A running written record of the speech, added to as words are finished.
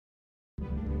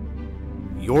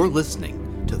You're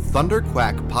listening to Thunder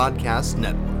Quack Podcast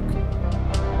Network.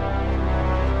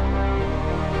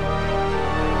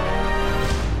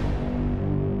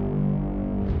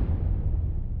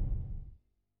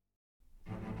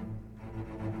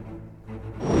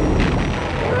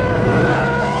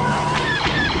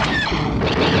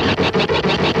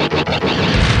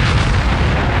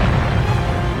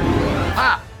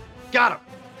 Got him!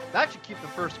 That should keep the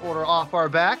First Order off our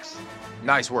backs.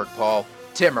 Nice work, Paul.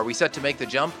 Tim, are we set to make the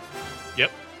jump?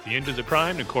 Yep, the engines are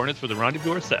primed and coordinates for the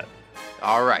rendezvous are set.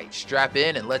 All right, strap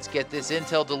in and let's get this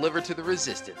intel delivered to the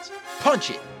Resistance. Punch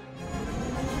it!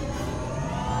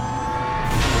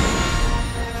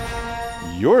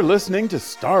 You're listening to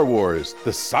Star Wars,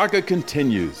 The Saga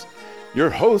Continues. Your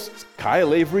hosts,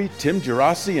 Kyle Avery, Tim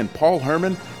Gerasi, and Paul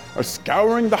Herman, are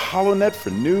scouring the HoloNet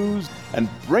for news and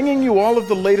bringing you all of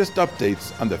the latest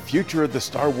updates on the future of the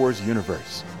Star Wars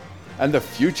universe. And the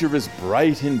future is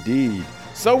bright indeed,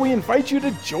 so we invite you to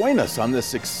join us on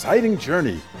this exciting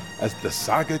journey as the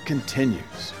saga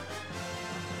continues.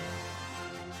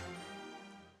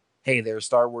 Hey there,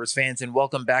 Star Wars fans, and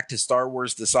welcome back to Star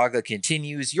Wars The Saga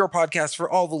Continues, your podcast for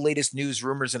all the latest news,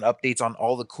 rumors, and updates on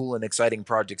all the cool and exciting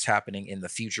projects happening in the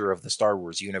future of the Star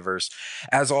Wars universe.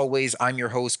 As always, I'm your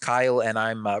host, Kyle, and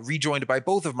I'm rejoined by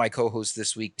both of my co-hosts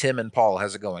this week, Tim and Paul.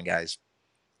 How's it going, guys?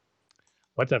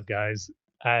 What's up, guys?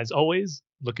 As always,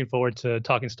 looking forward to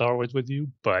talking Star Wars with you,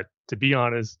 but to be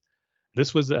honest,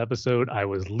 this was the episode I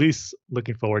was least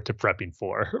looking forward to prepping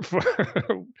for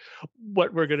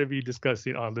what we're going to be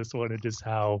discussing on this one and just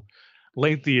how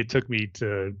lengthy it took me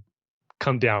to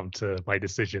come down to my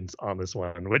decisions on this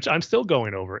one, which I'm still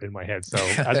going over in my head. So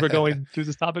as we're going through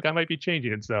this topic, I might be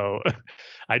changing it. So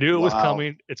I knew it was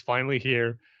coming. It's finally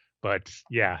here. But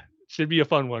yeah, should be a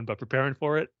fun one. But preparing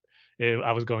for it,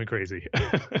 I was going crazy.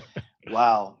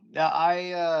 Wow.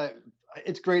 Now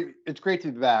it's great. It's great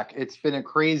to be back. It's been a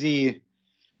crazy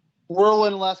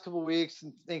whirlwind the last couple of weeks.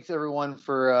 And thanks everyone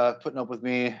for putting up with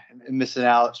me and missing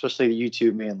out, especially to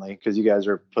YouTube mainly, because you guys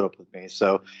are put up with me.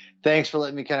 So thanks for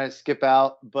letting me kind of skip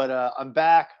out. But I'm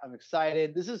back. I'm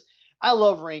excited. I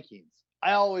love rankings.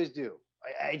 I always do.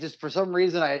 I just, for some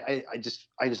reason, I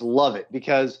just love it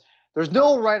because there's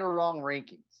no right or wrong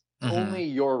rankings. Mm-hmm. Only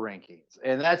your rankings.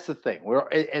 And that's the thing.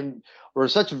 We're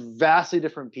such vastly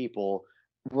different people.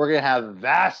 We're going to have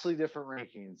vastly different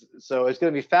rankings. So it's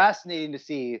going to be fascinating to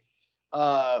see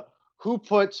who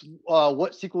puts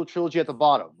what sequel trilogy at the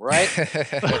bottom, right?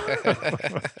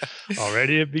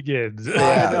 Already it begins.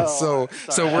 Yeah. So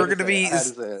we're going to be,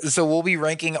 so we'll be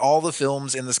ranking all the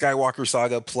films in the Skywalker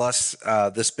saga plus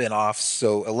the spin-offs.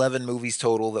 So 11 movies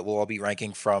total that we'll all be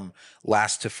ranking from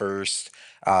last to first.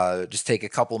 Just take a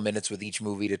couple minutes with each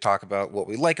movie to talk about what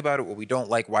we like about it, what we don't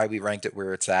like, why we ranked it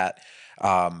where it's at.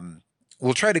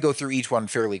 We'll try to go through each one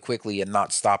fairly quickly and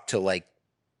not stop to like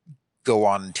go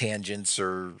on tangents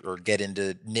or get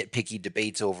into nitpicky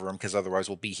debates over them, because otherwise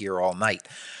we'll be here all night.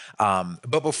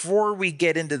 But before we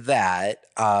get into that,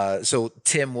 so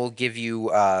Tim, we'll give you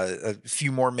a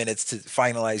few more minutes to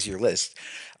finalize your list.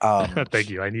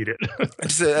 Thank you. I need it.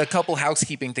 Just a couple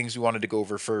housekeeping things we wanted to go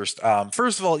over first.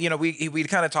 First of all, we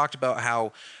kind of talked about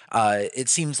how it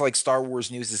seems like Star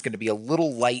Wars news is going to be a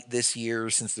little light this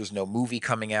year since there's no movie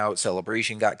coming out.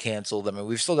 Celebration got canceled. I mean,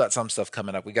 we've still got some stuff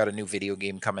coming up. We got a new video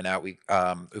game coming out. We've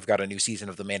got a new season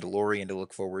of The Mandalorian to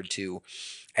look forward to,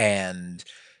 and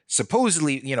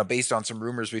supposedly, based on some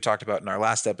rumors we talked about in our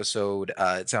last episode,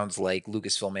 it sounds like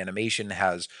Lucasfilm Animation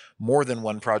has more than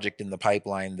one project in the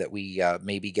pipeline that we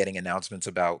may be getting announcements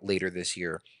about later this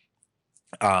year.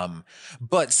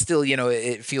 But still,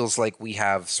 it feels like we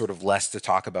have sort of less to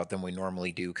talk about than we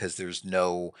normally do because there's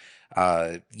no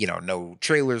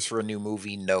trailers for a new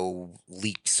movie, no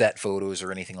leaked set photos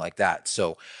or anything like that.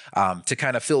 So to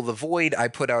kind of fill the void, I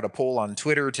put out a poll on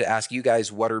Twitter to ask you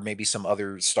guys what are maybe some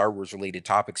other Star Wars related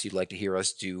topics you'd like to hear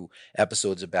us do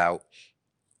episodes about.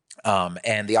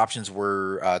 And the options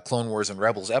were Clone Wars and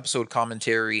Rebels episode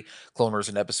commentary, Clone Wars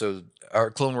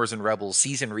and Rebels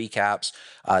season recaps,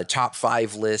 top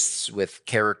 5 lists with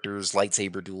characters,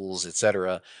 lightsaber duels,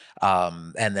 etc.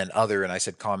 And then other, and I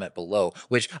said comment below,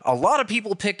 which a lot of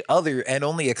people picked other, and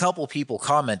only a couple people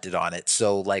commented on it.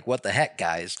 So like, what the heck,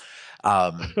 guys?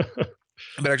 But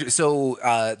actually, so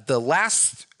the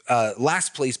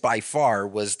last place by far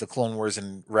was the Clone Wars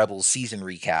and Rebels season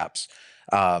recaps.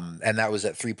 And that was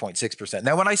at 3.6%.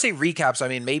 Now, when I say recaps, I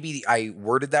mean, maybe I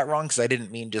worded that wrong because I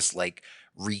didn't mean just like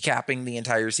recapping the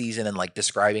entire season and like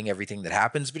describing everything that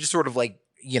happens, but just sort of like,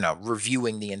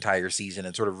 reviewing the entire season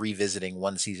and sort of revisiting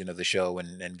one season of the show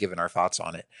and giving our thoughts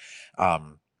on it.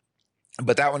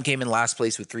 But that one came in last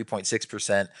place with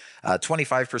 3.6%.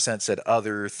 25% said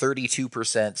other,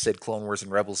 32% said Clone Wars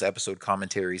and Rebels episode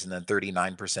commentaries, and then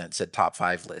 39% said top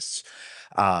 5 lists.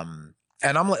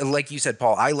 And I'm like you said,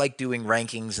 Paul, I like doing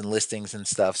rankings and listings and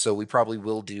stuff. So we probably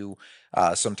will do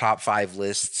some top 5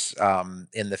 lists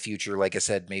in the future. Like I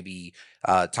said, maybe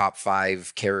top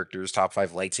 5 characters, top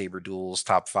 5 lightsaber duels,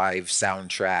 top 5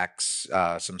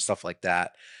 soundtracks, some stuff like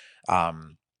that.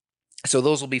 So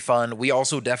those will be fun. We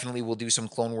also definitely will do some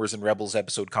Clone Wars and Rebels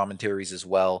episode commentaries as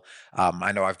well.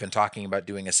 I know I've been talking about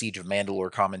doing a Siege of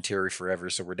Mandalore commentary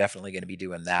forever, so we're definitely going to be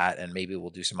doing that, and maybe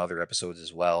we'll do some other episodes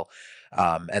as well.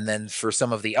 And then for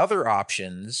some of the other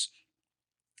options,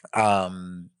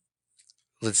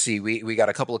 let's see. We got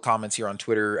a couple of comments here on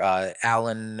Twitter.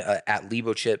 Alan at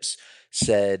LeboChips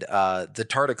said the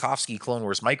Tartakovsky Clone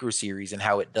Wars micro series and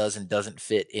how it does and doesn't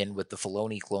fit in with the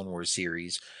Filoni Clone Wars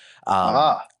series.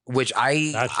 Which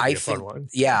I think,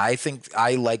 yeah, I think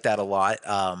I like that a lot.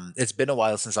 It's been a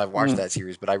while since I've watched that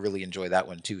series, but I really enjoy that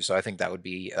one too. So I think that would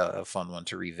be a fun one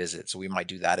to revisit. So we might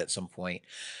do that at some point.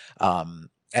 And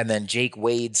then Jake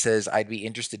Wade says, I'd be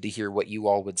interested to hear what you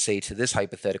all would say to this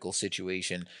hypothetical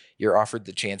situation. You're offered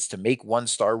the chance to make one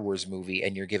Star Wars movie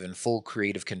and you're given full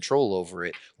creative control over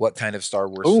it. What kind of Star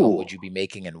Wars film would you be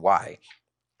making and why?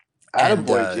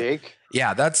 Attaboy, Jake.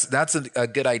 Yeah, that's a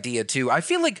good idea too. I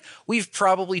feel like we've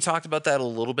probably talked about that a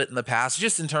little bit in the past,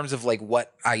 just in terms of like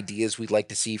what ideas we'd like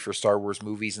to see for Star Wars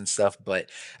movies and stuff. But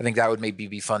I think that would maybe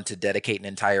be fun to dedicate an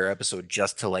entire episode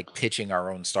just to like pitching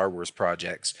our own Star Wars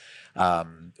projects,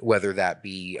 whether that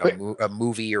be a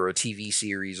movie or a TV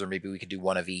series, or maybe we could do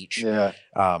one of each. Yeah.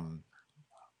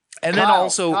 And Kyle, then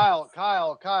also,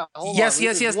 Kyle. Yes.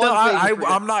 No,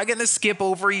 I'm not going to skip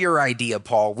over your idea,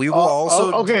 Paul. We will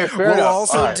also, okay, fair enough.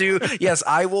 Also do. Yes,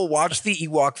 I will watch the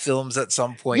Ewok films at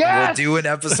some point. Yes! We'll do an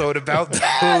episode about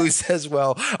those as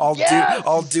well.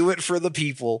 I'll do it for the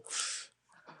people.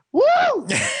 Woo!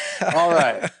 All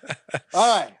right.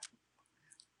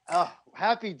 Oh,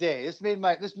 happy day. This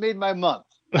made my month.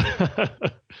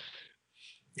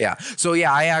 Yeah. So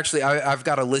yeah, I've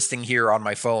got a listing here on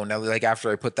my phone now. Like after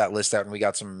I put that list out, and we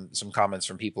got some comments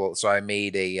from people, so I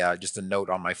made just a note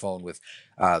on my phone with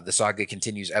the Saga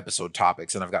Continues episode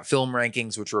topics, and I've got film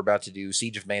rankings, which we're about to do,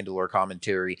 Siege of Mandalore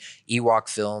commentary, Ewok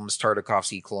films,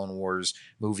 Tartakovsky Clone Wars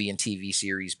movie and TV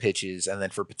series pitches, and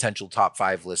then for potential top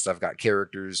 5 lists, I've got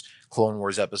characters, Clone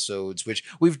Wars episodes, which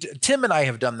Tim and I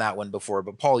have done that one before,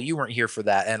 but Paul, you weren't here for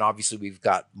that, and obviously we've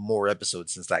got more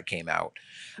episodes since that came out.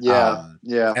 Yeah.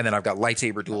 And then I've got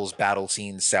lightsaber duels, battle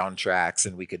scenes, soundtracks,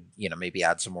 and we could, maybe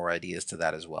add some more ideas to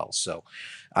that as well. So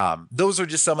those are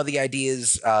just some of the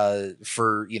ideas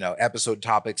for, episode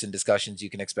topics and discussions you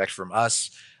can expect from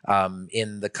us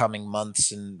in the coming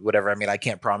months and whatever. I mean, I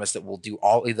can't promise that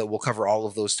we'll cover all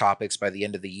of those topics by the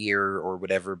end of the year or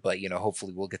whatever, but,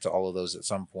 hopefully we'll get to all of those at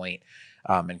some point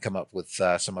and come up with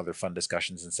some other fun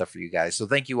discussions and stuff for you guys. So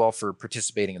thank you all for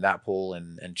participating in that poll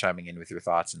and chiming in with your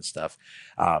thoughts and stuff.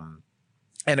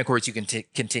 And of course, you can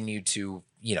continue to,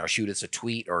 shoot us a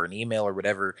tweet or an email or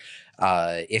whatever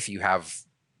if you have,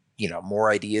 more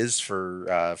ideas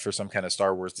for some kind of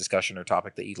Star Wars discussion or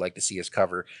topic that you'd like to see us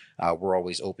cover. We're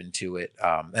always open to it.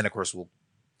 And of course, we'll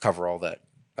cover all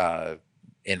that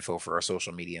info for our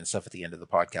social media and stuff at the end of the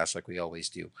podcast, like we always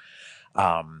do.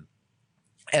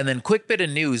 And then quick bit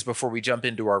of news before we jump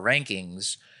into our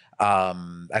rankings.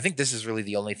 I think this is really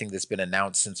the only thing that's been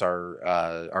announced since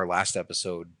our last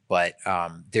episode, but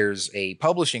there's a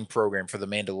publishing program for The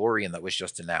Mandalorian that was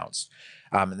just announced.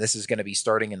 And this is going to be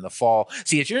starting in the fall.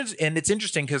 See, it's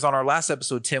interesting because on our last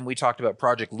episode, Tim, we talked about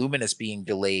Project Luminous being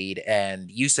delayed, and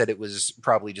you said it was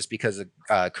probably just because of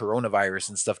coronavirus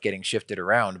and stuff getting shifted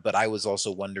around. But I was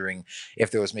also wondering if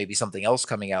there was maybe something else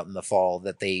coming out in the fall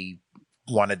that they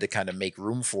wanted to kind of make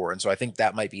room for. And so I think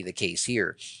that might be the case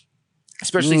here.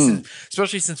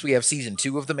 Especially since we have season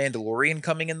 2 of The Mandalorian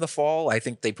coming in the fall. I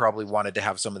think they probably wanted to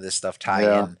have some of this stuff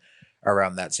tie in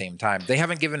around that same time. They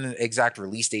haven't given exact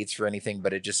release dates for anything,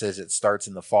 but it just says it starts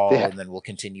in the fall and then will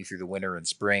continue through the winter and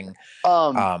spring.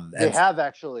 They have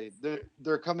actually.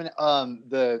 They're coming.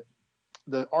 The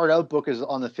art out book is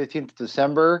on the 15th of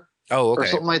December. Oh, okay. Or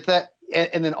something like that.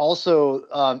 And then also,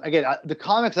 again, the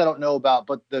comics I don't know about,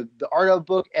 but the art out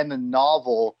book and the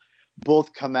novel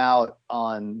both come out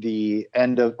on the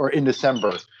end of or in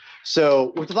December.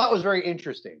 So, which I thought was very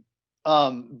interesting.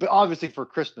 But obviously for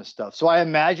Christmas stuff. So I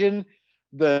imagine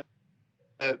the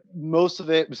most of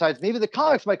it, besides maybe the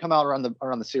comics, might come out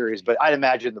around the series, but I'd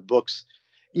imagine the books,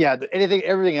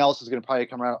 everything else is going to probably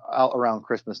come out around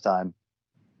Christmas time.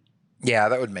 Yeah,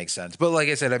 that would make sense. But like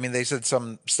I said, I mean, they said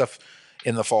some stuff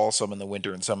in the fall, some in the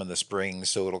winter, and some in the spring.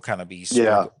 So it'll kind of be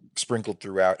sprinkled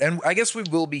throughout. And I guess we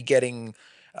will be getting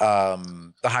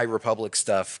the High Republic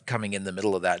stuff coming in the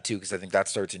middle of that too, because I think that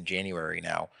starts in January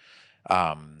now.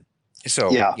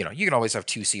 So Yeah. you know, you can always have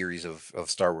 2 series of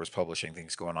Star Wars publishing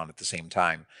things going on at the same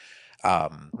time.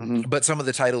 But some of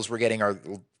the titles we're getting are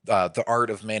the Art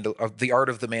of the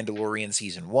Mandalorian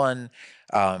season 1.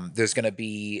 There's going to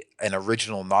be an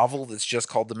original novel that's just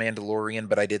called The Mandalorian,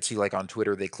 but I did see like on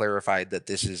Twitter they clarified that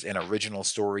this is an original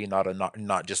story,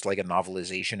 not just like a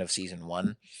novelization of season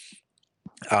 1.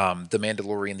 The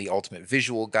Mandalorian: The Ultimate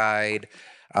Visual Guide,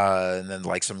 and then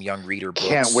like some young reader books.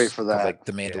 Can't wait for that. Of, like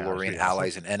The Mandalorian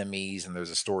Allies and Enemies, and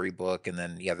there's a storybook, and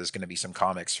then there's going to be some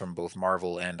comics from both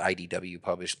Marvel and IDW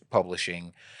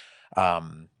publishing.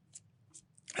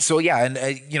 So yeah, and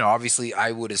you know, obviously,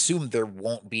 I would assume there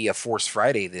won't be a Force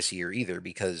Friday this year either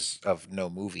because of no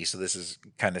movie. So this is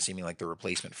kind of seeming like the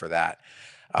replacement for that.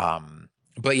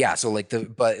 But yeah, so like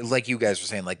like you guys were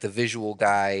saying, like the visual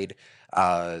guide,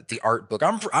 the art book.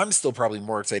 I'm still probably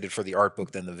more excited for the art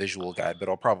book than the visual guide, but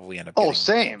I'll probably end up.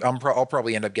 Same. I'll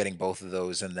probably end up getting both of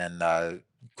those, and then of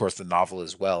course the novel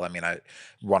as well. I mean, I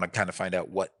want to kind of find out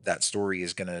what that story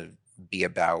is going to be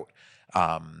about.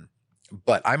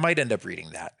 But I might end up reading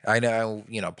that. I know,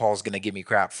 you know, Paul's going to give me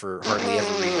crap for hardly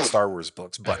ever reading Star Wars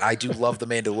books, but I do love The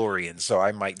Mandalorian, so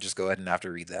I might just go ahead and have to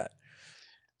read that.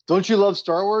 Don't you love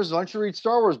Star Wars? Why don't you read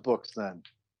Star Wars books then?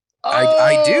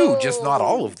 I do, just not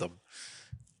all of them.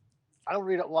 I don't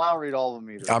read all of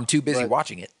them either. I'm too busy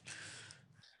watching it.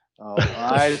 Oh,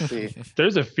 I see.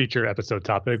 There's a feature episode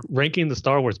topic ranking the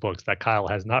Star Wars books that Kyle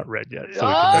has not read yet. So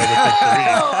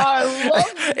I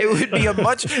love it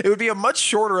would be a much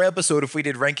shorter episode if we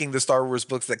did ranking the Star Wars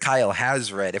books that Kyle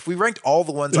has read. If we ranked all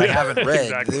the ones I haven't read,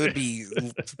 exactly.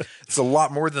 It's a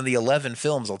lot more than the 11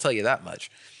 films, I'll tell you that much.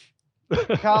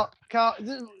 Kyle,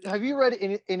 have you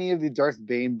read any of the Darth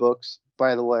Bane books,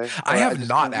 by the way? I have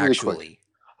not really actually. Quick.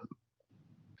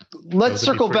 Let's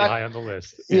circle back high on the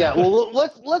list. Yeah, well,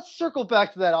 let's circle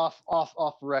back to that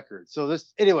off record. So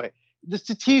this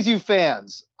to tease you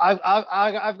fans, I've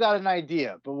got an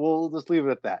idea, but we'll just leave it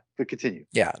at that. But continue.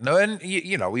 Yeah, no, and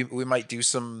you know, we might do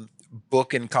some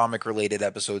book and comic related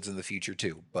episodes in the future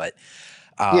too. But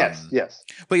yes.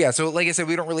 But yeah, so like I said,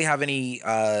 we don't really have any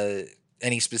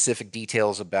specific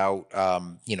details about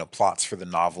you know, plots for the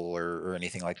novel or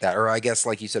anything like that. Or I guess,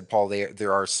 like you said, Paul,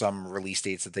 there are some release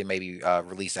dates that they may be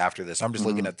released after this. I'm just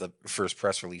looking at the first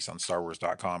press release on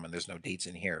StarWars.com, and there's no dates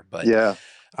in here. But yeah.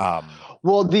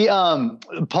 Well, the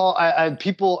Paul, I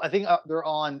think they're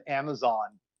on Amazon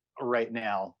right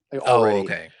now. Already. Oh,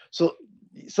 okay. So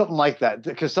something like that,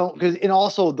 because and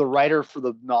also the writer for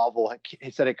the novel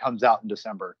said it comes out in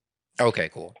December. Okay,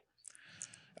 cool.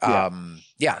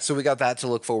 So we got that to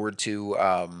look forward to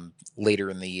later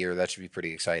in the year. That should be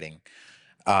pretty exciting.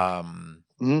 And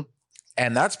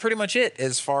that's pretty much it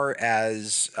as far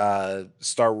as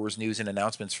Star Wars news and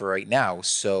announcements for right now.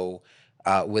 So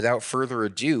without further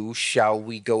ado, shall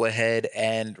we go ahead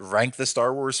and rank the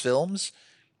Star Wars films?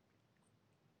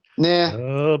 Nah.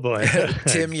 Oh boy.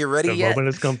 Tim, you ready yet? The moment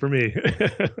has come for me.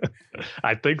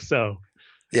 I think so.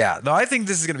 Yeah, no, I think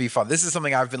this is going to be fun. This is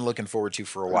something I've been looking forward to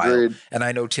for a while. Agreed. And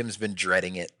I know Tim's been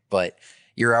dreading it, but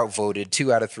you're outvoted.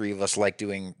 2 out of 3 of us like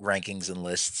doing rankings and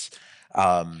lists.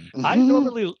 I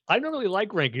normally like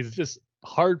rankings. It's just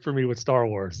hard for me with Star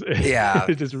Wars. Yeah.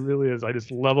 It just really is. I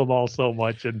just love them all so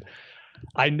much. And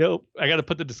I know I got to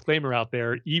put the disclaimer out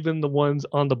there. Even the ones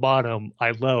on the bottom,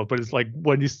 I love. But it's like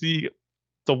when you see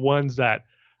the ones that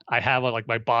I have on like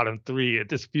my bottom 3, it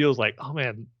just feels like, oh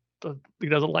man, he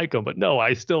doesn't like them, but no,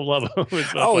 I still love them.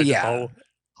 It's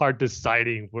hard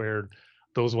deciding where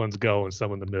those ones go and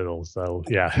some in the middle. So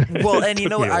yeah. Well, and you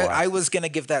know, I was going to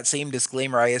give that same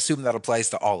disclaimer. I assume that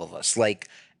applies to all of us. Like,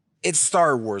 it's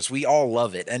Star Wars. We all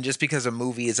love it. And just because a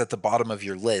movie is at the bottom of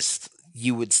your list,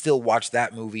 you would still watch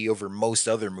that movie over most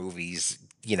other movies,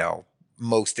 you know,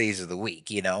 most days of the week,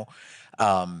 you know?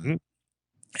 And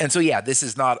so, yeah, this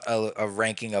is not a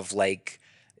ranking of like,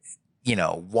 you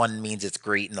know, 1 means it's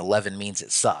great and 11 means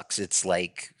it sucks. It's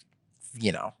like,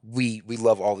 you know, we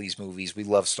love all these movies. We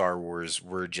love Star Wars.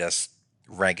 We're just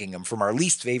ranking them from our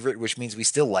least favorite, which means we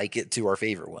still like it, to our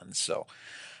favorite ones. So,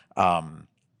 yeah,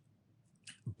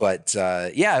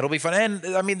 it'll be fun.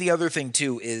 And I mean, the other thing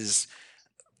too is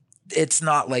it's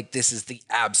not like this is the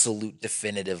absolute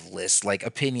definitive list. Like,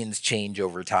 opinions change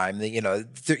over time. You know,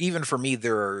 even for me,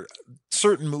 there are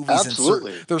certain movies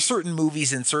there are certain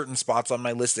movies in certain spots on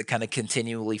my list that kind of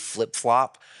continually flip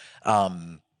flop.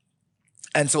 And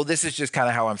so this is just kind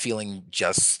of how I'm feeling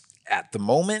just at the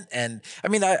moment. And I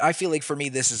mean, I feel like for me,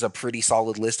 this is a pretty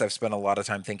solid list. I've spent a lot of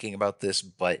time thinking about this,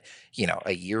 but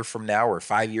a year from now or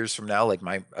 5 years from now, like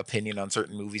my opinion on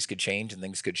certain movies could change and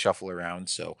things could shuffle around.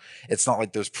 So it's not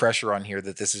like there's pressure on here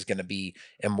that this is going to be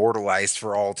immortalized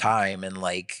for all time. And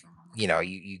like,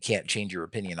 you can't change your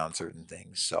opinion on certain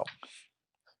things. So.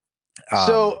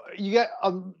 So you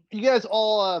guys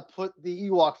all put the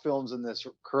Ewok films in this,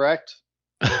 correct?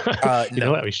 You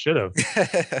know what? We should have.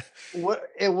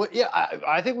 Yeah,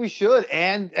 I think we should,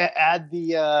 and add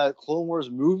the Clone Wars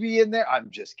movie in there.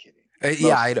 I'm just kidding.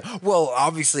 Well,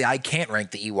 obviously, I can't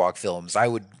rank the Ewok films. I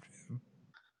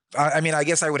mean, I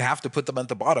guess I would have to put them at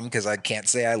the bottom because I can't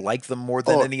say I like them more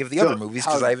than any of the other movies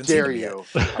because I haven't seen them yet.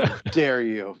 How dare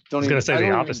you? I was going to say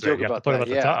the opposite. You have to put them at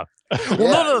the top.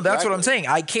 Well, no, that's what I'm saying.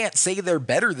 I can't say they're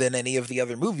better than any of the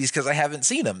other movies because I haven't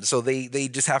seen them. So they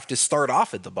just have to start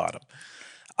off at the bottom.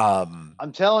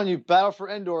 I'm telling you, Battle for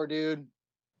Endor, dude.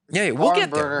 Yeah, we'll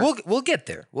get there. We'll get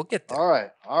there. We'll get there. All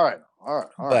right.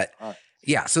 But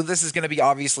yeah, so this is going to be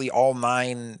obviously all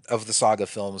 9 of the saga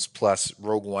films plus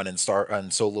Rogue One and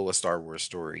Solo: A Star Wars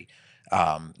Story.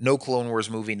 No Clone Wars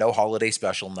movie, no holiday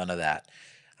special, none of that.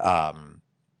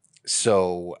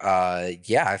 So I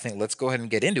think let's go ahead and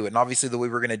get into it. And obviously the way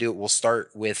we're going to do it, we'll start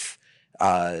with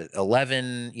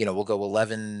 11, we'll go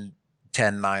 11,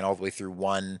 10, 9, all the way through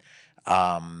 1.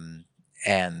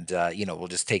 We'll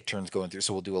just take turns going through.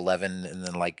 So we'll do 11 and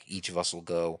then like each of us will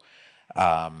go.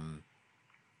 That's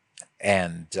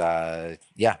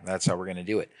how we're going to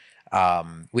do it.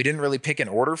 We didn't really pick an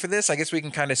order for this. I guess we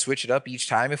can kind of switch it up each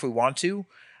time if we want to.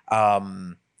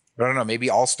 But I don't know, maybe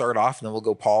I'll start off and then we'll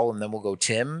go Paul and then we'll go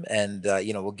Tim. And,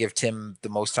 we'll give Tim the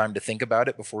most time to think about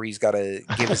it before he's got to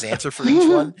give his answer for each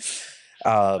one.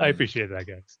 I appreciate that,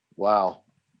 guys. Wow.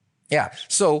 Yeah.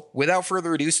 So without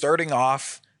further ado, starting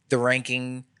off the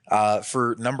ranking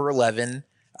for number 11,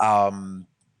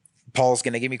 Paul's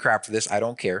going to give me crap for this. I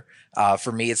don't care.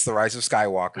 For me, it's The Rise of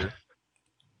Skywalker.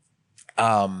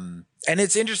 And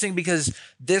it's interesting because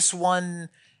this one,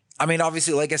 I mean,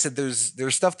 obviously, like I said,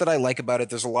 there's stuff that I like about it.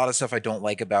 There's a lot of stuff I don't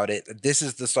like about it. This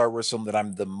is the Star Wars film that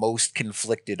I'm the most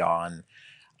conflicted on.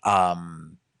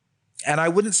 And I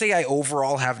wouldn't say I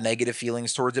overall have negative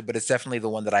feelings towards it, but it's definitely the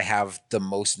one that I have the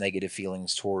most negative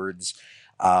feelings towards.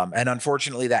 And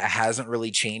unfortunately, that hasn't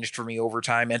really changed for me over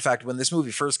time. In fact, when this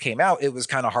movie first came out, it was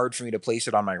kind of hard for me to place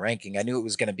it on my ranking. I knew it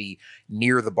was going to be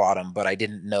near the bottom, but I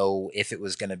didn't know if it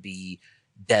was going to be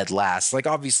dead last. Like,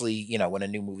 obviously, when a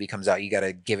new movie comes out, you got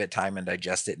to give it time and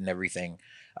digest it and everything.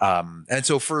 And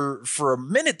so for a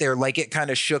minute there, like, it kind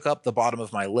of shook up the bottom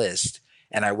of my list.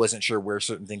 And I wasn't sure where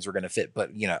certain things were going to fit.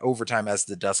 But, over time, as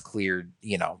the dust cleared,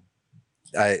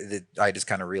 I just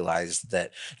kind of realized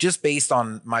that just based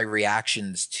on my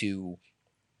reactions to,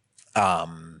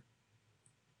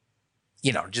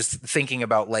 just thinking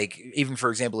about, like, even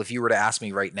for example, if you were to ask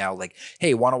me right now, like,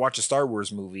 hey, want to watch a Star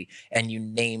Wars movie? And you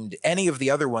named any of the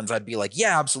other ones, I'd be like,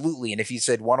 yeah, absolutely. And if you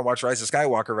said, want to watch Rise of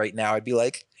Skywalker right now, I'd be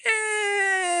like,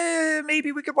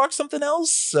 maybe we could watch something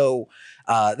else. So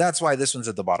that's why this one's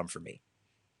at the bottom for me.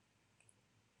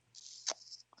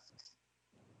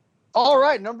 All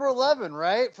right, number 11,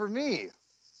 right? For me.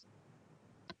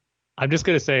 I'm just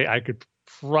going to say I could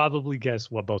probably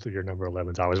guess what both of your number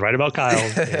 11s are. I was right about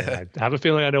Kyle's. And I have a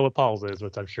feeling I know what Paul's is,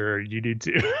 which I'm sure you do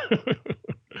too.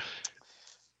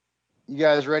 You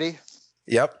guys ready?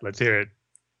 Yep. Let's hear it.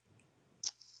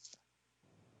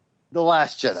 The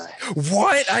Last Jedi.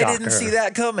 What? Shocker. I didn't see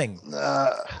that coming.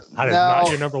 That is not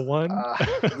your number 1?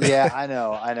 Yeah, I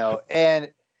know.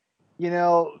 And,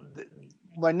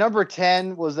 my number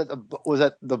 10 was at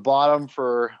the bottom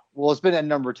it's been at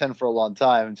number 10 for a long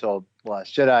time until The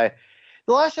Last Jedi.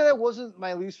 The Last Jedi wasn't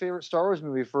my least favorite Star Wars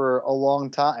movie for a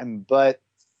long time, but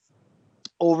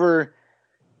over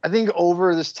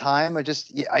this time, I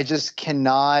just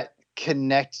cannot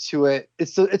connect to it.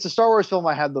 It's a Star Wars film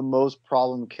I had the most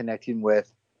problem connecting with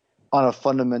on a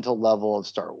fundamental level of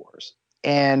Star Wars.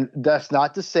 And that's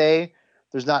not to say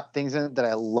there's not things in it that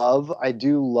I love. I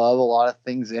do love a lot of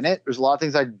things in it. There's a lot of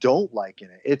things I don't like in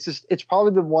it. It's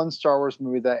probably the one Star Wars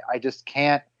movie that I just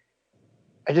can't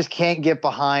get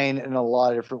behind in a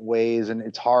lot of different ways, and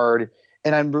it's hard.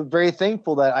 And I'm very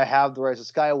thankful that I have The Rise of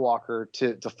Skywalker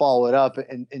to follow it up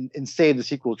and save the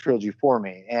sequel trilogy for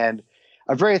me. And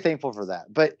I'm very thankful for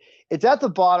that. But it's at the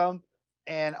bottom,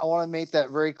 and I want to make it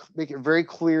very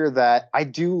clear that I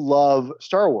do love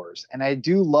Star Wars, and I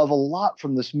do love a lot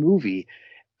from this movie.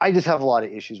 I just have a lot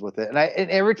of issues with it, and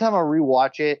every time I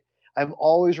rewatch it, I'm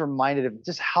always reminded of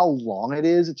just how long it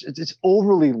is. It's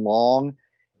overly long,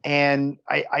 and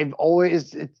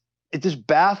it just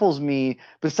baffles me.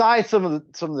 Besides some of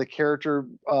the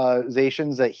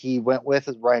characterizations that he went with,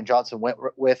 as Rian Johnson went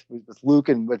with Luke,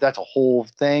 and that's a whole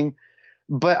thing.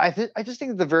 But I just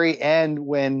think at the very end,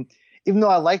 when even though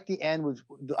I like the end,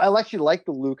 I actually like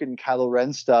the Luke and Kylo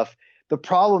Ren stuff. The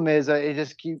problem is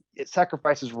it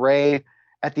sacrifices Rey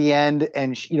at the end,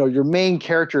 and your main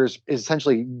character is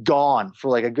essentially gone for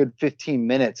like a good 15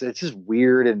 minutes. It's just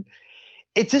weird, and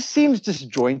it just seems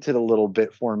disjointed a little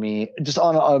bit for me, just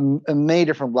on many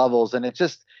different levels. And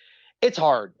it's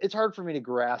hard. It's hard for me to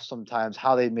grasp sometimes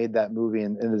how they made that movie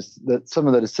and some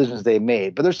of the decisions they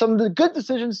made. But there's some of the good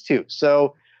decisions too.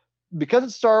 So because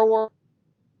it's Star Wars,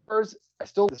 I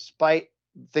still, despite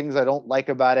things I don't like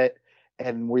about it,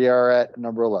 and we are at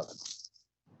number 11.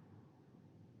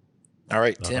 All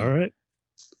right, Tim. All right.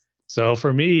 So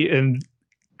for me, and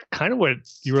kind of what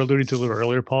you were alluding to a little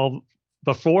earlier, Paul,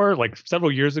 before, like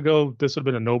several years ago, this would have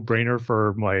been a no-brainer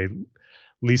for my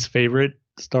least favorite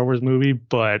Star Wars movie,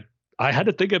 but I had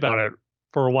to think about it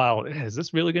for a while. Is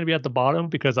this really going to be at the bottom?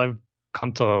 Because I've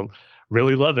come to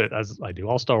really love it, as I do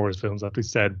all Star Wars films, like we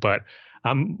said. But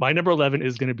my number 11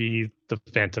 is going to be The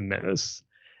Phantom Menace.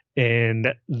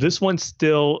 And this one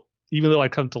still, even though I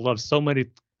come to love so many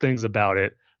things about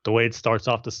it, the way it starts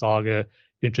off the saga,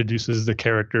 introduces the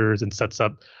characters and sets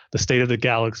up the state of the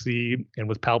galaxy, and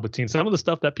with Palpatine, some of the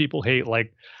stuff that people hate,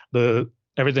 like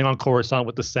everything on Coruscant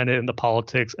with the Senate and the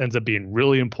politics, ends up being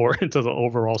really important to the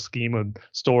overall scheme and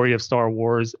story of Star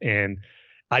Wars. And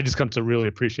I just come to really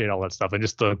appreciate all that stuff, and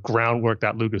just the groundwork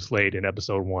that Lucas laid in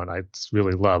Episode 1, I just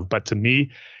really love. But to me,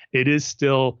 it is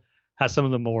still has some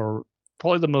of the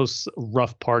probably the most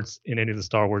rough parts in any of the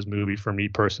Star Wars movie for me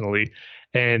personally.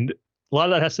 And a lot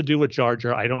of that has to do with Jar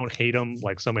Jar. I don't hate him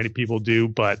like so many people do,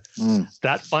 but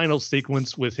that final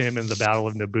sequence with him in the Battle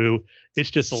of Naboo, it's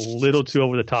just a little too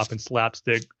over the top and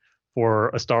slapstick for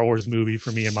a Star Wars movie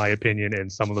for me, in my opinion. And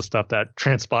some of the stuff that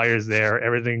transpires there,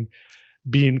 everything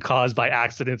being caused by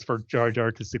accidents for Jar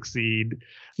Jar to succeed,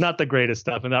 not the greatest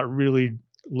stuff. And that really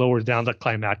lowers down the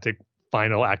climactic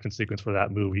final action sequence for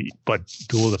that movie. But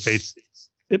Duel of the Fates,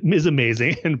 it is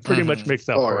amazing and pretty much makes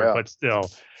up for it, but still,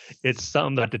 it's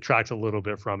something that detracts a little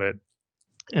bit from it.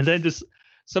 And then just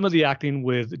some of the acting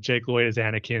with Jake Lloyd as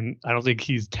Anakin. I don't think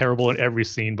he's terrible in every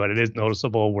scene, but it is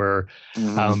noticeable where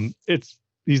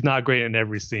he's not great in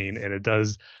every scene, and it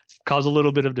does cause a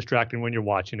little bit of distracting when you're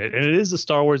watching it. And it is a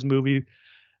Star Wars movie.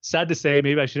 Sad to say,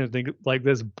 maybe I shouldn't think like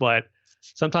this, but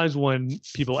sometimes when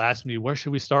people ask me, where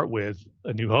should we start with?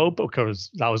 A New Hope, because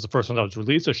that was the first one that was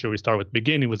released, or should we start with the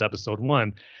beginning, was Episode 1?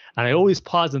 And I always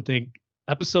pause and think,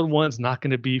 Episode 1's not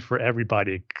going to be for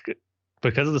everybody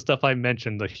because of the stuff I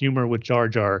mentioned, the humor with Jar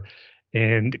Jar,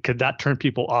 and could that turn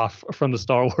people off from the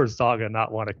Star Wars saga and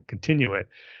not want to continue it?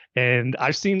 And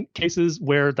I've seen cases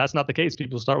where that's not the case.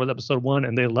 People start with Episode 1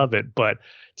 and they love it. But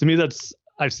to me,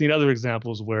 I've seen other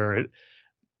examples where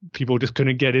people just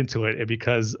couldn't get into it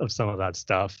because of some of that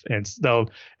stuff. And so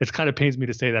it kind of pains me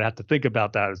to say that I have to think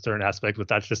about that in certain aspects, but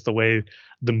that's just the way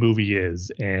the movie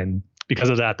is. And because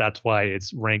of that, that's why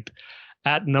it's ranked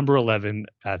at number 11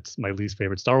 at my least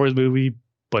favorite Star Wars movie.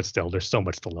 But still, there's so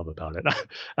much to love about it.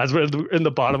 As we're in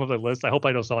the bottom of the list, I hope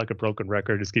I don't sound like a broken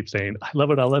record. Just keep saying, I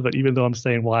love it, even though I'm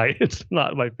saying why it's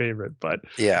not my favorite. But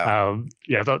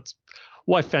that's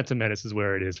why Phantom Menace is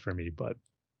where it is for me. But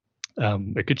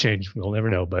it could change. We'll never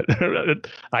know. But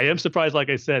I am surprised, like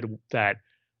I said, that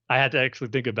I had to actually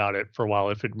think about it for a while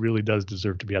if it really does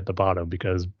deserve to be at the bottom,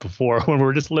 because before, when we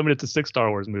were just limited to 6 Star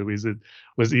Wars movies, it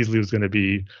was going to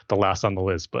be the last on the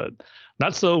list, but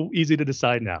not so easy to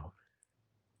decide now.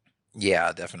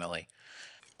 Yeah, definitely.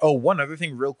 Oh, one other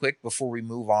thing real quick before we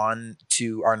move on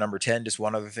to our number 10, just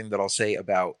one other thing that I'll say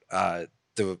about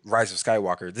the Rise of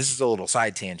Skywalker. This is a little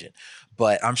side tangent,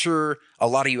 but I'm sure a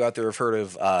lot of you out there have heard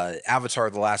of Avatar: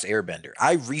 The Last Airbender.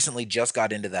 I recently just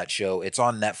got into that show. It's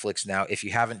on Netflix now. If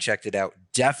you haven't checked it out,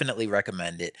 definitely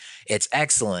recommend it. It's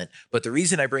excellent. But the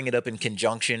reason I bring it up in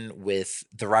conjunction with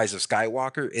The Rise of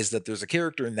Skywalker is that there's a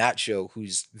character in that show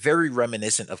who's very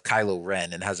reminiscent of Kylo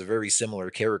Ren and has a very similar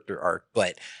character arc,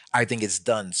 but I think it's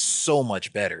done so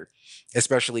much better,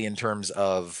 especially in terms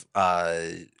of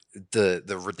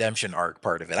the redemption arc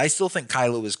part of it. I still think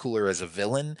Kylo is cooler as a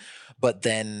villain, but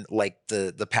then like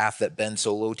the path that Ben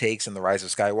Solo takes in The Rise of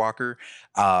Skywalker,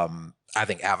 I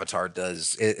think Avatar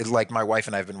does. It's like my wife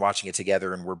and I have been watching it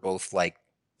together, and we're both like,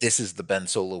 this is the Ben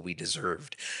Solo we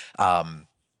deserved.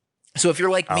 So if you're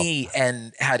like me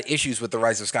and had issues with The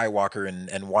Rise of Skywalker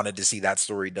and wanted to see that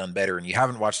story done better, and you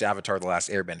haven't watched Avatar: The Last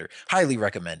Airbender, highly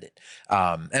recommend it.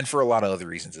 And for a lot of other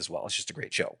reasons as well. It's just a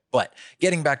great show. But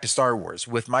getting back to Star Wars,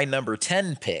 with my number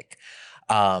 10 pick,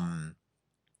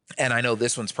 And I know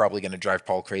this one's probably going to drive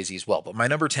Paul crazy as well, but my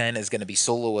number 10 is going to be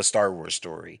Solo: A Star Wars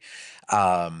Story.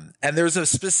 And there's a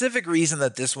specific reason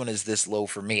that this one is this low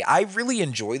for me. I really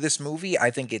enjoy this movie.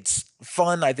 I think it's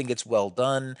fun. I think it's well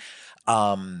done.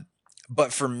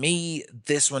 But for me,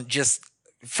 this one just,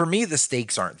 for me, the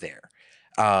stakes aren't there.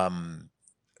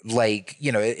 Like,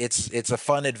 you know, it's a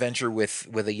fun adventure with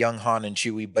a young Han and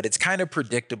Chewie, but it's kind of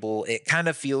predictable. It kind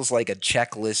of feels like a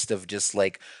checklist of just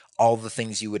like all the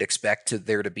things you would expect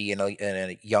there to be in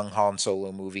a young Han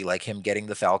Solo movie, like him getting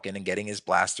the Falcon and getting his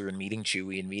blaster and meeting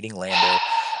Chewie and meeting Lando.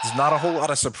 There's not a whole lot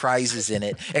of surprises in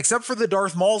it, except for the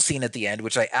Darth Maul scene at the end,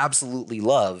 which I absolutely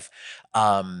love.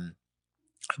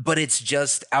 But it's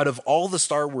just, out of all the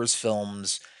Star Wars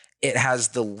films, it has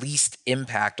the least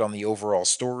impact on the overall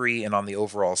story and on the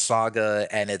overall saga.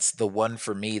 And it's the one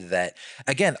for me that,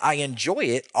 again, I enjoy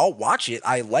it. I'll watch it.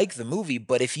 I like the movie.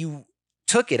 But if you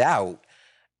took it out,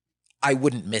 I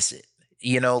wouldn't miss it.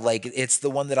 You know, like, it's the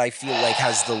one that I feel like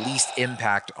has the least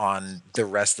impact on the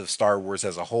rest of Star Wars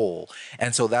as a whole.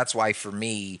 And so that's why, for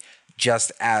me,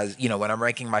 just as, you know, when I'm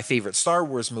ranking my favorite Star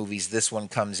Wars movies, this one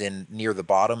comes in near the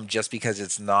bottom, just because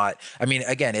it's not, I mean,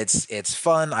 again, it's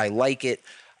fun. I like it.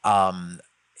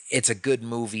 It's a good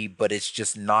movie, but it's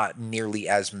just not nearly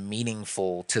as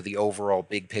meaningful to the overall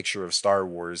big picture of Star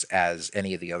Wars as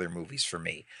any of the other movies for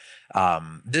me.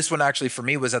 This one actually for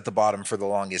me was at the bottom for the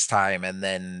longest time. And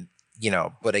then, you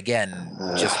know, but again,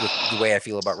 just with the way I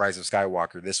feel about Rise of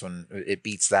Skywalker, this one, it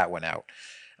beats that one out.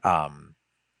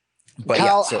 But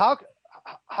Kyle, yeah, so,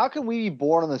 how can we be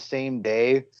born on the same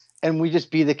day and we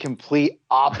just be the complete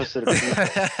opposite of people?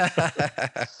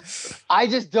 I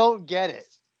just don't get it.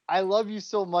 I love you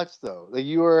so much, though. Like,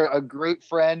 you are a great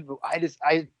friend, but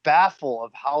I baffle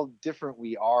of how different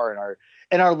we are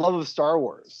in our love of Star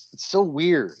Wars. It's so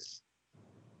weird.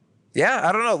 Yeah,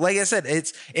 I don't know. Like I said,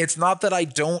 it's not that I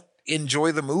don't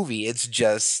enjoy the movie. It's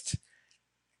just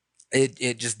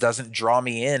it just doesn't draw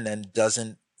me in and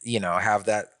doesn't, you know, have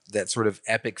that sort of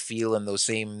epic feel and those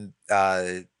same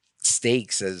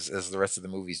stakes as the rest of the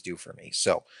movies do for me.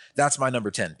 So that's my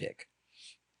number 10 pick.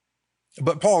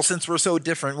 But Paul, since we're so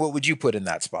different, what would you put in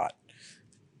that spot?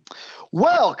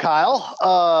 Well, Kyle,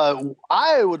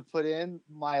 I would put in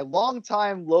my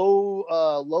longtime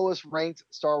lowest ranked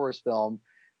Star Wars film,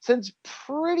 since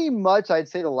pretty much I'd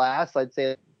say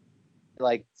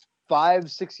like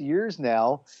 5-6 years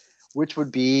now, which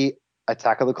would be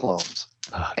Attack of the Clones.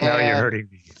 Now you're hurting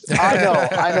me. I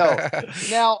know.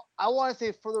 Now, I want to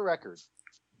say, for the record,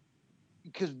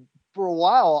 because for a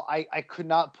while I could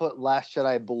not put Last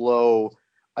Jedi below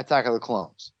Attack of the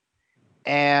Clones.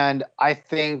 And I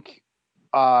think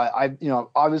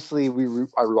obviously I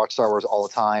rewatch Star Wars all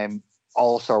the time,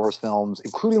 all Star Wars films,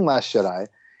 including Last Jedi.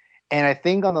 And I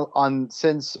think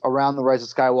since around the Rise of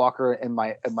Skywalker, and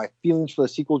my feelings for the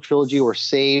sequel trilogy were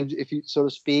saved, if you so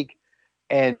to speak,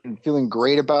 and feeling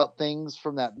great about things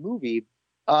from that movie,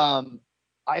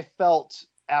 I felt,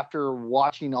 after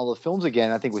watching all the films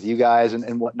again, I think with you guys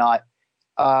and whatnot,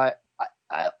 I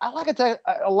like Attack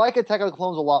of the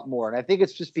Clones a lot more. And I think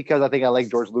it's just because I think I like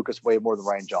George Lucas way more than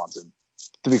Rian Johnson,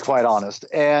 to be quite honest.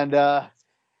 And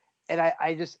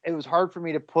I just, it was hard for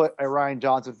me to put a Rian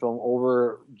Johnson film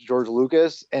over George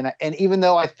Lucas. And even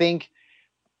though I think,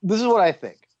 this is what I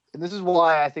think, and this is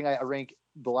why I think I rank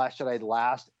The Last Jedi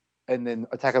last and then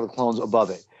Attack of the Clones above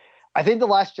it. I think The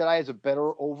Last Jedi is a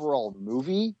better overall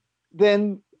movie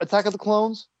than Attack of the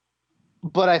Clones,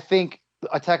 but I think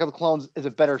Attack of the Clones is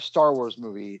a better Star Wars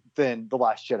movie than The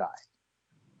Last Jedi.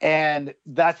 And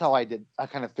that's how I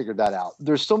kind of figured that out.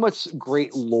 There's so much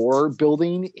great lore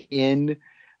building in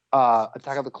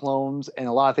Attack of the Clones, and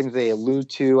a lot of things they allude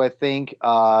to, I think,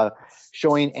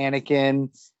 showing Anakin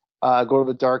go to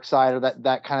the dark side, or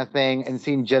that kind of thing, and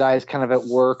seeing Jedi's kind of at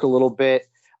work a little bit.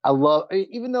 I love,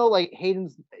 even though like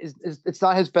Hayden's it's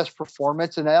not his best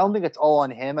performance, and I don't think it's all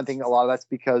on him. I think a lot of that's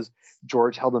because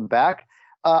George held him back.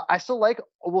 I still like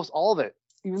almost all of it,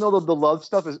 even though the love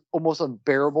stuff is almost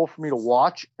unbearable for me to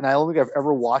watch, and I don't think I've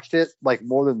ever watched it like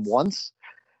more than once.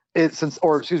 Since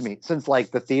like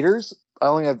the theaters.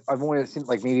 I've only seen it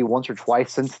like maybe once or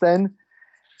twice since then,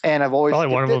 and I've always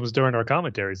probably one of them was during our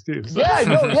commentaries too. So.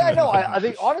 Yeah, no. I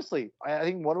think honestly, I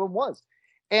think one of them was.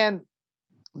 And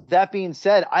that being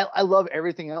said, I love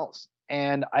everything else,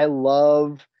 and I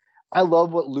love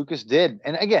what Lucas did.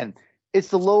 And again, it's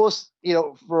the lowest,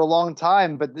 for a long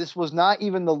time, but this was not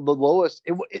even the lowest.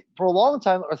 It for a long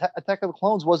time, Attack of the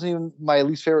Clones wasn't even my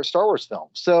least favorite Star Wars film.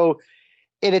 So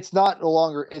it's no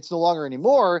longer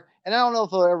anymore. And I don't know if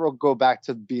it'll ever go back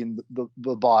to being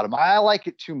the bottom. I like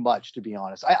it too much, to be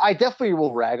honest. I definitely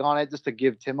will rag on it just to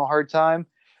give Tim a hard time,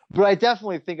 But I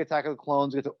definitely think Attack of the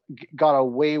Clones got a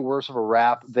way worse of a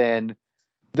rap than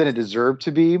it deserved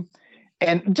to be.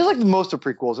 And just like most of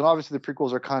prequels, and obviously the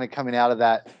prequels are kind of coming out of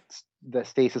that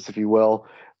stasis, if you will,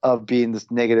 of being this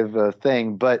negative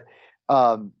thing. But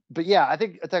yeah, I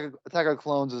think Attack of the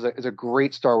Clones is a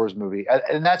great Star Wars movie,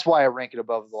 and that's why I rank it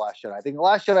above The Last Jedi. I think The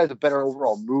Last Jedi is a better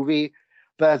overall movie,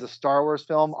 but as a Star Wars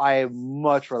film, I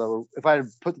much rather, if I had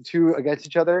put the two against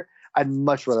each other, I'd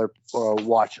much rather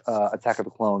watch Attack of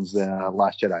the Clones than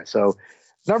Last Jedi. So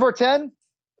number 10,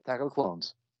 Attack of the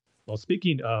Clones. Well,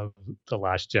 speaking of The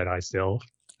Last Jedi still,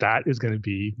 that is going to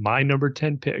be my number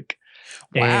 10 pick.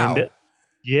 Wow. And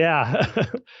yeah,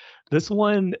 this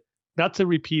one, not to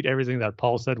repeat everything that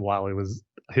Paul said while it was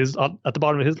at the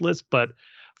bottom of his list, but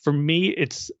for me,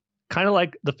 it's kind of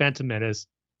like The Phantom Menace.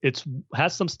 It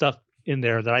has some stuff in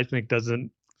there that I think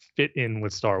doesn't fit in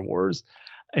with Star Wars.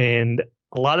 And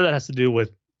a lot of that has to do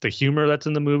with the humor that's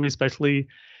in the movie, especially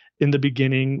in the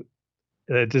beginning.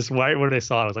 Just right when I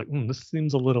saw it, I was like, this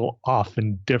seems a little off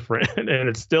and different. And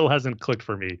it still hasn't clicked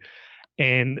for me.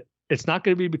 And it's not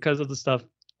going to be because of the stuff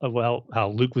of how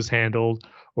Luke was handled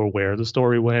or where the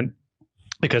story went,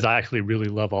 because I actually really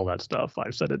love all that stuff.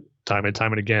 I've said it time and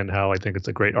time and again, how I think it's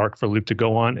a great arc for Luke to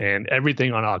go on, and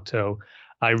everything on Ahch-To,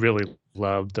 I really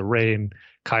love the Rey and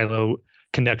Kylo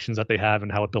connections that they have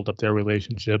and how it built up their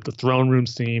relationship. The throne room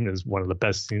scene is one of the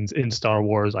best scenes in Star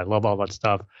Wars. I love all that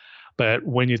stuff. But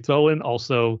when you throw in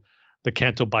also the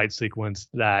Canto Bight sequence,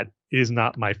 that is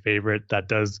not my favorite. That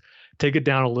does take it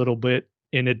down a little bit.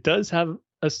 And it does have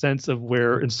a sense of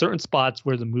where in certain spots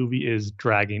where the movie is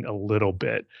dragging a little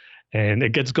bit. And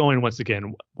it gets going once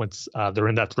again, once they're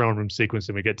in that throne room sequence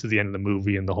and we get to the end of the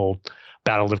movie and the whole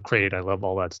Battle of Crait. I love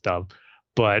all that stuff.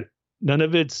 But none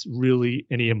of it's really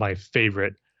any of my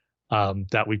favorite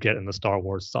that we get in the Star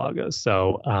Wars saga.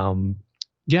 So,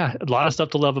 yeah, a lot of stuff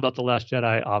to love about The Last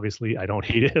Jedi. Obviously, I don't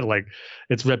hate it like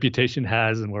its reputation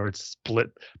has and where it's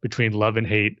split between love and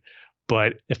hate.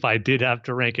 But if I did have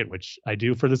to rank it, which I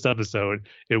do for this episode,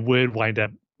 it would wind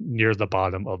up near the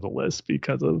bottom of the list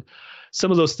because of some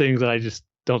of those things that I just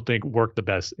don't think work the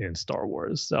best in Star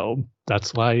Wars. So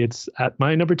that's why it's at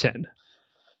my number 10.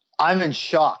 I'm in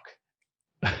shock.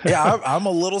 Yeah, I'm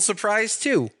a little surprised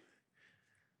too.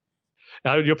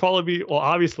 Now, you'll probably be, well,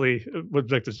 obviously, what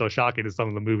makes it so shocking is some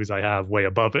of the movies I have way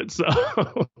above it. So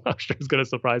I'm sure it's going to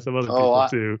surprise some other people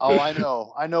too. I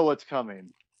know. I know what's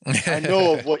coming. I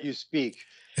know of what you speak.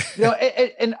 You know,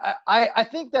 and I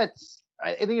think I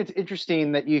think it's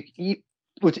interesting that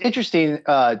what's interesting,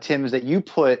 Tim, is that you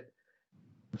put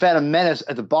Phantom Menace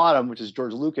at the bottom, which is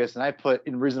George Lucas, and the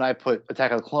reason I put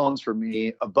Attack of the Clones for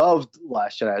me above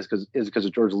Last Jedi is because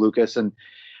of George Lucas. And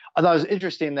I thought it was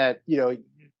interesting that, you know,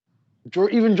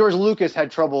 even George Lucas had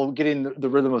trouble getting the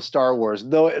rhythm of Star Wars,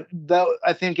 though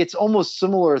I think it's almost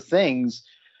similar things.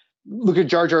 Look at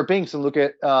Jar Jar Binks and look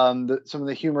at some of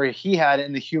the humor he had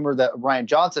and the humor that Rian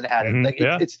Johnson had. Mm-hmm, like,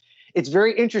 yeah. It's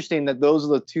very interesting that those are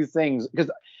the two things, because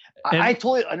I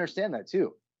totally understand that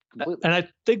too. Completely. And I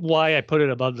think why I put it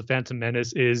above the Phantom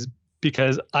Menace is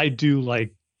because I do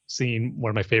like seeing one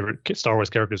of my favorite Star Wars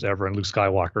characters ever in Luke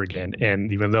Skywalker again.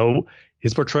 And even though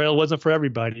his portrayal wasn't for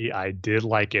everybody, I did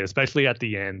like it, especially at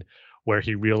the end where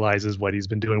he realizes what he's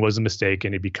been doing was a mistake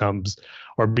and he becomes,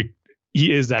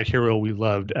 he is that hero we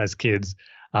loved as kids,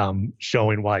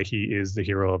 showing why he is the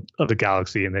hero of the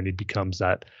galaxy. And then he becomes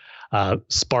that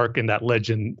spark and that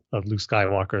legend of Luke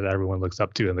Skywalker that everyone looks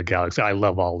up to in the galaxy. I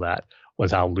love all that with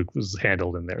how Luke was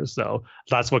handled in there. So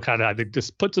that's what kind of, I think,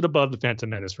 just puts it above the Phantom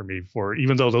Menace for me, for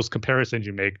even though those comparisons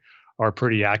you make are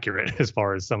pretty accurate as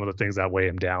far as some of the things that weigh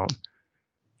him down.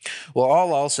 Well,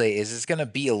 all I'll say is it's going to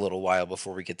be a little while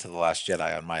before we get to The Last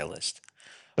Jedi on my list.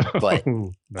 But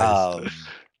Nice.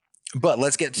 but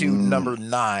let's get to number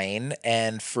 9.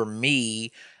 And for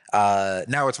me,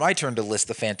 now it's my turn to list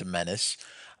The Phantom Menace.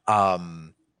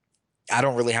 I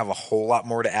don't really have a whole lot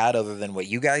more to add other than what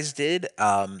you guys did.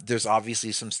 There's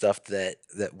obviously some stuff that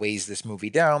weighs this movie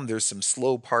down. There's some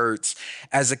slow parts.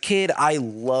 As a kid, I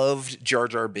loved Jar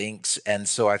Jar Binks, and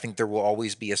so I think there will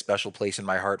always be a special place in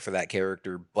my heart for that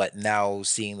character. But now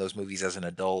seeing those movies as an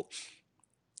adult,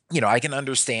 you know, I can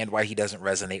understand why he doesn't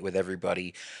resonate with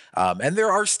everybody. And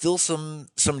there are still some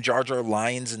Jar Jar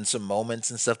lines and some moments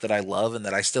and stuff that I love and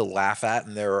that I still laugh at.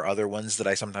 And there are other ones that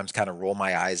I sometimes kind of roll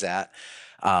my eyes at.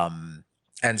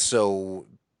 And so,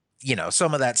 you know,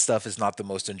 some of that stuff is not the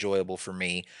most enjoyable for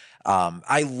me.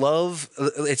 I love,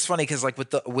 it's funny because like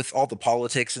with all the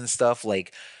politics and stuff,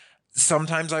 like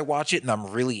sometimes I watch it and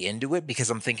I'm really into it because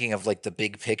I'm thinking of like the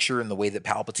big picture and the way that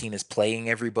Palpatine is playing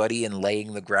everybody and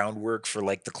laying the groundwork for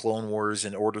like the Clone Wars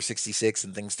and Order 66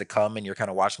 and things to come, and you're kind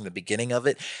of watching the beginning of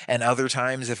it. And other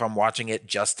times, if I'm watching it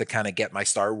just to kind of get my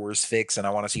Star Wars fix and I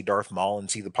want to see Darth Maul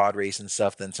and see the pod race and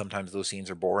stuff, then sometimes those scenes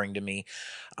are boring to me.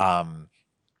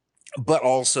 But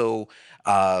also,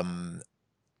 um,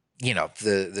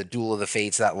 the Duel of the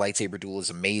Fates, that lightsaber duel is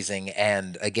amazing.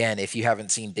 And again, if you haven't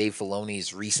seen Dave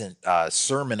Filoni's recent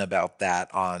sermon about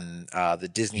that on the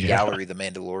Disney Gallery, The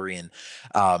Mandalorian,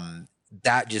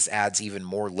 that just adds even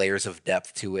more layers of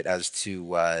depth to it as to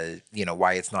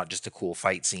why it's not just a cool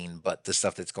fight scene, but the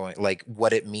stuff that's going, like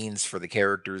what it means for the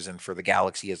characters and for the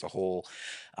galaxy as a whole.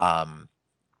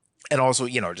 And also,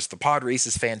 just the pod race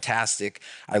is fantastic.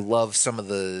 I love some of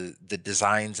the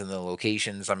designs and the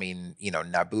locations. I mean,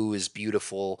 Naboo is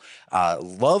beautiful.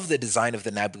 Love the design of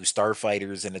the Naboo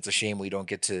starfighters, and it's a shame we don't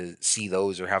get to see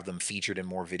those or have them featured in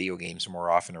more video games more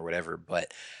often or whatever.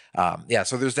 But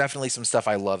so there's definitely some stuff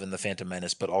I love in the Phantom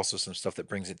Menace, but also some stuff that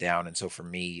brings it down. And so for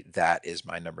me, that is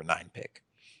my number 9 pick.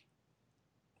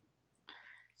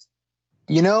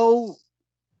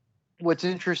 What's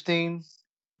interesting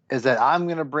is that I'm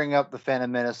going to bring up the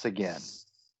Phantom Menace again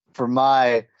for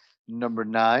my number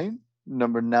 9.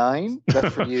 Number 9.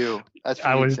 That's for you. That's for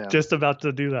I you, was Tim. just about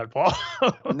to do that, Paul.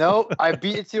 No, I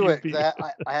beat it to it.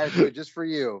 I had to do it just for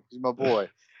you. He's my boy.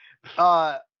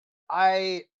 The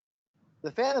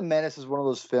Phantom Menace is one of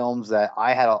those films that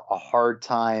I had a hard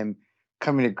time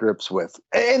coming to grips with.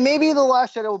 And maybe The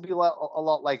Last Jedi will be a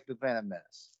lot like the Phantom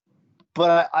Menace.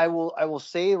 But I will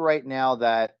say right now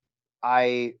that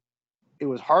it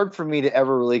was hard for me to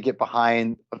ever really get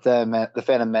behind the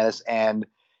Phantom Menace and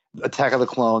Attack of the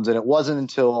Clones. And it wasn't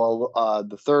until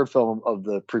the third film of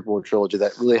the prequel trilogy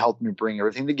that really helped me bring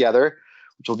everything together,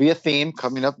 which will be a theme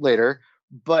coming up later.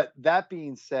 But that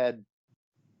being said,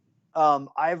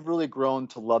 I've really grown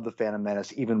to love the Phantom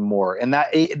Menace even more. And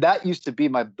that used to be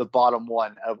the bottom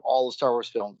one of all the Star Wars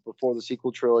films before the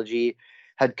sequel trilogy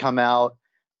had come out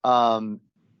and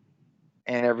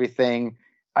everything.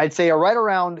 I'd say right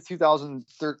around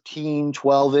 2013,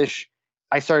 12-ish,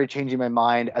 I started changing my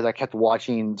mind as I kept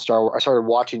watching Star Wars. I started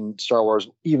watching Star Wars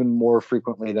even more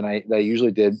frequently than I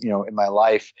usually did, in my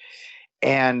life.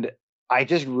 And I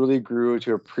just really grew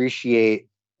to appreciate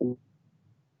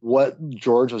what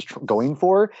George was going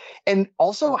for, and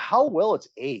also how well it's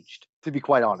aged, to be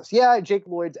quite honest. Yeah, Jake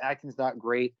Lloyd's acting is not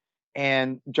great,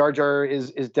 and Jar Jar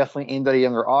is definitely aimed at a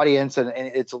younger audience, and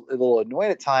it's a little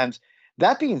annoying at times.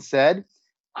 That being said,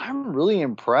 I'm really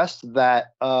impressed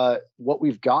that what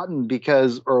we've gotten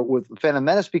with Phantom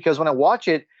Menace, because when I watch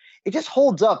it, it just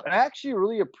holds up. And I actually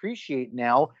really appreciate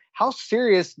now how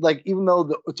serious, like, even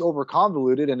though it's over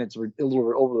convoluted and it's a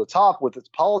little over the top with its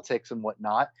politics and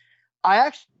whatnot, I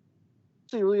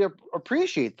actually really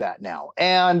appreciate that now.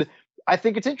 And I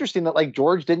think it's interesting that like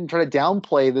George didn't try to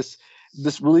downplay this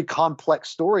really complex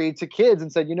story to kids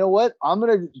and said, you know what, I'm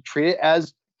going to treat it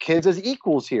as kids as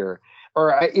equals here.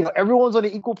 Or, everyone's on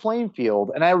an equal playing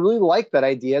field. And I really like that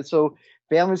idea. So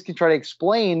families can try to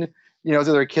explain, to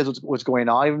their kids what's going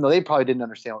on, even though they probably didn't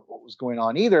understand what was going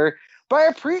on either. But I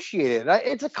appreciate it.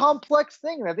 It's a complex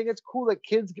thing. And I think it's cool that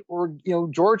kids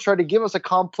George tried to give us a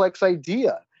complex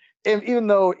idea. And even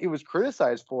though it was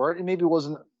criticized for it, and maybe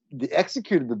wasn't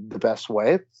executed the best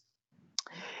way,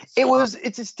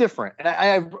 it's just different. And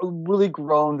I've really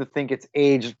grown to think it's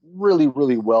aged really,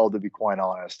 really well, to be quite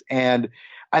honest. And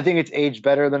I think it's aged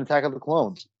better than Attack of the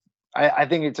Clones. I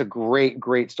think it's a great,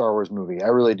 great Star Wars movie. I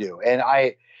really do. And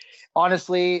I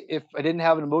honestly, if I didn't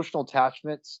have an emotional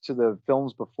attachment to the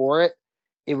films before it,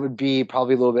 it would be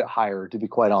probably a little bit higher, to be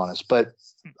quite honest. But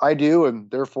I do,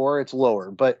 and therefore it's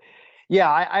lower. But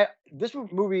yeah, this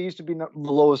movie used to be the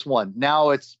lowest one.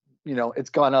 Now it's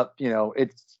gone up.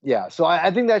 So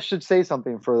I think that should say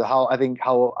something for how I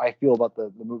feel about the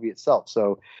movie itself.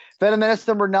 So Phantom Menace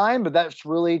number 9, but that's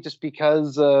really just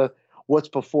because what's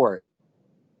before it.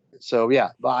 So yeah,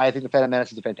 I think the Phantom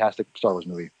Menace is a fantastic Star Wars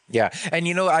movie. Yeah, and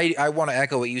I want to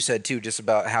echo what you said too, just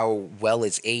about how well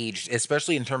it's aged,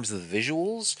 especially in terms of the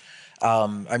visuals.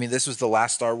 I mean, this was the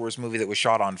last Star Wars movie that was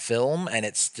shot on film, and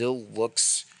it still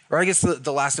looks. Or I guess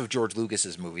the last of George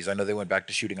Lucas's movies. I know they went back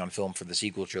to shooting on film for the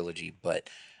sequel trilogy, but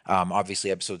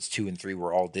obviously episodes 2 and 3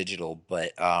 were all digital.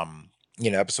 But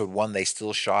episode 1 they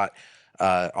still shot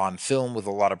on film with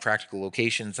a lot of practical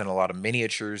locations and a lot of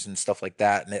miniatures and stuff like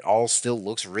that, and it all still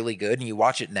looks really good. And you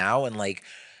watch it now, and like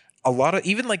a lot of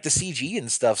even like the CG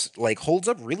and stuff like holds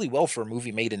up really well for a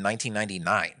movie made in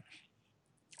 1999.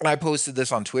 And I posted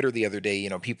this on Twitter the other day.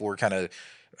 People were kind of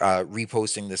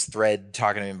reposting this thread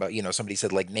talking about, somebody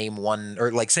said like name one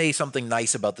or like say something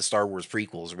nice about the Star Wars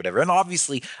prequels or whatever. And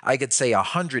obviously I could say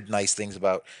 100 nice things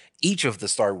about each of the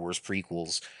Star Wars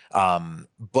prequels.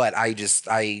 But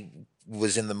I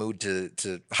was in the mood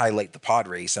to highlight the pod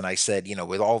race. And I said,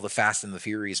 with all the Fast and the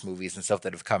Furious movies and stuff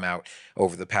that have come out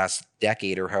over the past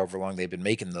decade or however long they've been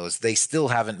making those, they still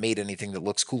haven't made anything that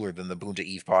looks cooler than the Boonta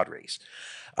Eve pod race.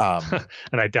 And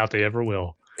I doubt they ever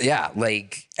will. Yeah,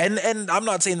 like, and I'm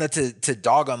not saying that to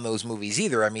dog on those movies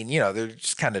either. I mean, they're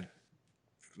just kind of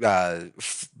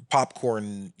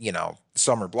popcorn,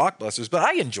 summer blockbusters, but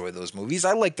I enjoy those movies.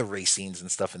 I like the race scenes and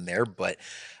stuff in there, but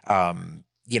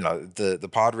the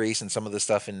pod race and some of the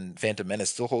stuff in Phantom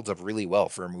Menace still holds up really well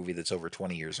for a movie that's over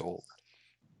 20 years old.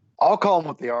 I'll call them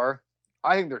what they are.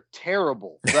 I think they're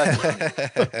terrible.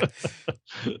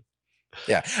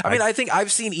 Yeah. I mean, I think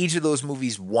I've seen each of those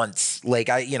movies once. Like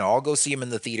I'll go see them in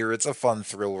the theater. It's a fun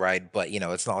thrill ride, but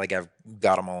it's not like I've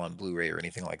got them all on Blu-ray or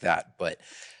anything like that. But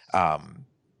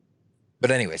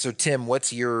anyway, so Tim,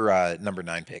 what's your number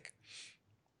 9 pick?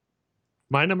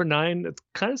 My number 9, it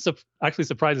kind of actually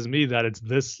surprises me that it's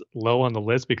this low on the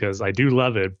list because I do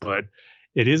love it, but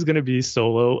it is going to be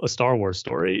Solo, a Star Wars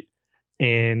story.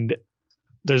 And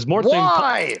there's more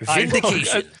Why? things.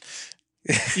 Vindication.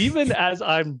 Even as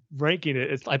I'm ranking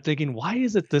it, I'm thinking, why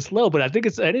is it this low? But I think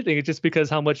it's just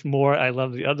because how much more I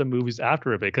love the other movies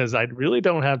after it, because I really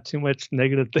don't have too much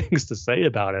negative things to say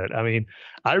about it. I mean,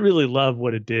 I really love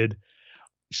what it did,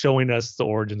 showing us the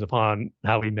origins upon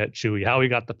how he met Chewie, how he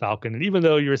got the Falcon. And even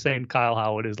though you were saying, Kyle,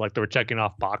 how it is like they were checking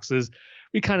off boxes,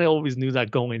 we kind of always knew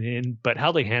that going in, but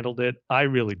how they handled it, I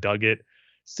really dug it.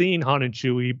 Seeing Han and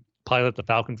Chewie pilot the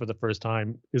Falcon for the first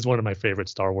time is one of my favorite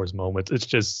Star Wars moments. It's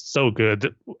just so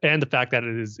good. And the fact that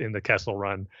it is in the Kessel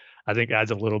Run, I think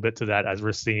adds a little bit to that as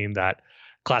we're seeing that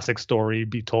classic story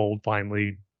be told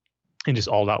finally and just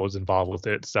all that was involved with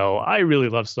it. So I really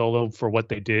love Solo for what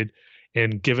they did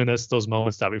and giving us those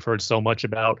moments that we've heard so much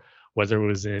about, whether it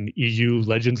was in EU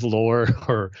Legends lore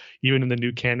or even in the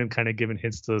new canon, kind of giving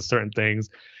hints to certain things.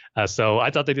 So I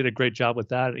thought they did a great job with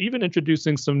that. Even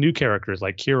introducing some new characters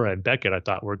like Kira and Beckett, I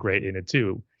thought were great in it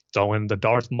too. Throwing the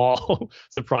Darth Maul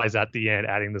surprise at the end,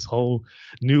 adding this whole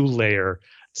new layer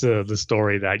to the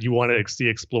story that you want to see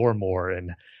explore more,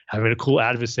 and having a cool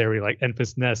adversary like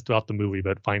Enfys Nest throughout the movie,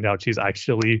 but find out she's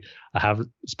actually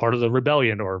is part of the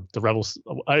rebellion or the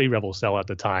a rebel cell at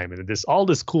the time. And all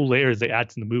this cool layers they add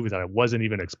to the movie that I wasn't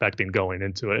even expecting going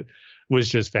into it was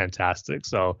just fantastic.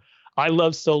 So I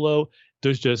love Solo.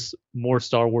 There's just more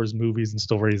Star Wars movies and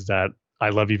stories that I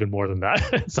love even more than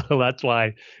that. So that's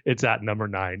why it's at number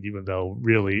 9, even though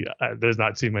really there's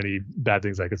not too many bad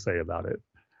things I could say about it.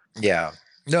 Yeah.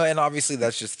 No, and obviously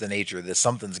that's just the nature of this.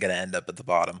 Something's going to end up at the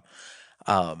bottom.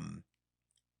 And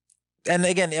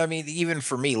again, I mean, even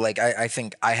for me, like I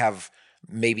think I have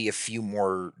maybe a few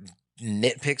more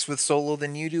nitpicks with Solo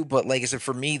than you do. But like I said,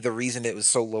 for me, the reason it was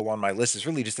so low on my list is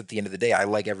really just at the end of the day, I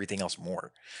like everything else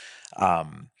more.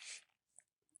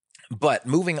 But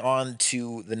moving on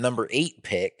to the number 8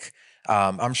 pick,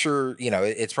 I'm sure,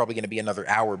 it's probably going to be another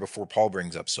hour before Paul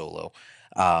brings up Solo.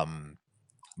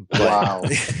 Wow.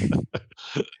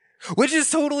 Which is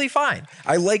totally fine.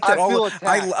 I like that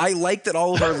I like that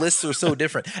all of our lists are so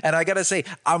different. And I got to say,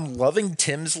 I'm loving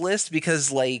Tim's list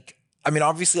because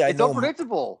obviously I know it's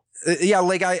unpredictable. Yeah,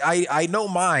 like I know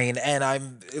mine, and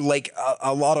I'm like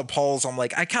a lot of Paul's. I'm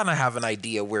like I kind of have an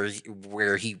idea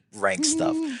where he ranks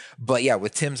stuff, but yeah,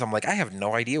 with Tim's, I'm like I have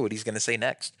no idea what he's going to say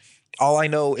next. All I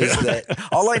know is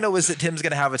that Tim's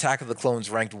going to have Attack of the Clones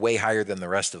ranked way higher than the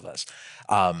rest of us.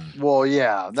 Well,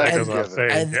 yeah, that's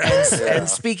and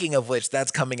speaking of which,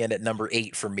 that's coming in at number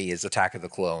 8 for me is Attack of the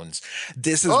Clones.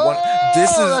 This is I'm glad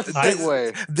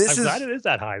it is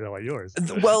that high though at yours.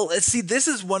 Well, see, this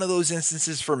is one of those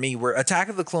instances for me where Attack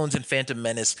of the Clones and Phantom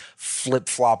Menace flip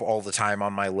flop all the time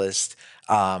on my list.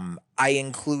 I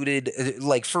included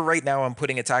for right now, I'm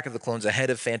putting Attack of the Clones ahead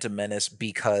of Phantom Menace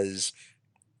because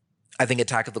I think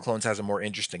Attack of the Clones has a more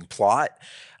interesting plot.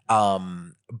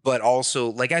 But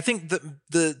also, I think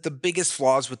the biggest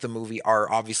flaws with the movie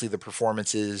are obviously the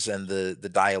performances and the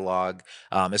dialogue,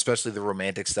 especially the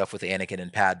romantic stuff with Anakin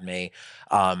and Padme.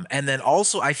 And then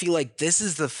also, I feel like this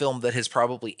is the film that has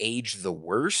probably aged the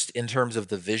worst in terms of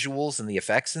the visuals and the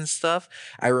effects and stuff.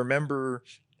 I remember,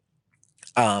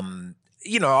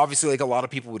 obviously a lot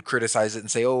of people would criticize it and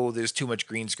say, oh, there's too much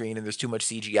green screen and there's too much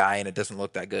CGI and it doesn't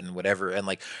look that good and whatever.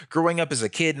 And growing up as a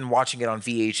kid and watching it on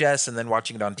VHS and then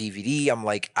watching it on DVD, I'm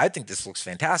like, I think this looks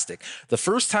fantastic. The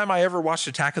first time I ever watched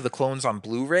Attack of the Clones on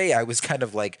Blu-ray, I was kind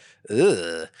of like,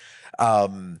 ugh.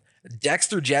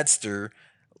 Dexter Jetster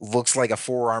looks like a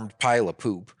 4-armed pile of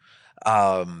poop.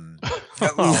 Oh,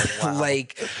 wow.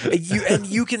 Like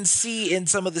you can see in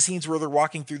some of the scenes where they're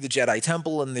walking through the Jedi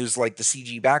temple and there's like the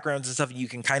CG backgrounds and stuff, and you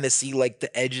can kind of see like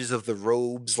the edges of the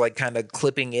robes like kind of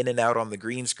clipping in and out on the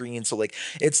green screen. So like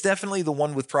it's definitely the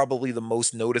one with probably the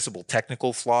most noticeable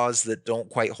technical flaws that don't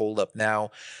quite hold up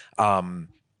now.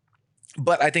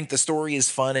 But I think the story is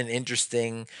fun and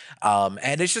interesting.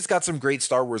 And it's just got some great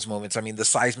Star Wars moments. I mean, the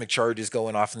seismic charges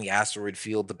going off in the asteroid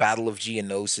field, the Battle of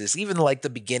Geonosis, even like the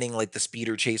beginning, like the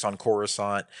speeder chase on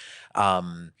Coruscant.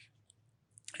 Um,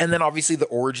 and then obviously the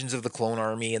origins of the clone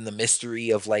army and the mystery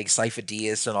of like Cypher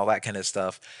Dyas and all that kind of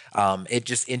stuff. It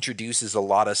just introduces a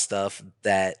lot of stuff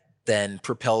that then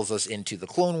propels us into the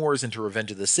Clone Wars, into Revenge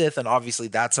of the Sith, and obviously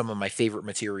that's some of my favorite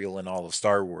material in all of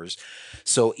Star Wars.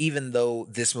 So even though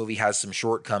this movie has some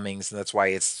shortcomings, and that's why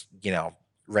it's, you know,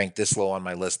 ranked this low on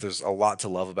my list, there's a lot to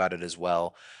love about it as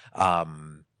well.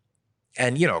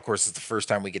 And, you know, of course, it's the first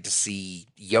time we get to see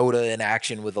Yoda in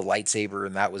action with a lightsaber,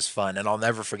 and that was fun. And I'll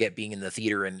never forget being in the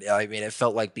theater. And I mean, it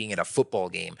felt like being at a football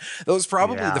game. That was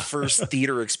probably the first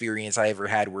theater experience I ever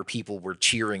had where people were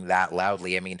cheering that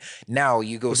loudly. I mean, now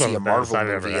you go see a Marvel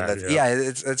movie, and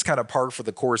that's, it's kind of par for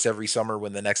the course every summer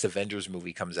when the next Avengers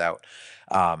movie comes out.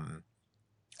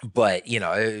 But, you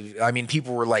know, I mean,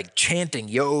 people were like chanting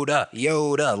Yoda,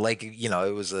 Yoda, like, you know,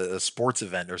 it was a sports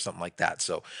event or something like that.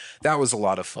 So that was a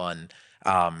lot of fun.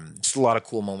 Just a lot of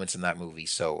cool moments in that movie.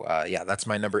 So, yeah, that's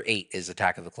my number 8 is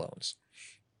Attack of the Clones.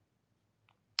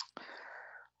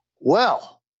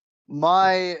 Well,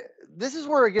 this is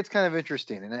where it gets kind of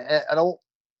interesting. And I don't,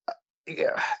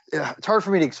 it's hard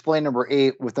for me to explain number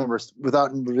 8 without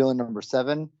revealing number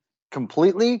 7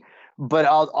 completely. But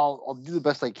I'll do the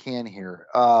best I can here.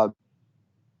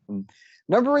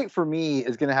 Number 8 for me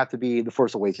is going to have to be The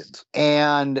Force Awakens.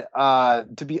 And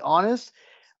to be honest,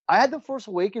 I had The Force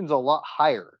Awakens a lot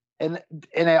higher. And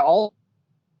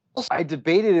I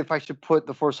debated if I should put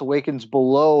The Force Awakens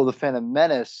below The Phantom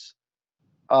Menace.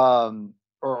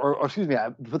 Or excuse me, I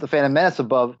put The Phantom Menace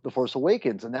above The Force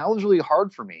Awakens. And that was really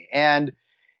hard for me. And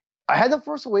I had The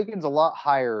Force Awakens a lot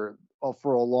higher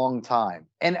for a long time.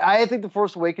 And I think The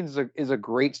Force Awakens is a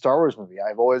great Star Wars movie.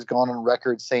 I've always gone on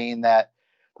record saying that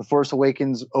The Force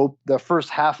Awakens, the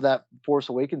first half of that Force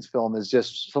Awakens film is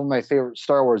just some of my favorite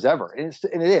Star Wars ever. And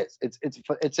it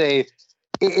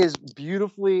is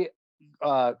beautifully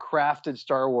crafted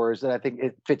Star Wars that I think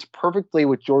it fits perfectly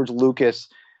with George Lucas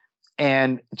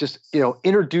and just, you know,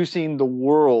 introducing the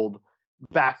world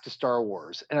back to Star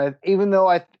Wars. And even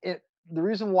though the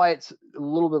reason why it's a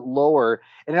little bit lower,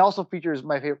 and it also features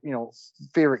my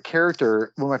favorite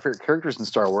character, one of my favorite characters in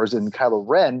Star Wars, and Kylo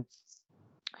Ren.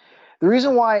 The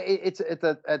reason why it's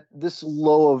at this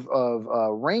low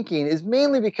of ranking is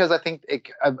mainly because I think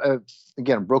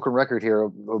again, a broken record here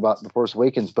about The Force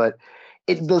Awakens, but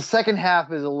the second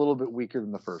half is a little bit weaker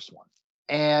than the first one,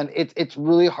 and it's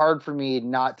really hard for me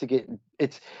not to get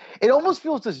it almost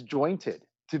feels disjointed,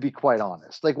 to be quite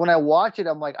honest. Like when I watch it,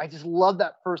 I'm like, I just love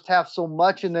that first half so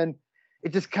much. And then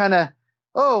it just kind of,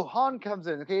 Han comes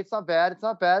in. Okay. It's not bad.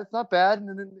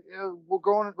 And then we're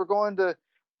going to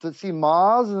see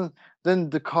Maz, and then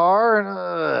the car.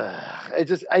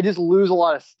 And I just lose a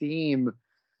lot of steam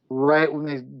right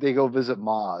when they go visit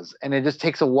Maz. And it just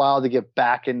takes a while to get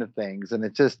back into things. And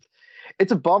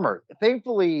it's a bummer.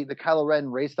 Thankfully, the Kylo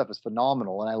Ren Rey stuff is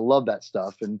phenomenal. And I love that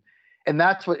stuff. And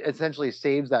that's what essentially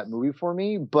saves that movie for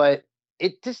me. But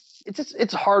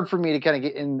it's hard for me to kind of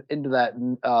get into that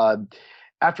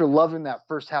after loving that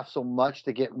first half so much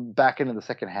to get back into the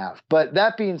second half. But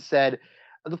that being said,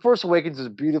 The Force Awakens is a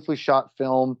beautifully shot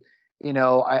film. You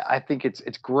know, I think it's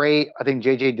great. I think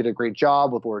JJ did a great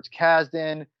job with Lawrence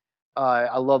Kasdan.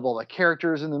 I love all the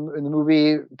characters in the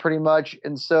movie pretty much.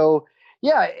 And so,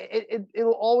 yeah,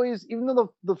 it'll always, even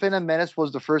though the Phantom Menace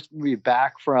was the first movie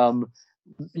back from,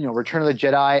 you know, Return of the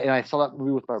Jedi, and I saw that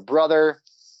movie with my brother,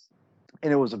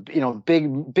 and it was a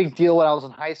big deal when I was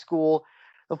in high school.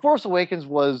 The Force Awakens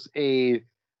was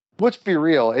let's be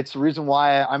real, it's the reason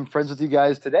why I'm friends with you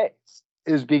guys today,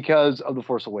 is because of The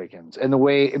Force Awakens and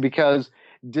because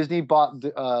Disney bought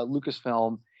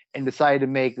Lucasfilm and decided to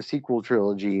make the sequel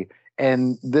trilogy,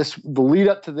 and the lead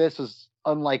up to this is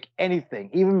unlike anything,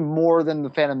 even more than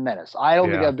the Phantom Menace. I don't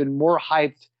think I've been more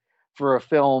hyped for a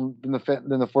film than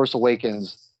the Force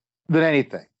Awakens than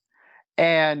anything.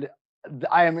 And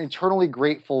I am eternally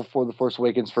grateful for The Force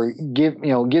Awakens for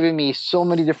giving me so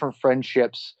many different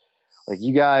friendships, like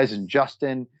you guys and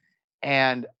Justin.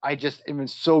 And I just am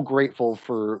so grateful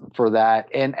for that.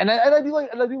 And I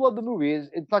do love the movie.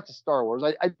 It's not just Star Wars.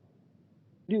 I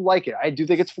do like it. I do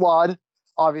think it's flawed,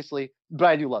 obviously, but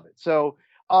I do love it. So,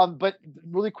 but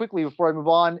really quickly before I move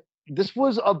on, this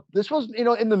was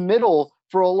in the middle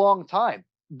for a long time.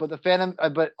 But the Phantom,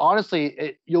 but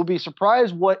honestly, you'll be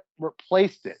surprised what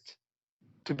replaced it.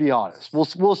 To be honest,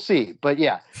 we'll see. But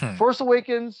yeah, Force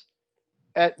Awakens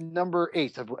at number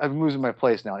 8. I'm losing my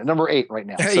place now. At number 8 right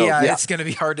now. So, yeah, it's gonna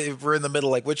be hard if we're in the middle.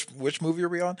 Like which movie are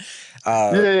we on?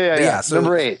 So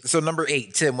number 8. So number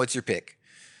 8, Tim, what's your pick?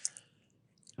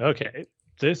 Okay,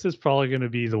 this is probably going to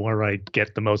be the one where I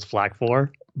get the most flack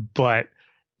for, but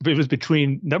it was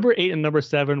between number 8 and number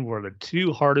 7 were the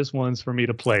two hardest ones for me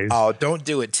to place. Oh, don't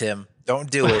do it, Tim.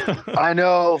 Don't do it. I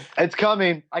know it's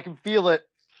coming. I can feel it.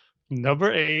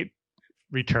 Number 8,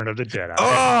 Return of the Jedi.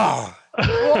 Oh,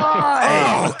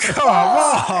 why? Oh, come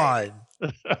on.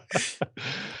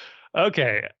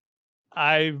 Okay,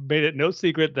 I made it no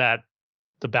secret that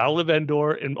the Battle of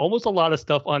Endor and almost a lot of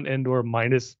stuff on Endor,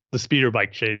 minus the speeder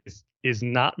bike chase, is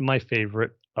not my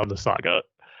favorite of the saga.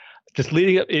 Just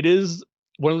leading up, it is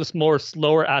one of the more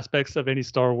slower aspects of any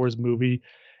Star Wars movie,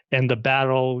 and the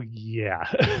battle, yeah,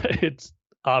 it's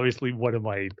obviously one of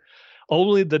my.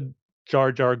 Only the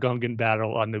Jar Jar Gungan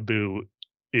battle on Naboo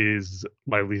is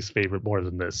my least favorite more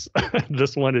than this.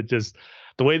 This one, it just,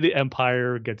 the way the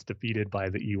Empire gets defeated by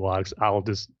the Ewoks, I'll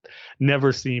just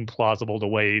never seem plausible the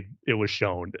way it was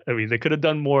shown. I mean, they could have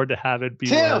done more to have it be.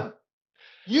 Tim,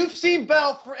 you've seen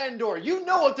Battle for Endor. You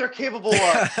know what they're capable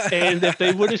of. And if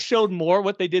they would have showed more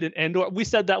what they did in Endor, we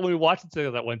said that when we watched it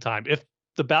together that one time. If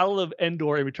the Battle of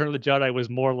Endor and Return of the Jedi was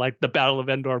more like the Battle of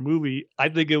Endor movie, I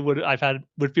think it would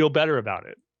feel better about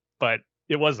it. But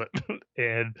it wasn't.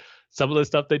 And some of the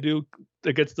stuff they do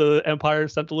against the Empire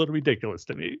seemed a little ridiculous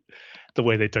to me, the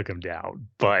way they took him down.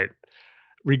 But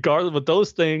regardless of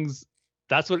those things,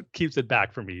 that's what keeps it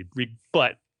back for me.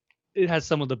 But it has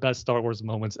some of the best Star Wars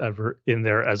moments ever in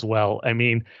there as well. I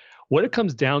mean, what it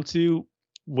comes down to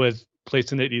with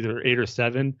placing it either 8 or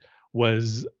 7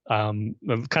 was kind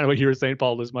of what you were saying,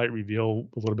 Paul. This might reveal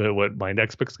a little bit of what my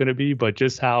next pick's going to be, but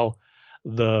just how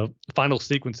the final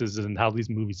sequences and how these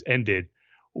movies ended,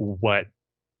 what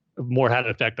more had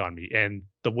an effect on me. And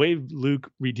the way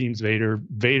Luke redeems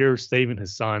Vader saving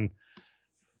his son,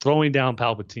 throwing down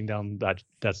Palpatine down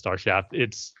that star shaft,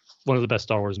 it's one of the best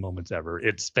Star Wars moments ever.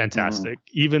 It's fantastic.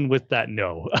 Even with that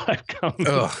no,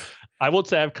 I won't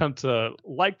say I've come to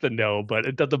like the no, but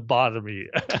it doesn't bother me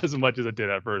as much as it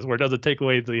did at first, where it doesn't take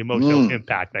away the emotional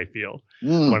impact I feel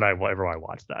whenever I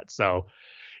watch that. So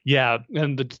yeah,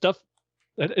 and the stuff,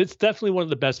 it's definitely one of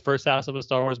the best first halves of a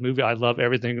Star Wars movie. I love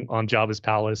everything on Jabba's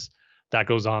palace that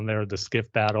goes on there. The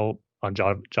skiff battle on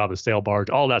Jabba's sail barge,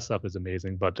 all that stuff is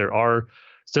amazing. But there are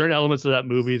certain elements of that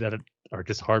movie that are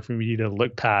just hard for me to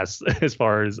look past as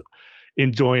far as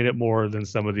enjoying it more than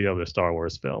some of the other Star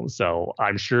Wars films. So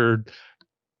I'm sure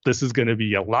this is going to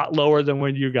be a lot lower than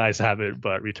when you guys have it,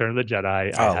 but Return of the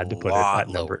Jedi, I had to put it at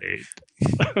number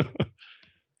 8.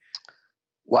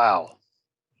 Wow.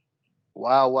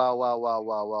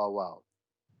 Wow.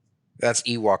 That's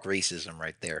Ewok racism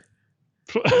right there.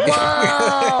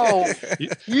 Wow.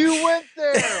 You went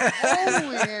there.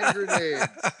 Holy hand grenade.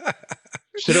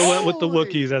 Should have went with the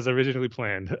Wookiees as originally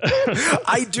planned.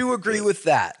 I do agree with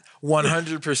that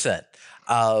 100%.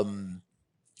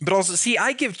 But also, see,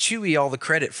 I give Chewie all the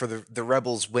credit for the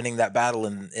Rebels winning that battle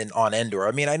on Endor.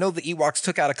 I mean, I know the Ewoks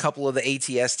took out a couple of the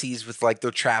AT-STs with like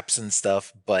their traps and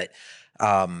stuff, but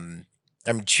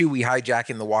I mean, Chewie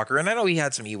hijacking the Walker, and I know he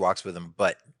had some Ewoks with him,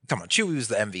 but come on, Chewie was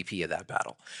the MVP of that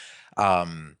battle.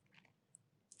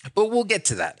 But we'll get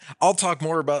to that. I'll talk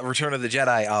more about Return of the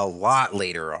Jedi a lot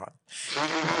later on.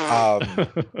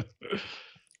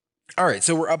 All right,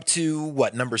 so we're up to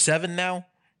what, number 7 now?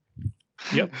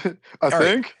 Yep. I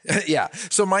think. Right. Yeah.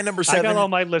 So my number 7. I got all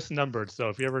my lists numbered, so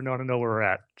if you ever want to know where we're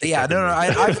at. Yeah, no,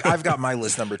 I've got my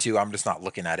list number 2. I'm just not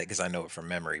looking at it because I know it from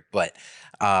memory. But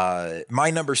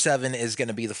my number 7 is going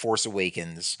to be The Force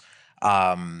Awakens.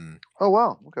 Oh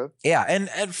wow. Okay. Yeah,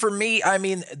 and for me, I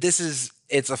mean,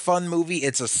 it's a fun movie.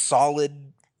 It's a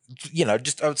solid,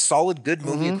 just a solid good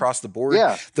movie across the board.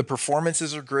 Yeah. The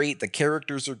performances are great. The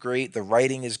characters are great. The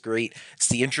writing is great. It's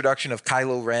the introduction of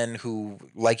Kylo Ren, who,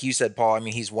 like you said, Paul, I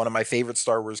mean, he's one of my favorite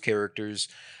Star Wars characters.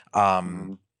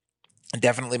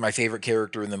 Definitely my favorite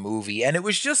character in the movie. And it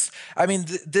was just, I mean,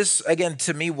 this, again,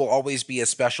 to me, will always be a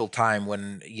special time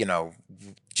when,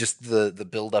 just the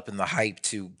build up and the hype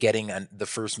to getting the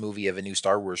first movie of a new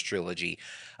Star Wars trilogy,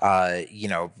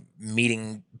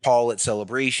 meeting Paul at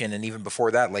Celebration. And even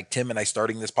before that, like Tim and I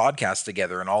starting this podcast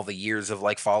together and all the years of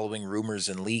like following rumors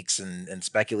and leaks and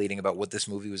speculating about what this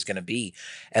movie was going to be.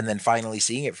 And then finally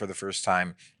seeing it for the first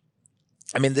time.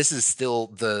 I mean, this is still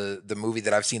the movie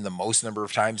that I've seen the most number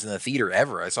of times in the theater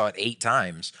ever. I saw it 8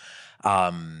 times.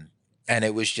 and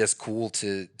it was just cool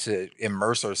to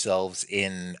immerse ourselves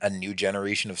in a new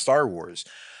generation of Star Wars.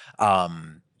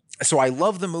 So I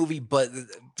love the movie, but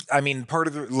I mean, part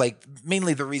of the, like,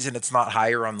 mainly the reason it's not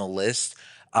higher on the list.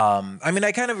 I mean,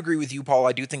 I kind of agree with you, Paul.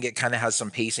 I do think it kind of has some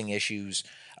pacing issues.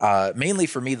 Mainly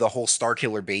for me, the whole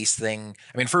Starkiller base thing.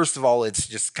 I mean, first of all, it's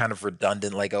just kind of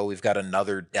redundant. Like, oh, we've got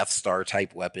another Death Star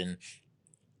type weapon,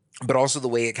 but also the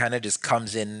way it kind of just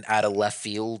comes in out of left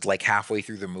field, like halfway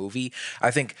through the movie. I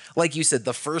think, like you said,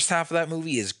 the first half of that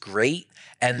movie is great.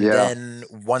 And Yeah. then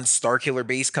once Starkiller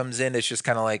Base comes in, it's just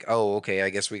kind of like, oh, okay,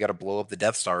 I guess we got to blow up the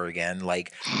Death Star again.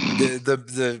 Like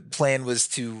the plan was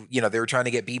to, they were trying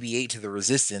to get BB-8 to the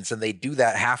Resistance, and they do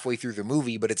that halfway through the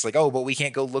movie. But it's like, oh, but we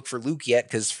can't go look for Luke yet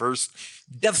because first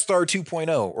Death Star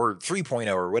 2.0 or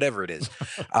 3.0 or whatever it is.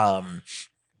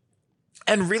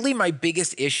 And really, my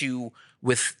biggest issue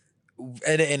with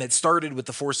and it started with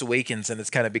The Force Awakens, and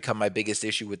it's kind of become my biggest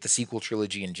issue with the sequel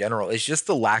trilogy in general, is just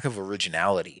the lack of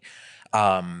originality.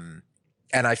 And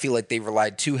I feel like they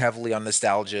relied too heavily on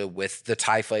nostalgia with the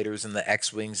TIE fighters and the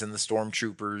X-Wings and the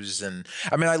Stormtroopers. And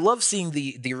I mean, I love seeing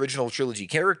the original trilogy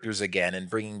characters again and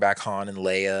bringing back Han and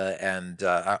Leia. And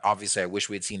obviously, I wish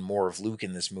we had seen more of Luke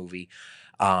in this movie.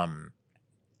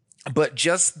 But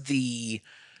just the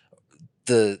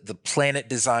planet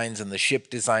designs and the ship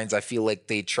designs, I feel like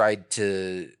they tried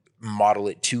to model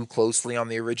it too closely on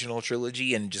the original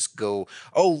trilogy and just go,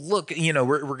 oh, look,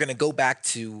 we're going to go back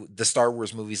to the Star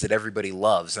Wars movies that everybody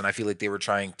loves. And I feel like they were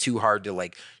trying too hard to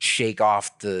like shake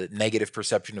off the negative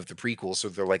perception of the prequels. So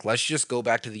they're like, let's just go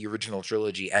back to the original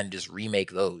trilogy and just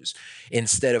remake those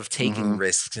instead of taking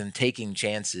risks and taking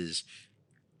chances.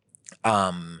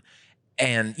 And,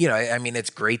 I mean, it's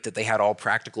great that they had all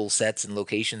practical sets and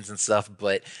locations and stuff,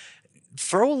 but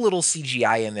throw a little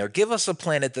CGI in there. Give us a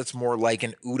planet that's more like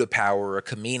an Utapau or a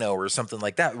Camino or something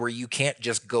like that, where you can't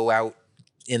just go out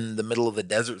in the middle of the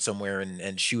desert somewhere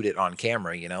and shoot it on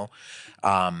camera,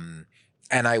 And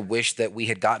I wish that we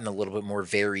had gotten a little bit more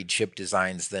varied ship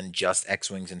designs than just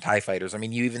X-Wings and TIE fighters. I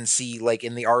mean, you even see, like,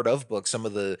 in the Art of book, some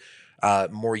of the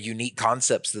more unique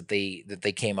concepts that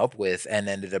they came up with, and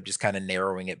ended up just kind of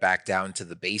narrowing it back down to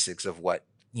the basics of what,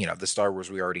 the Star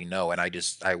Wars we already know. And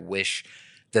I wish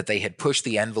that they had pushed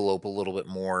the envelope a little bit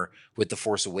more with The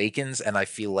Force Awakens. And I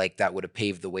feel like that would have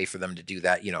paved the way for them to do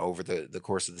that, over the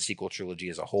course of the sequel trilogy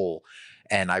as a whole.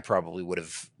 And I probably would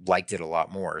have liked it a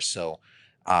lot more. So,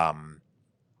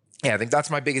 yeah, I think that's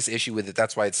my biggest issue with it.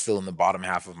 That's why it's still in the bottom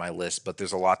half of my list, but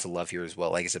there's a lot to love here as well.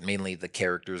 Like I said, mainly the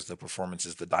characters, the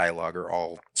performances, the dialogue are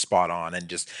all spot on. And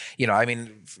just, I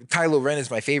mean, Kylo Ren is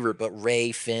my favorite, but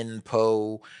Rey, Finn,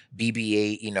 Poe,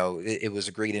 BB-8, it was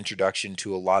a great introduction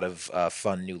to a lot of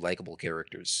fun, new, likable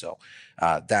characters. So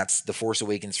that's The Force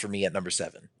Awakens for me at number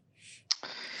 7.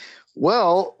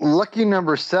 Well, lucky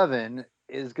number 7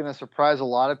 is going to surprise a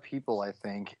lot of people, I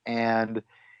think. And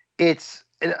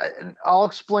I'll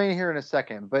explain here in a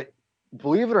second, but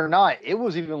believe it or not, it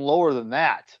was even lower than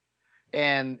that.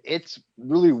 And it's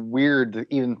really weird to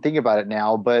even think about it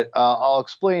now, but I'll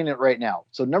explain it right now.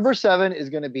 So number 7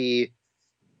 is going to be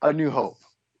A New Hope.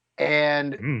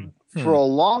 And for a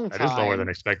long time... That is lower than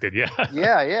expected, yeah.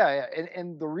 Yeah.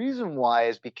 And the reason why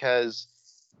is because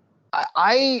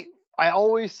I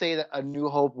always say that A New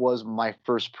Hope was my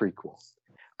first prequel.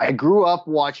 I grew up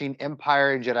watching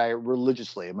Empire and Jedi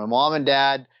religiously. My mom and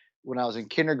dad, when I was in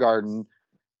kindergarten,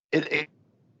 pretty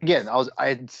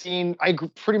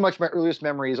much my earliest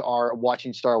memories are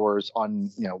watching Star Wars on,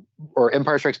 or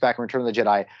Empire Strikes Back and Return of the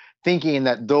Jedi, thinking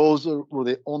that those were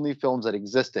the only films that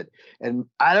existed. And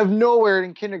out of nowhere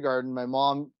in kindergarten, my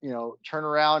mom, turned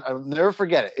around. I'll never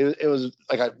forget it. It was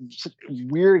like a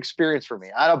weird experience for me,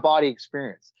 out of body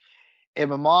experience.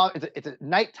 And my mom, it's at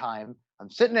nighttime. I'm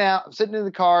sitting in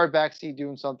the car, backseat,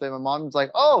 doing something. My mom's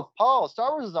like, "Oh, Paul,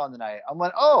 Star Wars is on tonight." I'm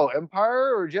like, "Oh,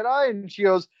 Empire or Jedi?" And she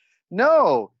goes,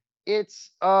 "No,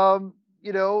 it's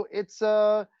it's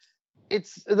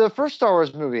the first Star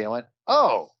Wars movie." I went,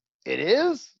 "Oh, it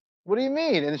is? What do you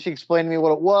mean?" And she explained to me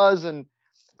what it was, and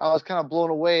I was kind of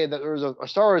blown away that there was a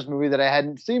Star Wars movie that I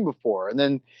hadn't seen before. And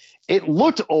then it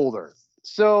looked older.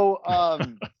 So,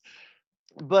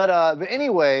 but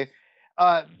anyway.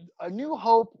 A New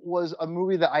Hope was a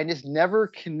movie that I just never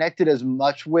connected as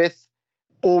much with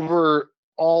over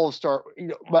all of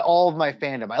all of my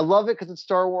fandom. I love it because it's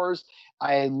Star Wars.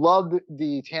 I love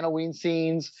the Tatooine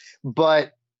scenes,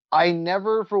 but I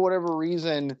never, for whatever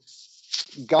reason,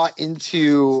 got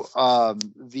into I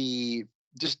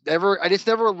just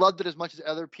never loved it as much as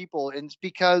other people, and it's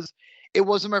because it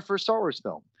wasn't my first Star Wars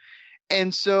film.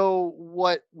 And so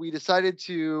what we decided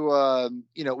to,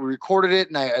 we recorded it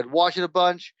and I had watched it a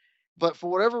bunch. but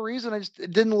for whatever reason, I just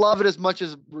didn't love it as much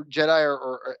as Jedi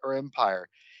or Empire.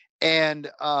 And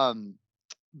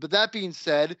but that being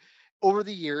said, over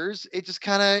the years, it just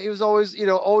kind of, it was always,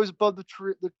 always above the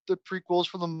prequels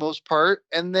for the most part.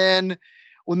 And then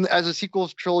as the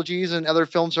sequels, trilogies, and other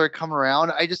films started coming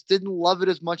around, I just didn't love it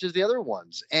as much as the other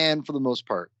ones, and for the most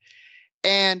part.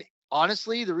 And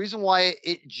honestly, the reason why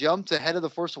it jumped ahead of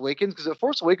The Force Awakens, because The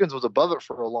Force Awakens was above it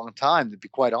for a long time, to be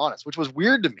quite honest, which was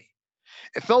weird to me.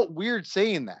 It felt weird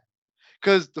saying that,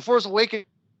 because The Force Awakens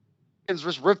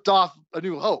just ripped off A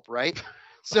New Hope, right?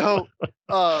 So,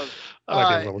 I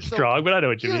like it a little strong, but I know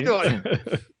what you mean.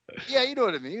 Yeah, you know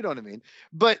what I mean. You know what I mean.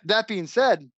 But that being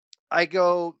said,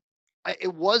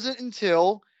 it wasn't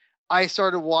until I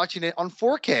started watching it on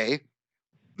 4K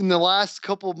in the last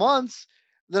couple of months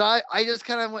that I just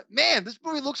kind of went, man, this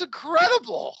movie looks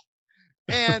incredible.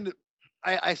 And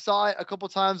I saw it a couple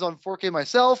of times on 4K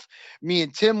myself. Me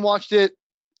and Tim watched it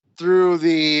through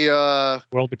the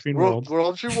World Between Worlds.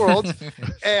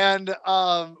 And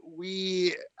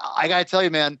I gotta tell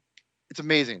you, man, it's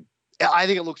amazing. I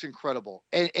think it looks incredible,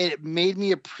 and it made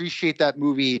me appreciate that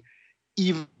movie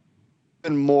even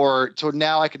more. So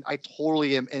now I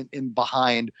totally am in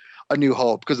behind A New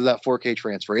Hope because of that 4K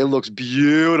transfer. It looks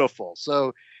beautiful.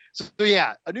 So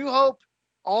yeah, A New Hope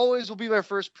always will be my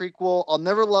first prequel. I'll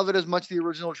never love it as much as the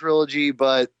original trilogy,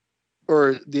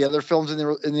 or the other films in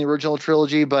the original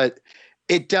trilogy, but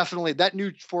it definitely, that new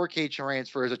 4K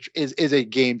transfer is a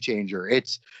game changer.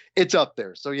 It's up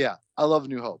there. So yeah, I love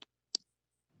New Hope.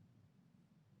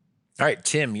 All right,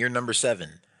 Tim, you're number 7.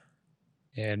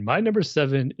 And my number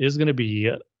 7 is going to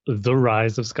be The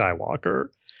Rise of Skywalker.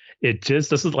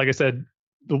 This is, like I said,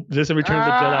 this and Return of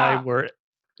the Jedi were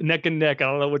neck and neck. I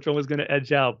don't know which one was going to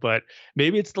edge out, but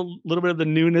maybe it's the little bit of the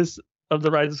newness of The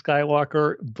Rise of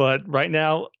Skywalker. But right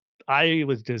now, I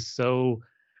was just so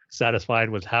satisfied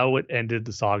with how it ended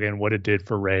the saga and what it did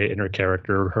for Rey and her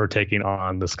character, her taking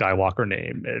on the Skywalker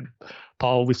name. And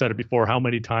Paul, we said it before, how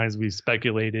many times we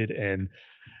speculated and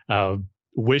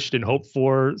wished and hoped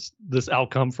for this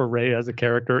outcome for Rey as a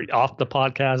character off the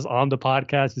podcast, on the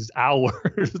podcast, is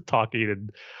hours talking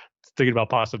and thinking about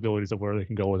possibilities of where they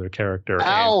can go with her character.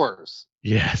 Hours.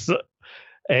 Yes.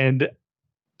 And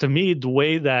to me, the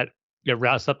way that it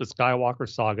wraps up the Skywalker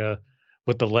saga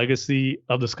with the legacy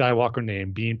of the Skywalker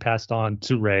name being passed on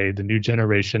to Rey, the new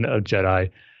generation of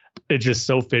Jedi, it's just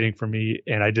so fitting for me.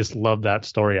 And I just love that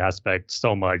story aspect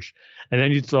so much. And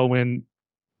then you throw in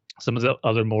some of the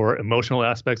other more emotional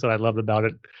aspects that I loved about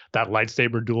it. That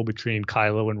lightsaber duel between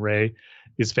Kylo and Rey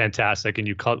is fantastic. And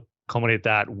you culminate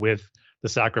that with the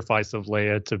sacrifice of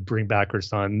Leia to bring back her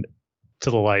son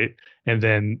to the light. And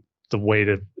then the way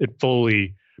that it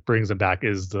fully brings him back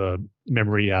is the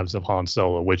memory he has of Han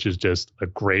Solo, which is just a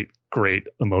great, great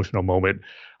emotional moment,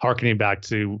 harkening back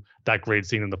to that great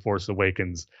scene in The Force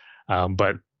Awakens.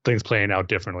 But things playing out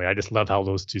differently. I just love how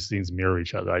those two scenes mirror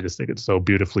each other. I just think it's so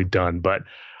beautifully done. But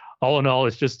all in all,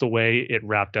 it's just the way it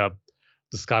wrapped up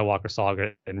the Skywalker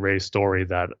saga and Rey's story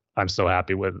that I'm so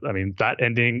happy with. I mean, that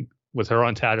ending with her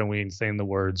on Tatooine saying the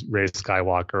words Rey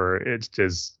Skywalker, it's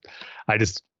just,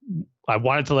 I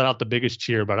wanted to let out the biggest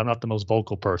cheer, but I'm not the most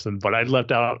vocal person, but I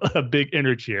let out a big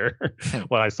inner cheer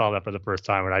when I saw that for the first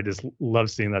time. And I just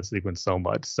love seeing that sequence so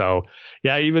much. So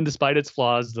yeah, even despite its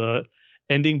flaws, the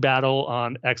ending battle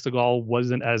on Exegol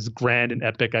wasn't as grand and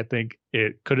epic. I think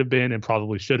it could have been and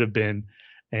probably should have been.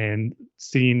 And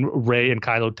seeing Rey and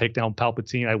Kylo take down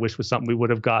Palpatine, I wish was something we would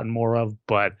have gotten more of.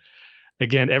 But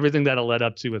again, everything that it led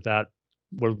up to with that,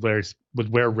 with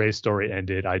where Rey's story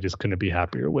ended, I just couldn't be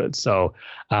happier with. So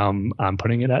I'm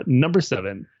putting it at number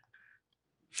 7.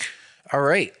 All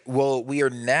right. Well, we are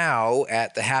now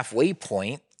at the halfway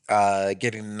point,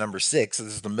 getting to number 6. So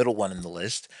this is the middle one in the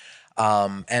list.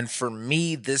 And for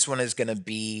me, this one is going to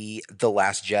be The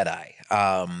Last Jedi.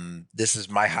 This is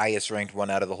my highest ranked one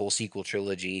out of the whole sequel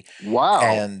trilogy. Wow.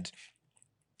 And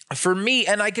for me,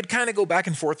 and I could kind of go back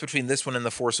and forth between this one and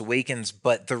The Force Awakens,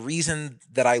 but the reason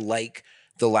that I like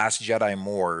The Last Jedi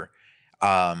more,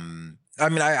 I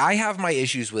mean, I have my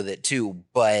issues with it too,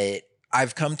 but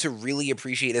I've come to really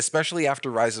appreciate, especially after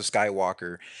Rise of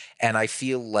Skywalker. And I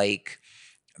feel like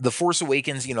The Force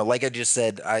Awakens, like I just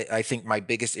said, I think my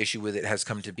biggest issue with it has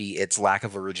come to be its lack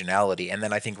of originality. And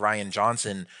then I think Rian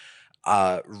Johnson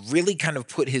really kind of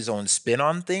put his own spin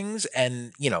on things.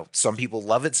 And, some people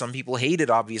love it, some people hate it,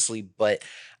 obviously, but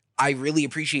I really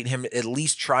appreciate him at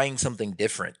least trying something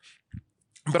different.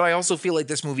 But I also feel like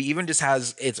this movie even just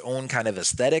has its own kind of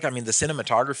aesthetic. I mean, the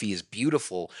cinematography is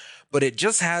beautiful, but it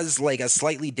just has like a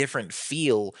slightly different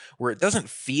feel where it doesn't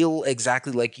feel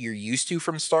exactly like you're used to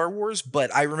from Star Wars.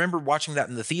 But I remember watching that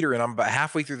in the theater and I'm about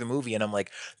halfway through the movie and I'm like,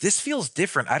 this feels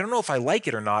different. I don't know if I like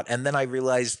it or not. And then I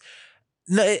realized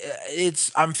no,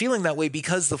 I'm feeling that way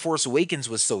because The Force Awakens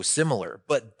was so similar,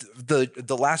 but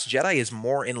the Last Jedi is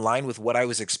more in line with what I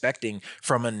was expecting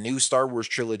from a new Star Wars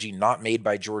trilogy not made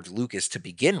by George Lucas to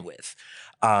begin with.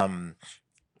 Um,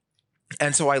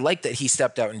 and so I like that he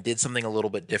stepped out and did something a little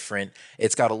bit different.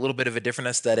 It's got a little bit of a different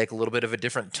aesthetic, a little bit of a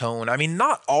different tone. I mean,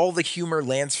 not all the humor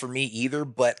lands for me either,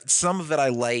 but some of it I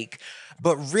like.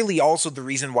 But really, also the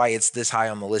reason why it's this high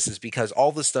on the list is because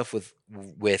all the stuff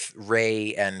with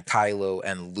Rey and Kylo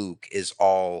and Luke is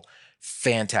all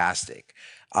fantastic.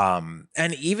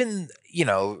 And even,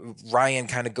 Ryan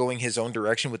kind of going his own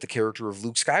direction with the character of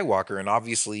Luke Skywalker. And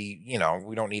obviously,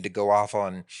 we don't need to go off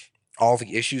on all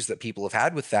the issues that people have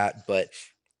had with that, but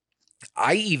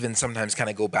I even sometimes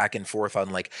kind of go back and forth on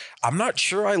like, I'm not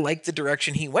sure I like the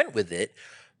direction he went with it,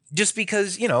 just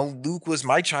because, Luke was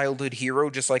my childhood hero,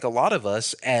 just like a lot of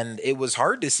us, and it was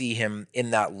hard to see him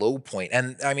in that low point.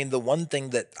 And I mean, the one thing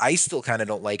that I still kind of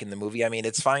don't like in the movie, I mean,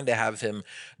 it's fine to have him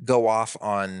go off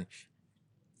on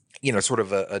sort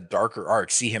of a darker arc,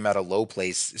 see him at a low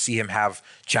place, see him have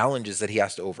challenges that he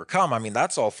has to overcome. I mean,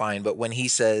 that's all fine. But when he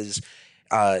says,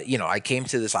 I came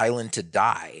to this island to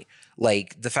die.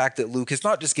 Like the fact that Luke has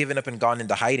not just given up and gone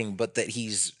into hiding, but that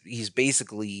he's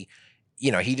basically,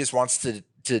 he just wants to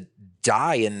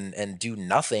die and do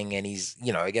nothing. And he's,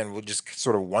 again, we're just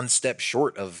sort of one step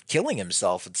short of killing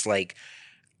himself. It's like,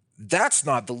 that's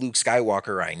not the Luke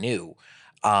Skywalker I knew.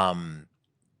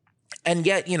 And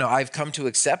yet, I've come to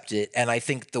accept it. And I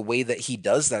think the way that he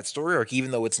does that story arc,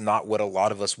 even though it's not what a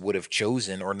lot of us would have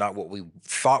chosen or not what we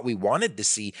thought we wanted to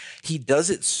see, he does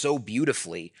it so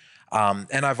beautifully.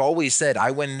 And I've always said,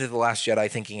 I went into The Last Jedi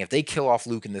thinking if they kill off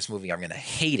Luke in this movie, I'm going to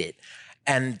hate it.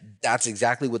 And that's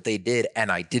exactly what they did.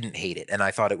 And I didn't hate it. And I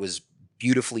thought it was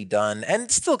beautifully done and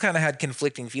still kind of had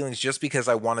conflicting feelings just because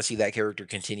I want to see that character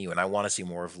continue and I want to see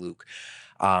more of Luke.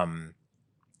 And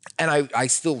I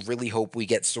still really hope we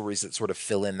get stories that sort of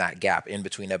fill in that gap in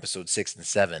between episode 6 and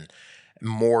 7.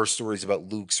 More stories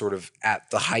about Luke sort of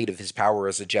at the height of his power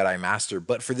as a Jedi Master.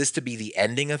 But for this to be the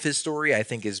ending of his story, I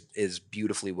think is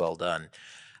beautifully well done.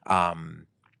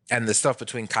 And the stuff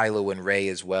between Kylo and Rey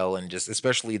as well, and just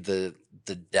especially the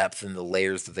depth and the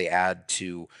layers that they add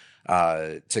to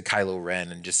Kylo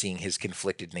Ren and just seeing his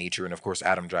conflicted nature. And of course,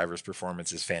 Adam Driver's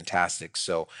performance is fantastic.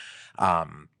 So,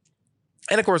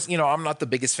 and of course, I'm not the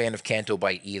biggest fan of Canto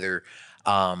Bight either.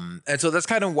 And so that's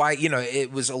kind of why,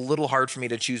 it was a little hard for me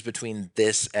to choose between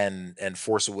this and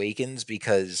Force Awakens,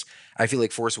 because I feel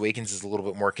like Force Awakens is a little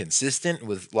bit more consistent.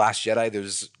 With Last Jedi,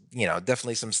 there's,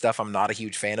 definitely some stuff I'm not a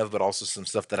huge fan of, but also some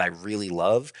stuff that I really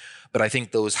love. But I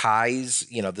think those highs,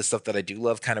 the stuff that I do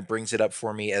love kind of brings it up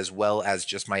for me, as well as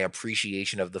just my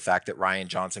appreciation of the fact that Rian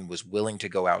Johnson was willing to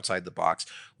go outside the box,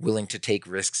 willing to take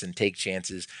risks and take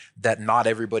chances that not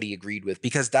everybody agreed with,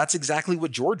 because that's exactly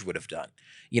what George would have done.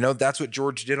 That's what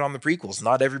George did on the prequels.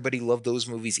 Not everybody loved those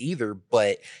movies either,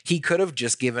 but he could have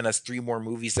just given us 3 more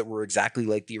movies that were exactly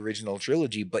like the original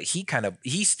trilogy, but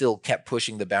he still kept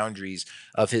pushing the boundaries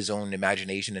of his own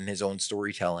imagination and his own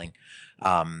storytelling.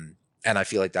 And I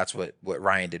feel like that's what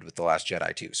Ryan did with The Last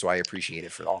Jedi too. So I appreciate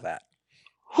it for all that.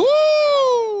 Whoo!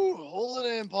 Hold it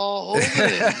in, Paul. Hold it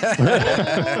in.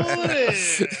 Hold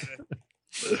it in.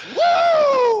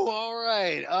 Woo! All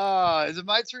right. Is it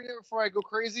my turn yet before I go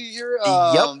crazy here?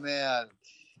 Oh, Yep. man.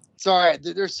 Sorry.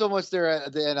 There's so much there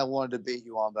at the end I wanted to bait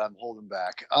you on, but I'm holding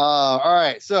back. All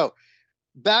right. So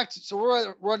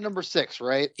we're at number 6,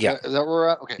 right? Yeah. Is that where we're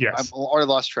at? Okay. Yes. I've already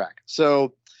lost track.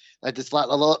 So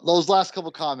those last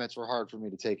couple comments were hard for me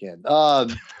to take in.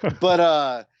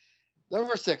 But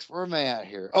number 6, where am I at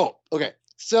here? Oh, okay.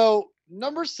 So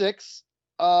number 6,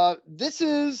 this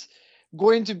is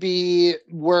going to be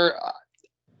where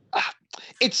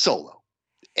it's Solo,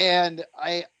 and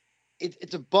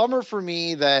it's a bummer for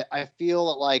me that I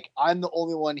feel like I'm the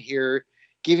only one here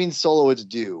giving Solo its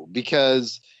due,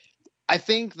 because I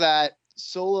think that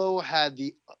Solo had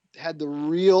the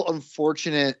real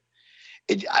unfortunate.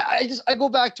 I go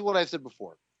back to what I said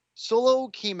before. Solo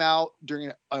came out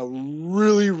during a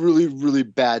really, really, really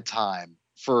bad time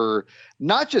for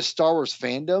not just Star Wars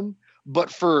fandom,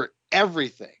 but for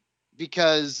everything,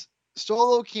 because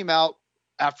Solo came out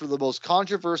after the most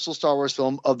controversial Star Wars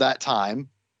film of that time,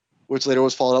 which later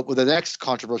was followed up with the next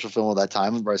controversial film of that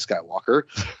time, Rise of Skywalker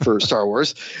for Star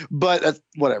Wars. But that's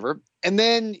whatever. And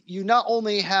then you not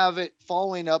only have it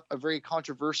following up a very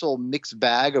controversial mixed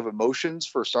bag of emotions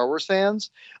for Star Wars fans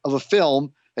of a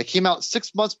film that came out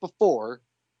 6 months before,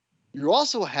 you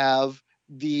also have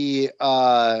the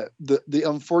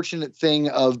unfortunate thing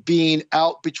of being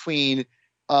out between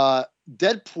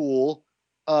Deadpool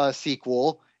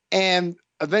sequel and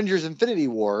Avengers Infinity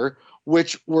War,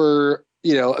 which were,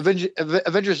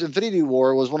 Avengers Infinity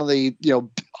War was one of the,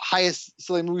 highest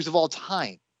selling movies of all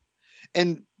time.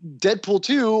 And Deadpool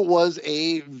 2 was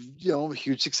a,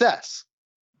 huge success.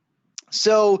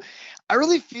 So I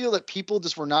really feel that people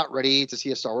just were not ready to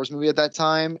see a Star Wars movie at that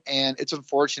time. And it's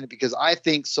unfortunate because I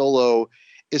think Solo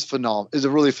is a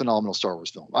really phenomenal Star Wars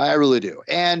film. I really do.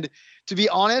 And to be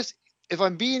honest, if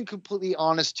I'm being completely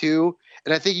honest too,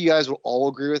 and I think you guys will all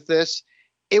agree with this,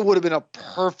 it would have been a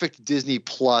perfect Disney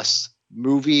Plus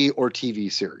movie or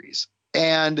TV series.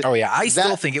 And I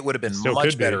still think it would have been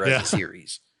much better as a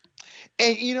series.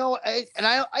 And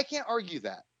I can't argue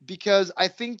that, because I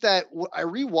think that I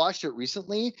rewatched it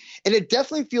recently and it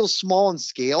definitely feels small in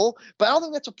scale, but I don't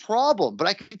think that's a problem. But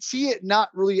I could see it not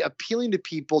really appealing to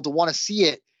people to want to see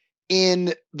it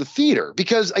in the theater,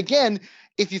 because again,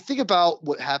 if you think about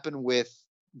what happened with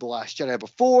The Last Jedi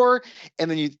before,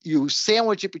 and then you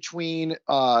sandwich it between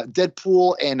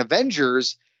Deadpool and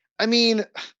Avengers, I mean,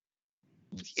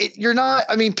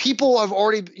 people have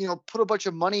already, put a bunch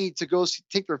of money to go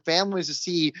take their families to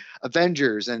see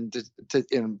Avengers and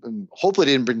and hopefully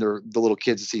they didn't bring the little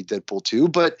kids to see Deadpool 2,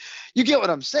 but you get what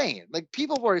I'm saying. Like,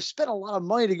 people have already spent a lot of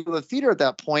money to go to the theater at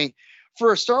that point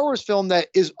for a Star Wars film that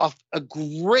is a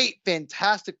great,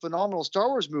 fantastic, phenomenal Star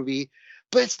Wars movie,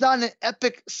 but it's not an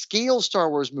epic scale Star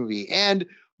Wars movie. And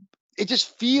it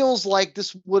just feels like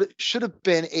this should have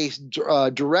been a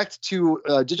direct to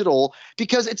digital,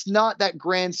 because it's not that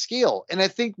grand scale. And I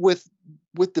think with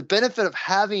the benefit of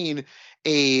having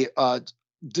a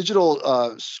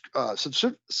digital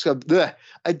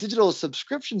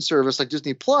subscription service like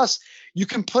Disney Plus, you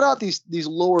can put out these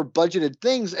lower budgeted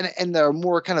things and they're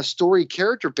more kind of story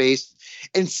character based,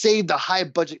 and save the high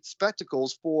budget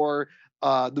spectacles for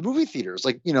the movie theaters,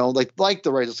 like the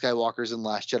Rise of Skywalkers and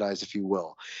Last Jedis, if you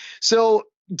will. So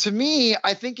to me,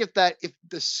 I think if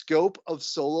the scope of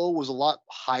Solo was a lot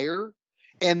higher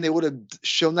and they would have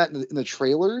shown that in the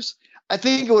trailers, I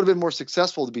think it would have been more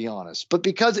successful, to be honest. But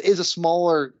because it is a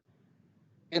smaller,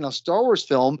 Star Wars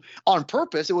film on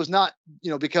purpose, it was not,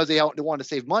 because they wanted to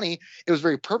save money. It was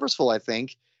very purposeful, I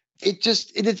think. It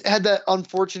had that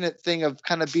unfortunate thing of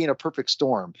kind of being a perfect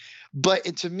storm. But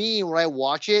to me, when I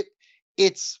watch it,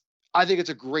 I think it's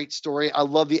a great story. I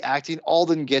love the acting.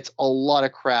 Alden gets a lot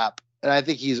of crap, and I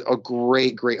think he's a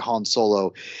great, great Han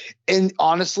Solo. And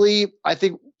honestly, I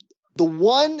think the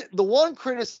one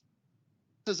criticism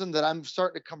that I'm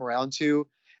starting to come around to,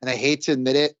 and I hate to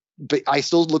admit it, but I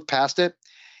still look past it,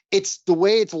 it's the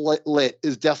way it's lit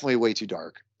is definitely way too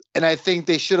dark. And I think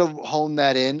they should have honed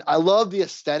that in. I love the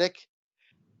aesthetic,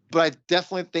 but I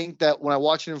definitely think that when I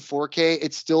watch it in 4K,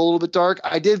 it's still a little bit dark.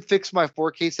 I did fix my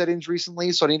 4K settings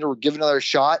recently, so I need to give it another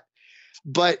shot.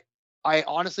 But I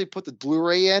honestly put the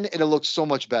Blu-ray in, and it looks so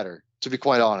much better, to be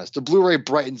quite honest. The Blu-ray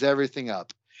brightens everything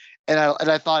up, and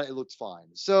I thought it looked fine.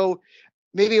 So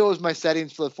maybe it was my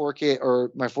settings for the 4K or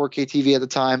my 4K TV at the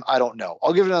time. I don't know.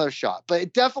 I'll give it another shot. But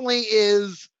it definitely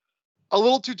is a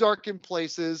little too dark in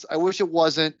places. I wish it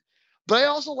wasn't. But I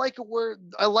also like it where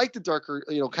I like the darker,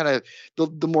 kind of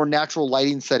the more natural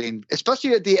lighting setting,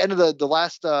 especially at the end of the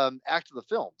last act of the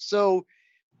film. So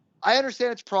I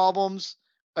understand its problems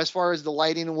as far as the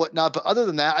lighting and whatnot. But other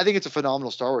than that, I think it's a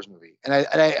phenomenal Star Wars movie. And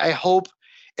I hope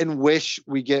and wish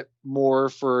we get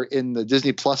more in the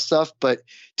Disney Plus stuff. But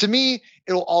to me,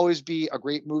 it'll always be a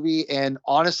great movie. And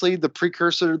honestly, the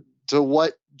precursor to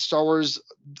what Star Wars,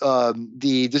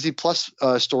 the Disney Plus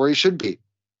story should be.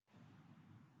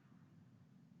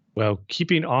 Well,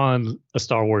 keeping on a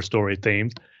Star Wars story theme,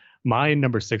 my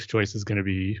number 6 choice is going to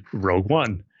be Rogue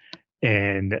One.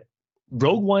 And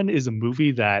Rogue One is a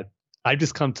movie that I've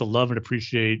just come to love and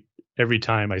appreciate every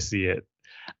time I see it.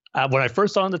 When I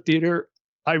first saw it in the theater,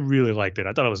 I really liked it.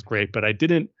 I thought it was great, but I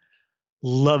didn't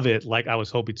love it like I was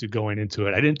hoping to going into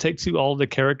it. I didn't take to all the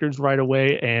characters right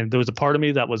away, and there was a part of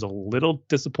me that was a little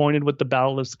disappointed with the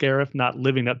Battle of Scarif not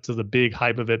living up to the big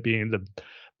hype of it being the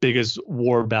biggest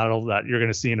war battle that you're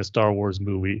going to see in a Star Wars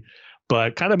movie,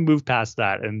 but kind of moved past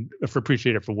that and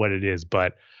appreciate it for what it is.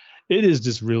 But it is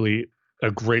just really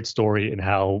a great story in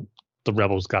how the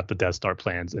rebels got the Death Star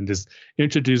plans and just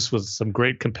introduced with some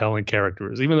great compelling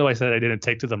characters. Even though I said I didn't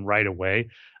take to them right away,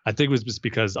 I think it was just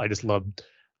because I just loved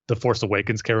the Force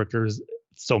Awakens characters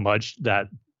so much that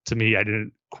to me, I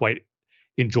didn't quite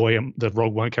enjoy the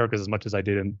Rogue One characters as much as I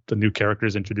did in the new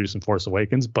characters introduced in Force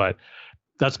Awakens. But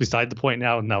that's beside the point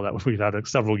now. Now that we've had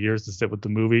several years to sit with the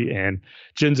movie, and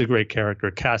Jin's a great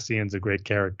character, Cassian's a great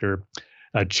character,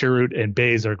 Chirrut and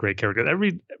Baze are a great character.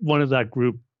 Every one of that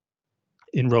group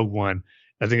in Rogue One,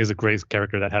 I think, is a great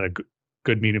character that had a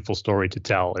good, meaningful story to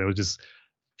tell. And it was just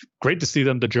great to see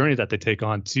them, the journey that they take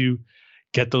on to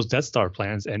get those Death Star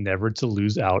plans and never to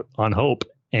lose out on hope.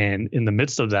 And in the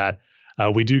midst of that,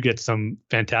 we do get some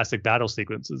fantastic battle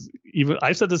sequences. Even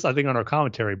I said this, I think, on our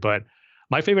commentary, but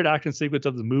my favorite action sequence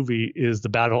of the movie is the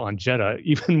battle on Jedha,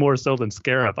 even more so than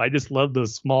Scarif. I just love the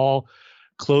small,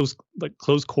 close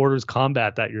quarters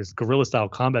combat guerrilla style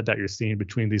combat that you're seeing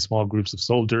between these small groups of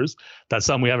soldiers. That's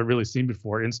something we haven't really seen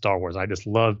before in Star Wars. I just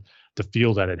love the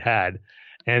feel that it had.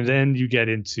 And then you get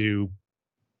into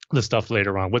the stuff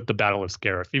later on with the Battle of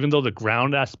Scarif. Even though the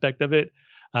ground aspect of it,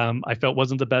 I felt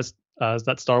wasn't the best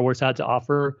that Star Wars had to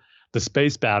offer, the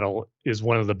space battle is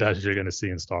one of the best you're going to see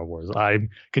in Star Wars. I'm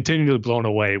continually blown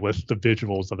away with the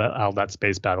visuals of how that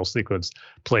space battle sequence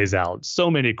plays out.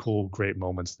 So many cool, great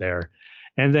moments there.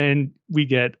 And then we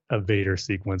get a Vader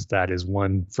sequence that is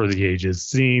one for the ages.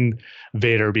 Seeing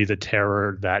Vader be the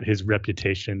terror that his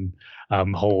reputation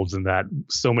holds, and that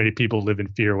so many people live in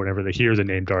fear whenever they hear the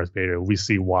name Darth Vader. We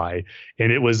see why.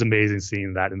 And it was amazing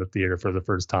seeing that in the theater for the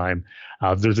first time.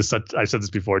 There's just such, I said this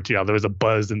before too, there was a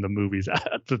buzz in the movies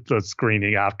at the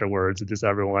screening afterwards, and just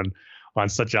everyone on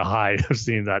such a high of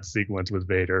seeing that sequence with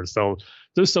Vader. So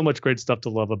there's so much great stuff to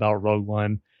love about Rogue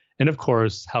One. And of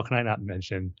course, how can I not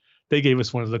mention, they gave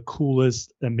us one of the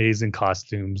coolest, amazing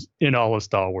costumes in all of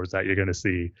Star Wars that you're going to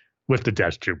see with the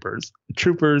Death Troopers.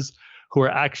 Troopers who are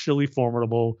actually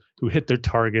formidable, who hit their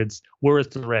targets, were a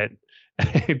threat,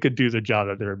 and could do the job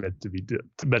that they're meant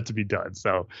to be done.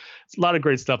 So it's a lot of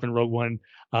great stuff in Rogue One.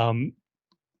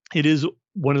 It is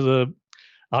one of the,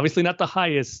 obviously not the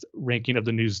highest ranking of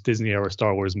the new Disney era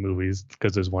Star Wars movies,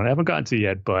 because there's one I haven't gotten to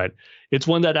yet, but it's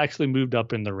one that actually moved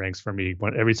up in the ranks for me.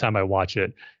 Every time I watch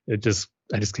it, I just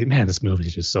think, man, this movie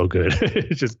is just so good.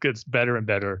 It just gets better and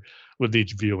better with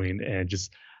each viewing, and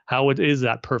just how it is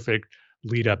that perfect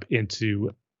lead up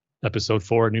into Episode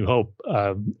 4, A New Hope.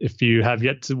 If you have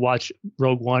yet to watch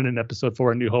Rogue One and Episode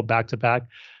 4, A New Hope back to back,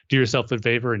 do yourself a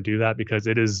favor and do that, because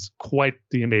it is quite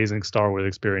the amazing Star Wars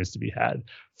experience to be had.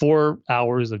 4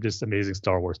 hours of just amazing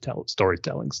Star Wars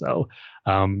storytelling. So,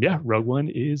 Rogue One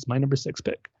is my number 6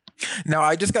 pick. Now,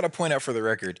 I just got to point out for the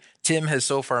record, Tim has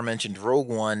so far mentioned Rogue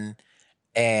One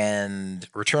and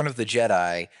Return of the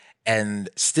Jedi, and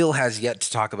still has yet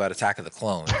to talk about Attack of the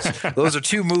Clones. Those are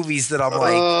 2 movies that I'm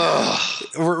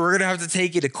like, we're going to have to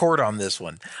take you to court on this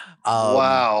one.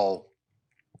 Wow.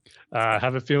 I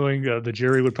have a feeling the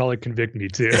jury would probably convict me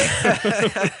too.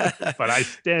 But I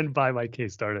stand by my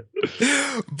case, darn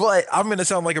it. But I'm going to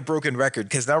sound like a broken record,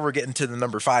 because now we're getting to the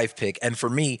number 5 pick. And for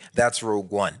me, that's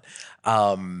Rogue One.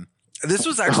 This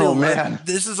was actually,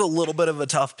 this is a little bit of a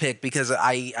tough pick, because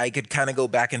I could kind of go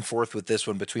back and forth with this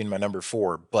one between my number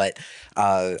 4, but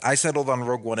I settled on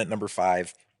Rogue One at number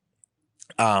 5.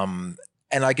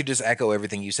 And I could just echo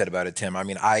everything you said about it, Tim. I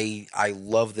mean, I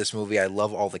love this movie. I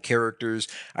love all the characters.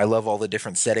 I love all the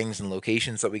different settings and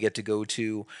locations that we get to go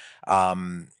to.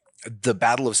 The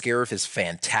Battle of Scarif is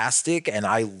fantastic, and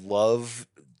I love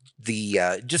the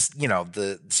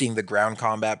seeing the ground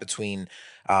combat between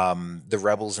the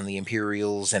rebels and the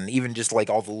Imperials, and even just like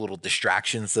all the little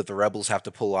distractions that the rebels have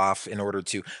to pull off in order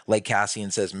to, like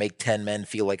Cassian says, make 10 men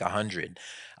feel like 100.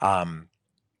 And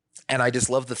I just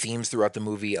love the themes throughout the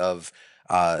movie of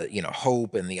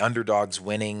hope and the underdogs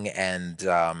winning, and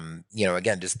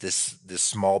again, just this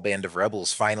small band of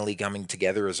rebels finally coming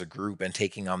together as a group and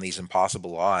taking on these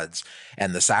impossible odds,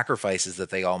 and the sacrifices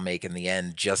that they all make in the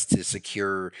end just to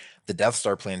secure the Death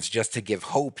Star plans, just to give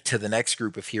hope to the next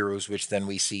group of heroes, which then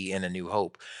we see in A New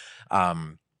Hope.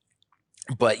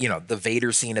 But the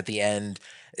Vader scene at the end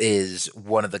is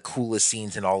one of the coolest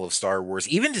scenes in all of Star Wars.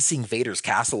 Even just seeing Vader's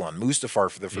castle on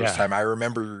Mustafar for the first time, I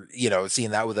remember,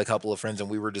 seeing that with a couple of friends, and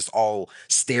we were just all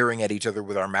staring at each other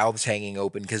with our mouths hanging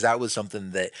open, because that was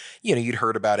something that, you'd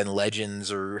heard about in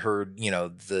Legends, or heard,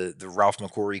 the Ralph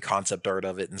McQuarrie concept art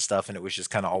of it and stuff. And it was just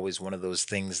kind of always one of those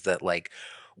things that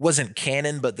wasn't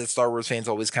canon, but that Star Wars fans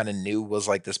always kind of knew was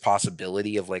like this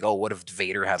possibility of like, oh, what if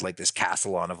Vader had like this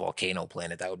castle on a volcano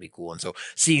planet? That would be cool. And so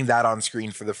seeing that on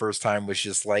screen for the first time was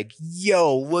just like,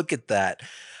 yo, look at that.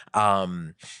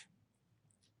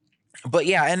 But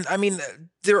yeah, and I mean,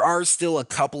 there are still a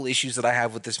couple issues that I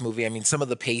have with this movie. I mean, some of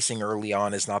the pacing early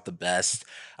on is not the best.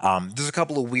 There's a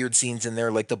couple of weird scenes in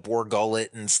there, like the boar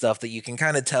gullet and stuff that you can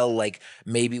kind of tell, like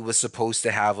maybe was supposed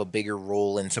to have a bigger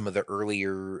role in some of the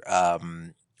earlier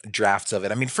drafts of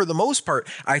it. I mean, for the most part,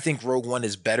 I think Rogue One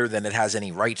is better than it has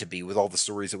any right to be, with all the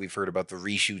stories that we've heard about the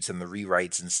reshoots and the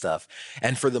rewrites and stuff.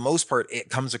 And for the most part,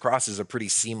 it comes across as a pretty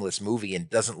seamless movie and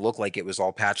doesn't look like it was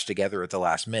all patched together at the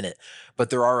last minute. But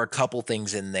there are a couple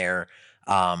things in there,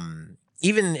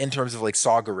 even in terms of like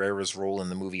Saw Gerrera's role in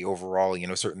the movie overall, you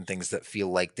know, certain things that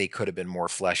feel like they could have been more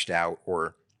fleshed out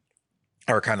or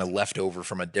are kind of left over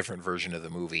from a different version of the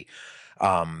movie.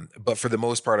 But for the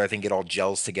most part, I think it all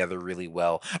gels together really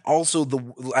well. Also,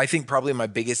 I think probably my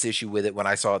biggest issue with it when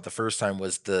I saw it the first time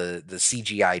was the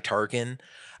CGI Tarkin.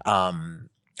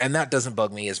 And that doesn't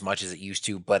bug me as much as it used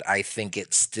to, but I think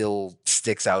it still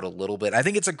sticks out a little bit. I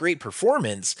think it's a great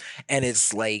performance, and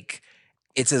it's like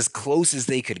it's as close as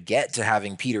they could get to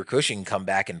having Peter Cushing come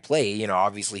back and play. You know,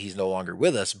 obviously he's no longer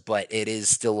with us, but it is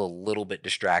still a little bit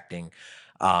distracting.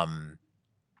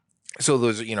 So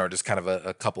those are, you know, just kind of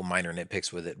a couple minor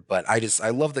nitpicks with it. But I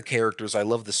love the characters. I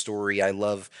love the story. I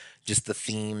love just the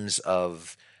themes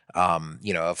of,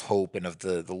 you know, of hope and of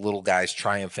the little guys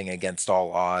triumphing against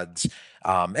all odds.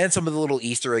 And some of the little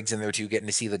Easter eggs in there too, getting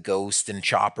to see the Ghost and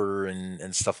Chopper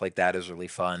and stuff like that is really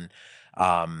fun.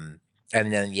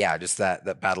 And then, yeah, just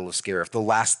that Battle of Scarif. The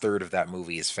last third of that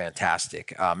movie is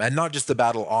fantastic. And not just the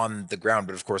battle on the ground,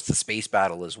 but of course the space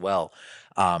battle as well.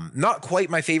 Not quite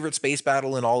my favorite space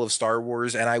battle in all of Star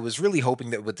Wars. And I was really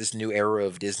hoping that with this new era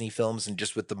of Disney films and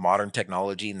just with the modern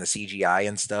technology and the CGI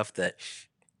and stuff that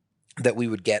we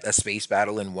would get a space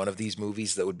battle in one of these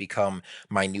movies that would become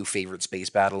my new favorite space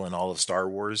battle in all of Star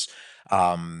Wars.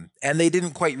 And they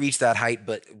didn't quite reach that height,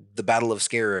 but the Battle of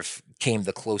Scarif came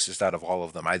the closest out of all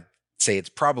of them. I'd say it's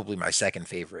probably my second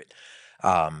favorite.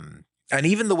 And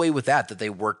even the way with that they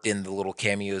worked in the little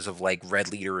cameos of like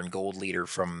Red Leader and Gold Leader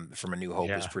from A New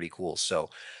Hope is pretty cool. So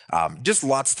just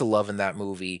lots to love in that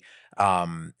movie.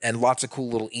 And lots of cool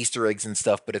little Easter eggs and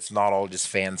stuff, but it's not all just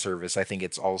fan service. I think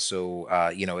it's also,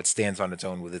 you know, it stands on its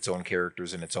own with its own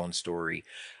characters and its own story.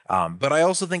 But I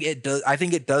also think it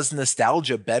does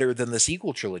nostalgia better than the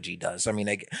sequel trilogy does. I mean,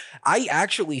 I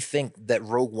actually think that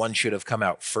Rogue One should have come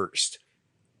out first.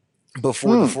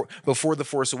 Before The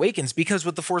Force Awakens, because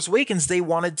with The Force Awakens they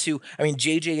wanted to, I mean,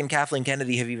 JJ and Kathleen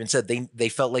Kennedy have even said they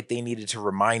felt like they needed to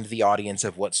remind the audience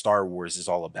of what Star Wars is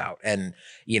all about, and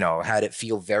you know, had it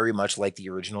feel very much like the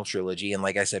original trilogy, and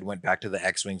like I said, went back to the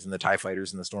X-Wings and the TIE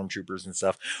fighters and the Stormtroopers and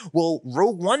stuff. Well,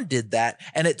 Rogue One did that,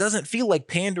 and it doesn't feel like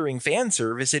pandering fan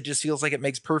service. It just feels like it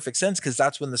makes perfect sense because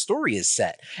that's when the story is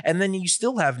set. And then you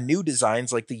still have new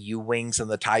designs like the U-Wings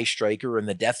and the TIE Striker and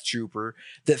the Death Trooper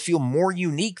that feel more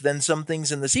unique than some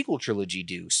things in the sequel trilogy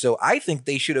do. So I think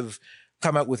they should have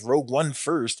come out with Rogue One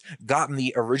first, gotten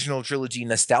the original trilogy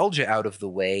nostalgia out of the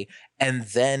way, and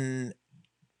then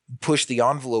pushed the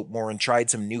envelope more and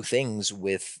tried some new things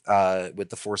with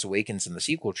The Force Awakens and the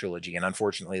sequel trilogy. And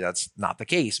unfortunately, that's not the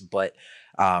case. But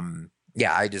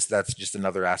yeah, that's just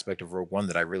another aspect of Rogue One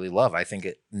that I really love. I think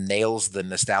it nails the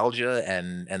nostalgia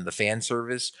and the fan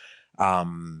service.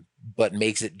 But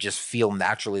makes it just feel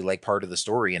naturally like part of the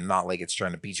story and not like it's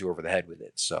trying to beat you over the head with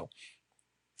it. So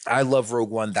I love Rogue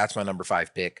One. That's my number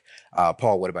 5 pick.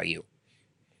 Paul, what about you?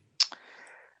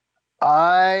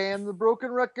 I am the broken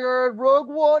record. Rogue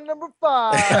One, number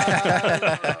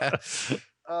 5.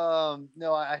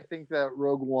 No, I think that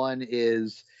Rogue One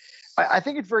is, I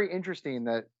think it's very interesting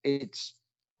that it's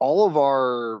all of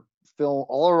our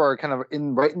kind of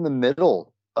right in the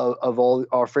middle of all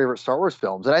our favorite Star Wars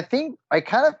films. And I think I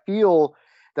kind of feel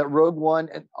that Rogue One,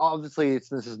 and obviously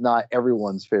this is not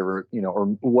everyone's favorite, you know, or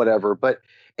whatever, but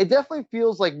it definitely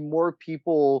feels like more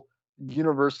people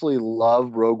universally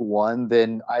love Rogue One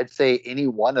than I'd say any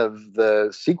one of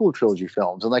the sequel trilogy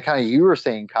films. And like kind of you were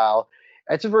saying, Kyle,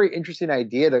 it's a very interesting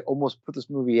idea to almost put this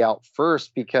movie out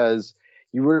first because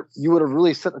you would have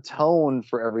really set the tone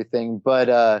for everything. But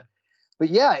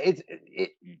yeah,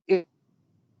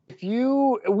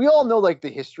 we all know like the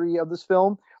history of this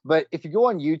film, but if you go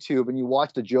on YouTube and you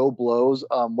watch the Joe Blow's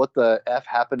What the F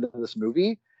Happened to This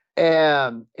Movie,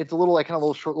 and it's a little like kind of a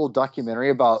little short little documentary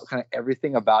about kind of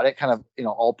everything about it, kind of, you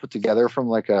know, all put together from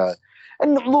like a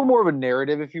little more of a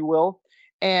narrative, if you will.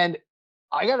 And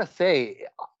I gotta say,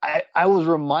 I was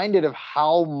reminded of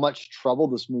how much trouble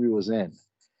this movie was in,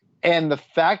 and the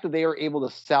fact that they were able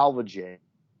to salvage it.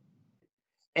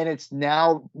 And it's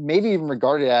now maybe even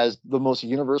regarded as the most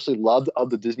universally loved of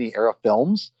the Disney era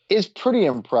films is pretty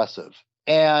impressive.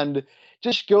 And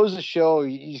just goes to show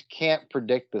you just can't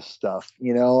predict this stuff.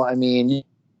 You know, I mean,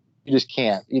 just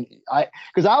can't. I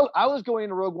was going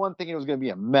into Rogue One thinking it was going to be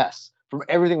a mess from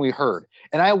everything we heard,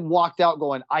 and I walked out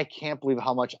going, I can't believe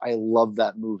how much I love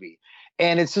that movie.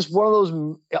 And it's just one of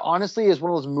those, honestly, it's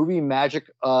one of those movie magic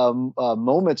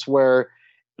moments where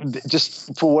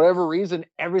just for whatever reason,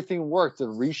 everything worked. The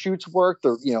reshoots worked.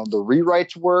 The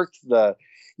rewrites worked. The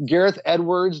Gareth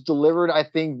Edwards delivered, I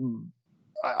think,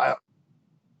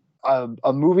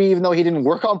 a movie, even though he didn't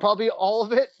work on probably all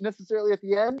of it necessarily at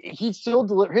the end. He still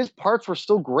delivered. His parts were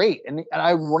still great. And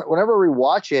I, whenever we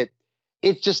watch it,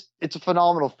 it's a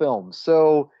phenomenal film.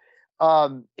 So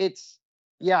it's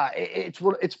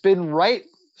been right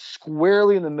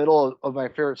squarely in the middle of my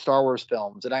favorite Star Wars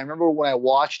films. And I remember when I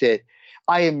watched it,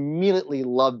 I immediately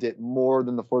loved it more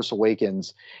than The Force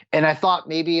Awakens. And I thought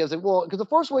maybe I was like, well, because The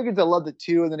Force Awakens, I loved it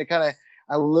too. And then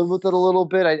I lived with it a little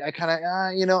bit. I kind of,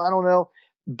 I don't know.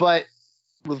 But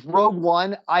with Rogue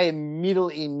One, I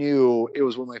immediately knew it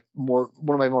was one of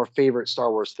my more favorite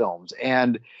Star Wars films.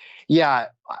 And yeah,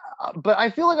 but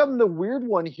I feel like I'm the weird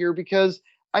one here because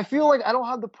I feel like I don't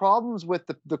have the problems with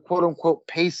the quote unquote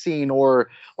pacing or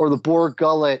the Borg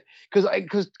gullet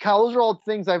because Kyle, those are all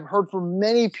things I've heard from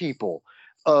many people.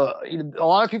 A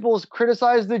lot of people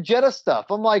criticize the Jedha stuff.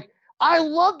 I'm like, I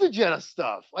love the Jedha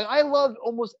stuff. Like I love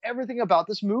almost everything about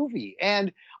this movie,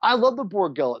 and I love the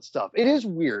Borg gullet stuff. It is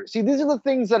weird. See, these are the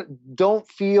things that don't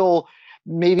feel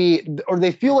maybe, or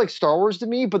they feel like Star Wars to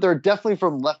me, but they're definitely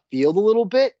from left field a little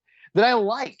bit that I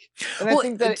like. And well, I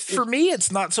think that for me,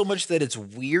 it's not so much that it's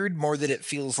weird, more that it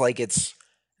feels like it's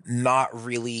not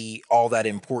really all that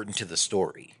important to the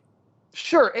story.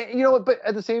 Sure, but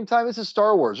at the same time, this is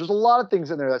Star Wars. There's a lot of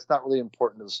things in there that's not really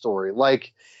important to the story,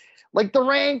 like the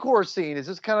Rancor scene is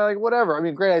just kind of like whatever. I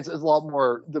mean, granted, it's a lot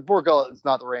more. The Borg gullet is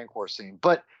not the Rancor scene,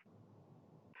 but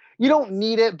you don't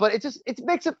need it. But it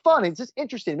makes it fun. It's just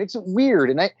interesting. It makes it weird,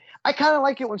 and I kind of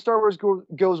like it when Star Wars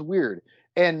goes weird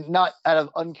and not out of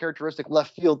uncharacteristic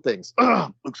left field things.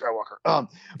 Luke Skywalker.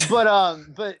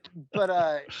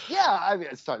 Yeah. I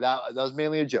mean, sorry, that was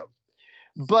mainly a joke,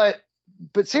 but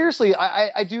seriously,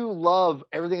 I do love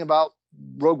everything about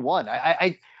Rogue One.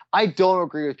 I don't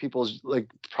agree with people's like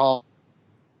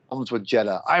problems with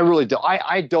Jedha. I really don't.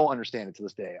 I don't understand it to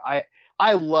this day.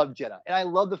 I love Jedha, and I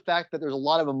love the fact that there's a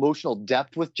lot of emotional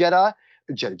depth with Jedha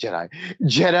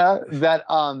that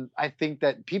I think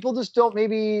that people just don't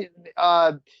maybe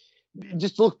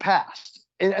just look past.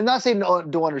 And I'm not saying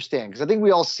don't understand, because I think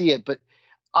we all see it, but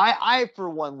I for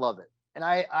one love it. And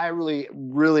I really,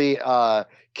 really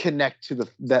connect to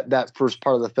that first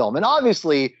part of the film. And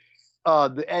obviously,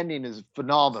 the ending is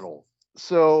phenomenal.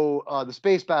 So the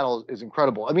space battle is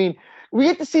incredible. I mean, we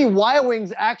get to see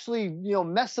Y-Wings actually,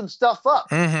 mess some stuff up.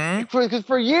 Because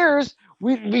for years,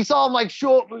 we saw him like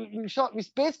we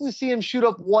basically see him shoot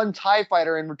up one TIE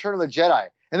fighter in Return of the Jedi.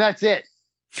 And that's it.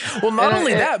 Well, not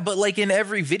only that, but like in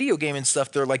every video game and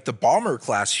stuff, they're like the bomber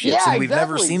class ships, and we've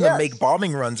never seen them make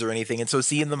bombing runs or anything. And so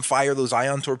seeing them fire those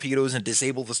ion torpedoes and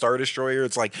disable the Star Destroyer,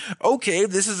 it's like, okay,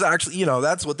 this is actually,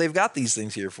 that's what they've got these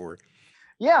things here for.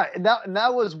 Yeah, and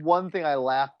that was one thing I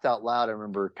laughed out loud. I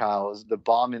remember, Kyle, was the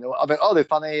bombing. I mean, they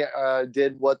finally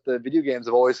did what the video games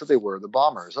have always said they were, the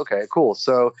bombers. Okay, cool.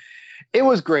 So it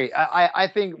was great. I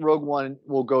think Rogue One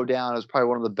will go down as probably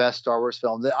one of the best Star Wars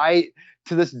films. That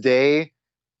to this day,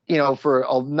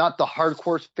 for not the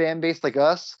hardcore fan base like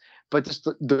us, but just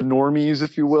the normies,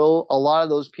 if you will, a lot of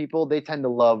those people, they tend to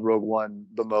love Rogue One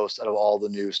the most out of all the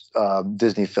new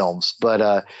Disney films.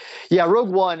 But yeah, Rogue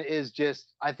One is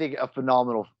just, I think, it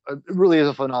really is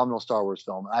a phenomenal Star Wars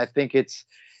film. I think it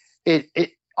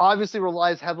obviously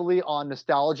relies heavily on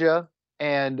nostalgia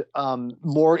and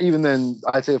more even than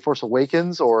I'd say The Force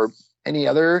Awakens or any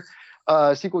other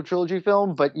sequel trilogy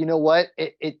film. But you know what?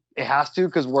 It has to,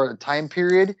 because we're at a time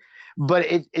period. But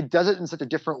it does it in such a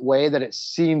different way that it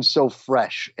seems so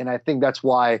fresh. And I think that's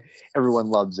why everyone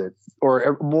loves it,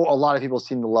 or a lot of people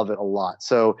seem to love it a lot.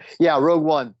 So yeah, Rogue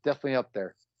One, definitely up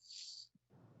there.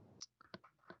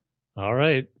 All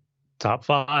right. Top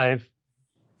 5.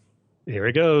 Here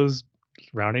it goes.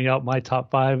 Rounding out my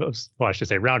top 5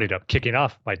 kicking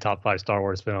off my top 5 Star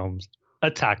Wars films.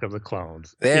 Attack of the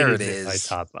Clones. There it is. My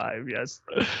top 5, yes.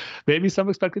 Maybe some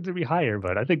expected to be higher,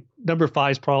 but I think number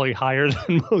 5 is probably higher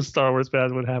than most Star Wars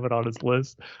fans would have it on its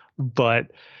list. But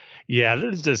yeah,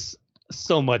 there's just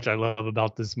so much I love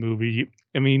about this movie.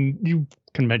 I mean, you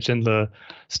can mention the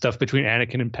stuff between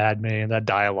Anakin and Padme and that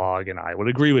dialogue, and I would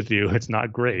agree with you. It's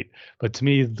not great. But to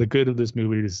me, the good of this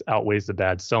movie just outweighs the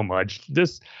bad so much.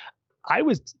 I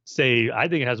would say I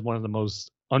think it has one of the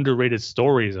most underrated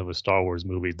stories of a Star Wars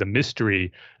movie. The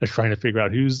mystery of trying to figure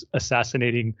out who's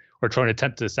assassinating or trying to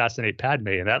attempt to assassinate Padme.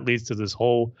 And that leads to this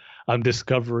whole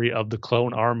discovery of the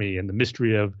clone army and the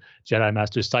mystery of Jedi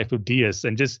Master Sifo Dyas,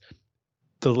 and just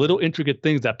the little intricate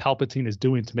things that Palpatine is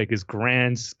doing to make his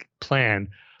grand plan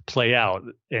play out.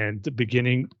 And the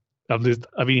beginning of this,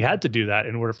 I mean, he had to do that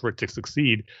in order for it to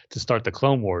succeed, to start the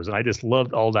Clone Wars. And I just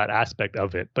loved all that aspect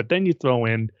of it. But then you throw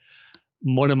in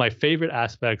one of my favorite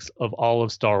aspects of all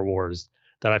of Star Wars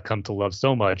that I've come to love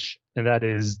so much, and that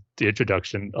is the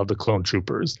introduction of the clone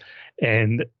troopers.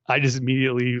 And I just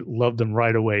immediately loved them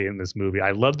right away in this movie.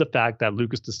 I love the fact that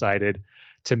Lucas decided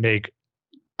to make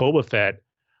Boba Fett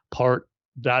part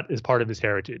of his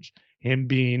heritage. Him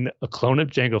being a clone of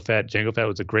Jango Fett. Jango Fett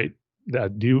was a great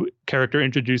new character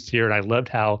introduced here, and I loved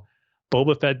how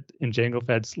Boba Fett and Jango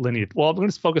Fett's lineage. Well, I'm going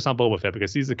to focus on Boba Fett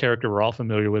because he's the character we're all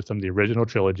familiar with from the original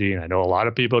trilogy, and I know a lot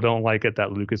of people don't like it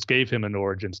that Lucas gave him an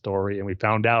origin story, and we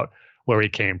found out where he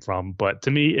came from. But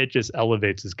to me, it just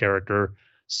elevates his character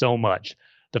so much.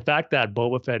 The fact that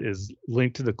Boba Fett is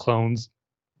linked to the clones,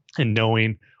 and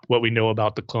knowing what we know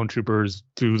about the clone troopers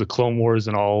through the Clone Wars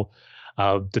and all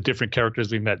the different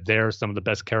characters we met there, some of the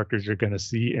best characters you're going to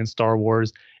see in Star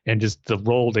Wars, and just the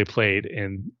role they played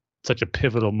in such a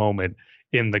pivotal moment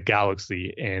in the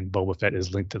galaxy, and Boba Fett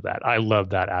is linked to that. I love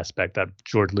that aspect that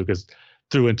George Lucas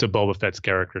threw into Boba Fett's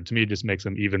character. To me, it just makes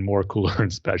him even more cooler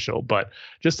and special. But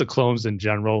just the clones in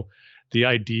general, the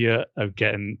idea of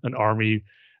getting an army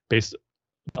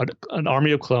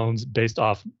of clones based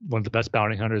off one of the best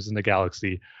bounty hunters in the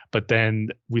galaxy, but then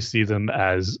we see them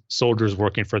as soldiers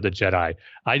working for the Jedi.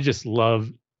 I just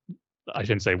love, I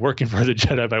shouldn't say working for the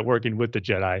Jedi, but working with the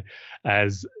Jedi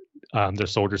as they're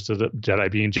soldiers to the Jedi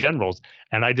being generals.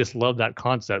 And I just love that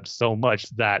concept so much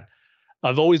that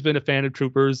I've always been a fan of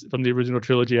troopers from the original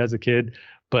trilogy as a kid,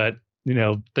 but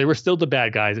they were still the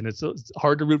bad guys, and it's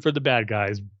hard to root for the bad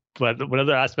guys. But one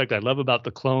other aspect I love about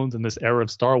the clones in this era of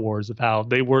Star Wars of how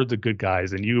they were the good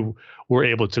guys and you were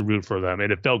able to root for them. And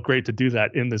it felt great to do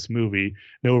that in this movie.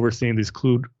 We're seeing these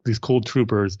cool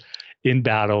troopers in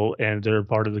battle, and they're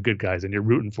part of the good guys, and you're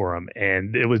rooting for them.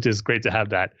 And it was just great to have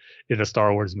that in a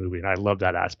Star Wars movie. And I love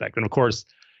that aspect. And of course,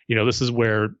 this is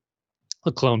where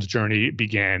the clones' journey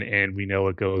began. And we know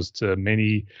it goes to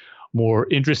many more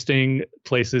interesting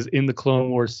places in the Clone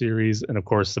Wars series, and of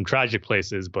course, some tragic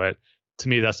places. But to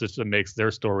me, that's just what makes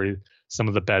their story some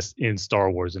of the best in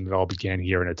Star Wars. And it all began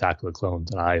here in Attack of the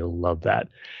Clones. And I love that.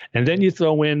 And then you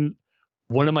throw in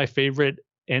one of my favorite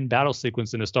end battle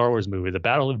sequence in a Star Wars movie. The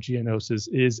Battle of Geonosis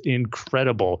is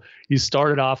incredible. You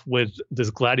started off with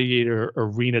this gladiator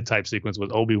arena type sequence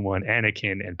with Obi-Wan,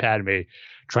 Anakin, and Padme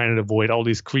trying to avoid all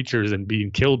these creatures and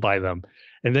being killed by them.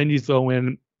 And then you throw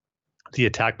in the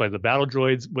attack by the battle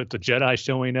droids with the Jedi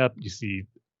showing up. You see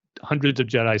hundreds of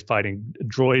Jedis fighting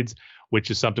droids, which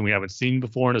is something we haven't seen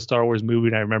before in a Star Wars movie.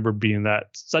 And I remember being that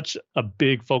such a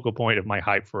big focal point of my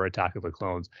hype for Attack of the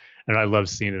Clones. And I love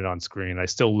seeing it on screen. I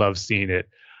still love seeing it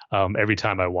every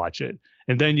time I watch it.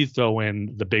 And then you throw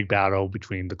in the big battle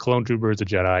between the clone troopers, the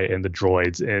Jedi, and the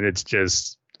droids. And it's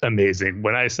just amazing.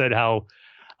 When I said how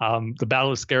the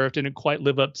Battle of Scarif didn't quite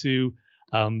live up to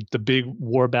the big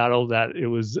war battle that it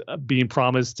was being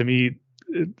promised, to me,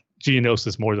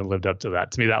 Geonosis more than lived up to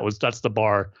that. To me, that's the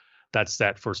bar that's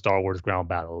set for Star Wars ground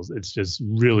battles. It's just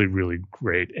really, really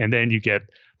great. And then you get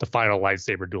the final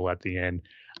lightsaber duel at the end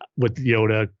with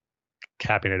Yoda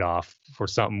capping it off for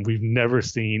something we've never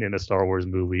seen in a Star Wars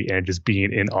movie, and just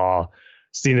being in awe,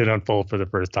 seeing it unfold for the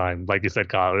first time. Like you said,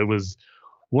 Kyle, it was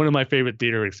one of my favorite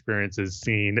theater experiences,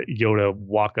 seeing Yoda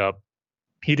walk up.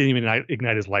 He didn't even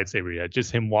ignite his lightsaber yet.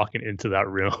 Just him walking into that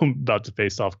room about to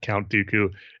face off Count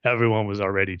Dooku. Everyone was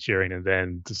already cheering, and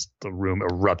then just the room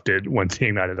erupted once he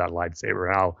ignited that lightsaber.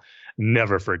 And I'll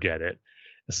never forget it.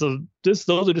 So those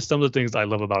are just some of the things I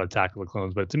love about Attack of the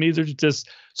Clones. But to me, there's just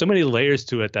so many layers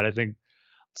to it that I think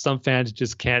some fans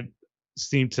just can't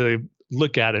seem to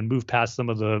look at and move past some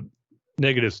of the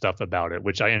negative stuff about it,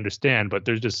 which I understand, but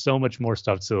there's just so much more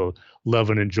stuff to love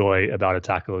and enjoy about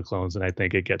Attack of the Clones, and I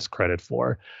think it gets credit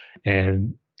for.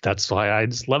 And that's why I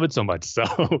just love it so much.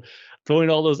 So throwing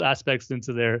all those aspects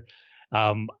into there,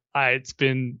 it's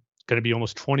been going to be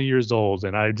almost 20 years old,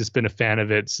 and I've just been a fan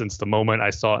of it since the moment I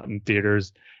saw it in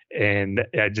theaters, and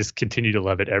I just continue to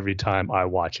love it every time I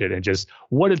watch it, and just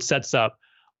what it sets up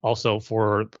also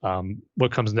for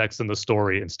what comes next in the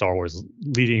story in Star Wars,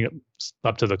 leading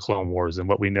up to the Clone Wars and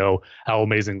what we know how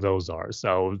amazing those are.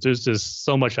 So there's just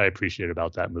so much I appreciate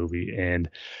about that movie, and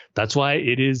that's why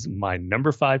it is my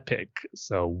number 5 pick.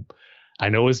 So I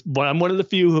know I'm one of the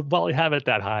few who probably have it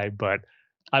that high, but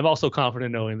I'm also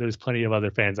confident knowing there's plenty of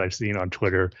other fans I've seen on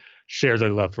Twitter share their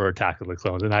love for Attack of the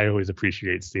Clones, and I always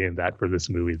appreciate seeing that for this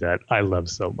movie that I love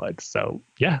so much. So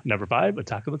yeah, number 5,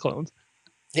 Attack of the Clones.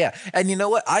 Yeah, and you know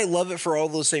what? I love it for all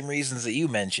those same reasons that you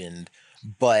mentioned.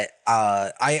 But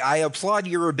I applaud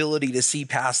your ability to see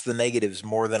past the negatives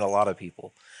more than a lot of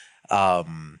people.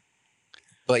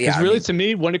 But yeah, because really, to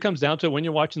me, when it comes down to it, when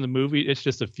you're watching the movie, it's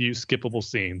just a few skippable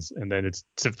scenes, and then it's,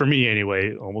 for me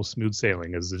anyway, almost smooth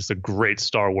sailing. It's just a great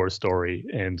Star Wars story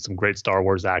and some great Star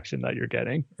Wars action that you're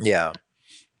getting. Yeah.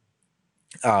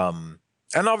 And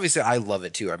obviously, I love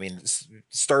it too. I mean,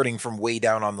 starting from way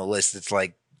down on the list, it's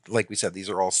like we said, these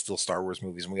are all still Star Wars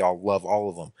movies, and we all love all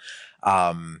of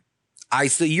them.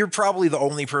 You're probably the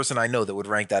only person I know that would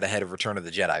rank that ahead of Return of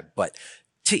the Jedi, but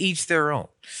to each their own.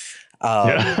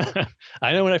 Yeah.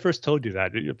 I know when I first told you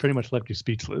that, it pretty much left you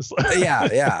speechless.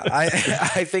 yeah. I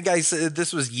think I said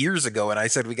this was years ago, and I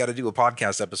said we got to do a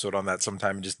podcast episode on that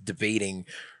sometime, just debating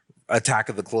Attack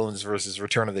of the Clones versus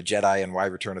Return of the Jedi and why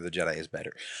Return of the Jedi is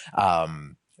better.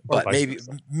 But maybe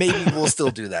we'll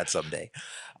still do that someday.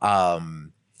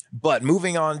 But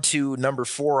moving on to number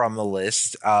 4 on the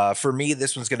list, for me,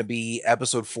 this one's going to be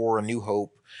Episode 4, A New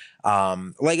Hope.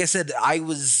 Like I said,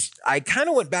 I kind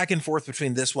of went back and forth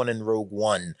between this one and Rogue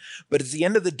One, but at the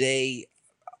end of the day,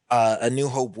 A New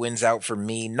Hope wins out for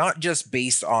me, not just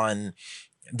based on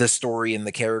the story and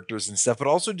the characters and stuff, but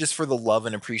also just for the love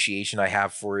and appreciation I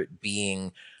have for it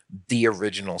being the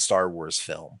original Star Wars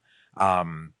film.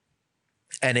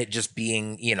 And it just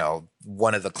being,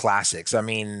 one of the classics. I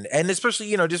mean, and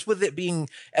especially, just with it being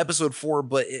Episode 4,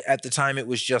 but at the time it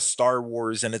was just Star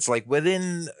Wars. And it's like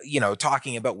within,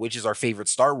 talking about which is our favorite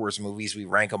Star Wars movies, we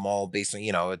rank them all based on,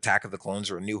 Attack of the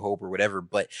Clones or A New Hope or whatever.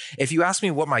 But if you ask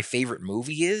me what my favorite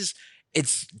movie is,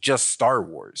 it's just Star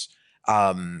Wars.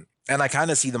 And I kind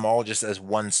of see them all just as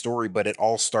one story, but it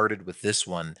all started with this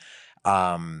one.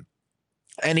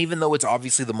 And even though it's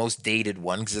obviously the most dated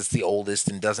one because it's the oldest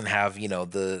and doesn't have,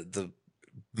 the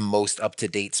most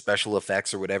up-to-date special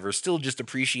effects or whatever, still just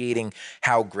appreciating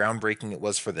how groundbreaking it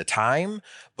was for the time.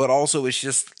 But also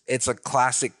it's a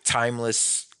classic,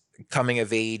 timeless coming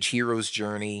of age hero's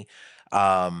journey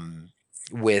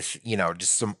with,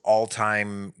 just some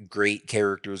all-time great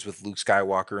characters with Luke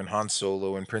Skywalker and Han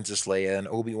Solo and Princess Leia and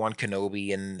Obi-Wan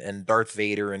Kenobi and Darth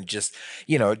Vader, and just,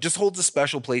 it just holds a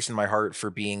special place in my heart for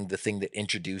being the thing that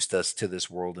introduced us to this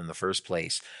world in the first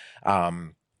place.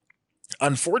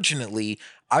 Unfortunately,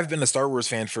 I've been a Star Wars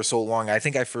fan for so long. I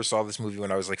think I first saw this movie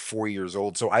when I was like 4 years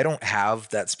old, so I don't have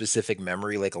that specific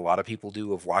memory like a lot of people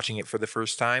do of watching it for the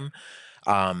first time.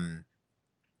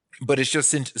 But it's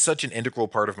just such an integral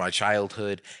part of my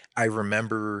childhood. I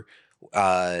remember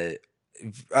I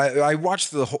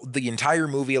watched the entire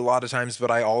movie a lot of times, but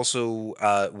I also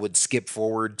would skip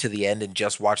forward to the end and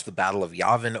just watch the Battle of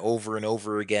Yavin over and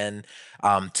over again,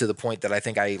 to the point that I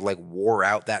think I wore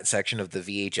out that section of the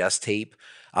VHS tape.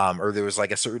 Or there was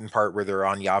a certain part where they're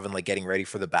on Yavin getting ready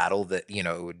for the battle that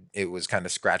it was kind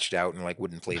of scratched out and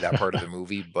wouldn't play that part of the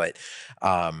movie, but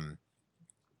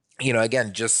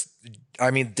again, this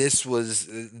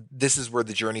is where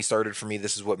the journey started for me.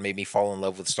 This is what made me fall in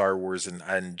love with Star Wars,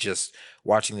 and just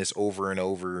watching this over and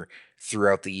over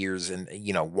throughout the years, and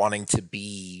wanting to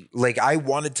be I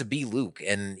wanted to be Luke,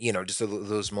 and just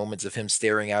those moments of him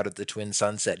staring out at the twin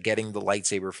sunset, getting the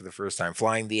lightsaber for the first time,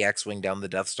 flying the X-wing down the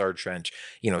Death Star trench,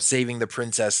 saving the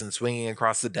princess and swinging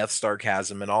across the Death Star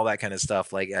chasm and all that kind of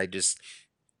stuff.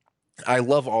 I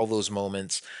love all those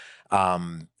moments.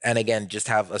 And again, just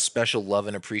have a special love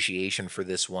and appreciation for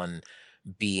this one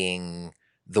being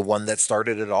the one that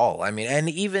started it all. I mean, and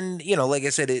even, like I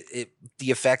said,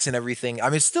 the effects and everything, I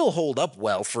mean, still hold up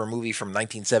well for a movie from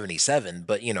 1977,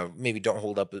 but, maybe don't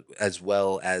hold up as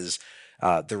well as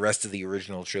the rest of the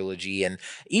original trilogy. And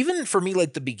even for me,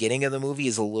 the beginning of the movie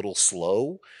is a little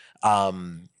slow.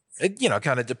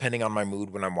 Kind of depending on my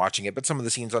mood when I'm watching it, but some of the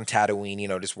scenes on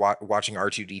Tatooine, just watching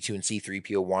R2-D2 and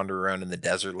C-3PO wander around in the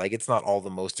desert, it's not all the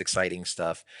most exciting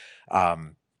stuff.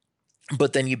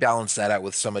 But then you balance that out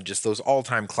with some of just those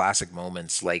all-time classic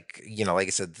moments, like I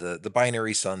said, the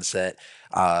binary sunset,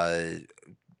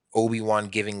 Obi-Wan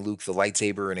giving Luke the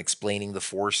lightsaber and explaining the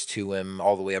Force to him,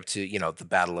 all the way up to, the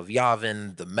Battle of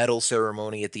Yavin, the medal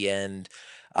ceremony at the end.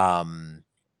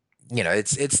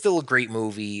 It's still a great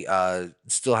movie.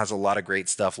 Still has a lot of great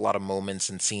stuff, a lot of moments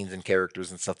and scenes and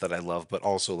characters and stuff that I love. But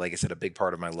also, like I said, a big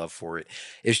part of my love for it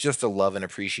is just a love and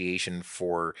appreciation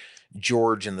for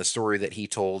George and the story that he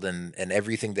told, and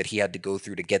everything that he had to go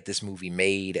through to get this movie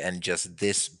made, and just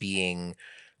this being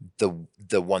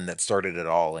the one that started it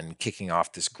all and kicking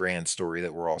off this grand story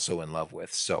that we're all so in love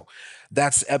with. So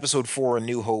that's Episode 4, A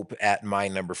New Hope, at my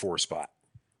number 4 spot.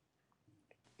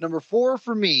 number 4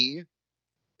 for me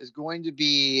is going to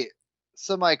be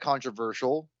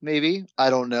semi-controversial, maybe. I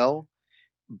don't know.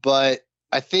 But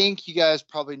I think you guys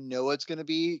probably know it's going to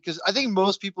be, because I think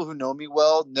most people who know me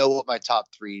well know what my top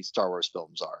 3 Star Wars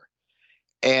films are.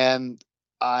 And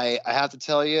I have to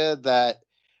tell you that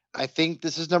I think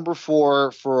this is number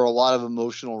 4 for a lot of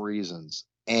emotional reasons.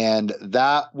 And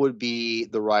that would be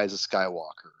The Rise of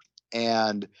Skywalker.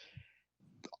 And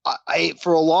I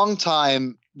for a long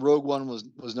time, Rogue One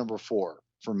was number 4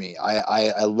 for me.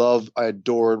 I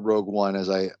adored Rogue One, as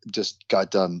I just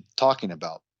got done talking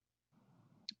about.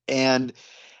 And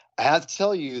I have to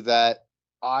tell you that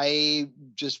I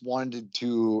wanted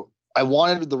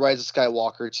The Rise of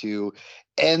Skywalker to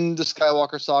end the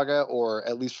Skywalker saga, or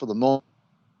at least for the moment,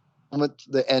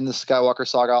 the end of the Skywalker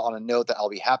saga on a note that I'll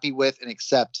be happy with and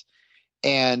accept.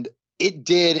 And it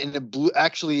did, and it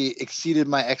actually exceeded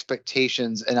my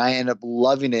expectations, and I ended up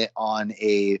loving it on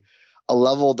a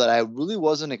level that I really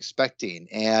wasn't expecting.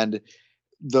 And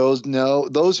those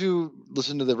who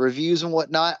listen to the reviews and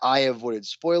whatnot, I avoided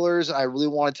spoilers. I really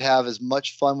wanted to have as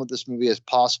much fun with this movie as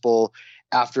possible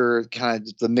after kind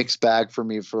of the mixed bag for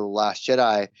me for The Last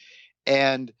Jedi.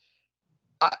 And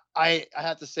I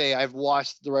have to say, I've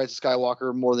watched The Rise of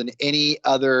Skywalker more than any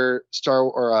other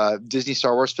Disney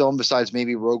Star Wars film besides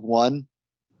maybe Rogue One.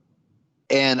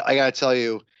 And I got to tell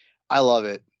you, I love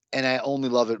it. And I only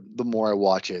love it the more I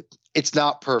watch it. It's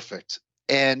not perfect.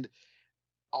 And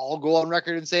I'll go on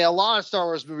record and say a lot of Star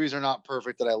Wars movies are not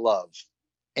perfect that I love.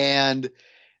 And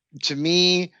to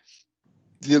me,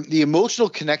 the emotional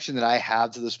connection that I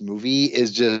have to this movie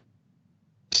is just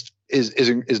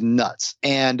is nuts.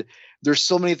 And there's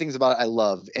so many things about it I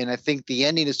love. And I think the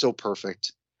ending is so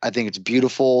perfect. I think it's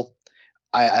beautiful.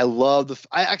 I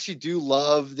actually do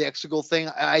love the Exegol thing.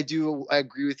 I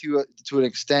agree with you to an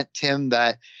extent, Tim,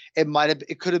 that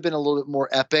it could have been a little bit more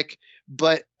epic,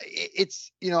 but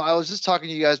it's, I was just talking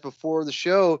to you guys before the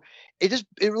show. It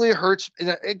really hurts.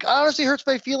 It honestly hurts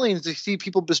my feelings to see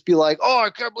people just be like, "Oh,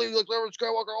 I can't believe you look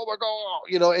Skywalker. Oh my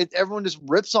God." Everyone just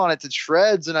rips on it to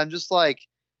shreds. And I'm just like,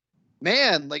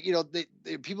 man,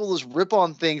 people just rip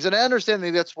on things. And I understand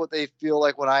maybe that's what they feel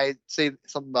like when I say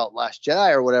something about Last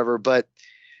Jedi or whatever, but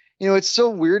it's so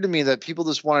weird to me that people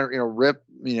just want to, rip,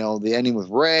 the ending with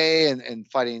Rey and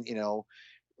fighting,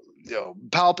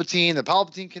 Palpatine, the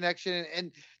Palpatine connection.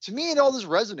 And to me, it all just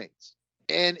resonates,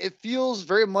 and it feels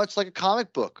very much like a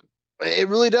comic book. It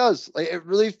really does. It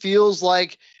really feels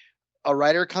like a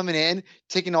writer coming in,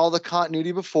 taking all the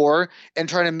continuity before and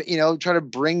trying to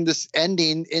bring this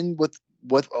ending in with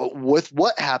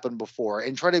what happened before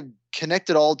and try to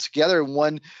connect it all together in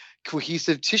one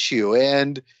cohesive tissue.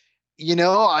 And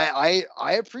I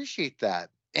appreciate that.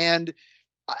 And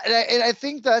I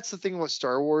think that's the thing with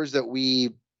Star Wars, that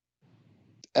we,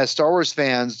 as Star Wars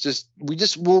fans,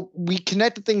 we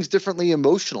connect to things differently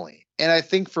emotionally. And I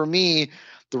think for me,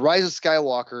 The Rise of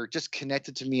Skywalker just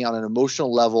connected to me on an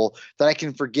emotional level that I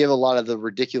can forgive a lot of the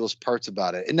ridiculous parts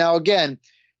about it. And now, again,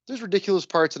 there's ridiculous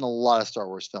parts in a lot of Star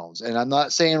Wars films, and I'm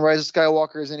not saying Rise of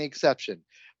Skywalker is any exception.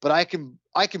 But I can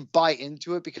buy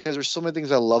into it because there's so many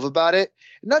things I love about it.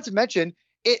 And not to mention,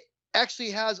 it actually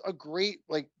has a great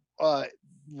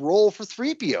role for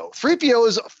 3PO. 3PO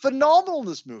is phenomenal in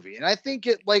this movie. And I think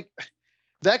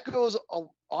that goes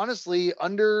honestly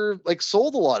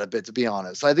sold a lot of bit, to be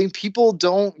honest. I think people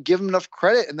don't give him enough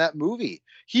credit in that movie.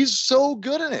 He's so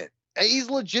good in it. He's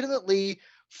legitimately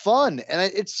fun. And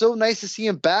it's so nice to see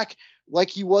him back like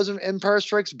he was in Empire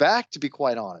Strikes Back, to be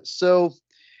quite honest. So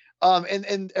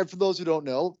and for those who don't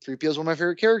know, 3PO is one of my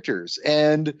favorite characters.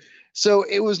 And so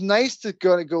it was nice to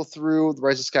go through The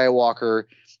Rise of Skywalker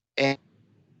and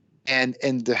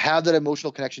to have that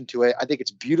emotional connection to it. I think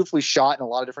it's beautifully shot in a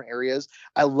lot of different areas.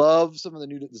 I love some of the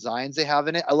new designs they have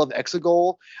in it. I love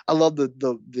Exegol. I love the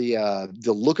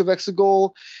look of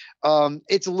Exegol.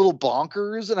 It's a little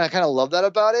bonkers, and I kind of love that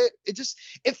about it.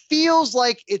 It feels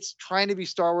like it's trying to be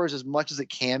Star Wars as much as it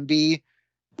can be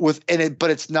but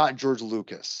it's not George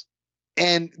Lucas.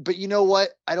 But you know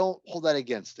what? I don't hold that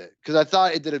against it, because I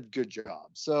thought it did a good job.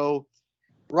 So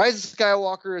Rise of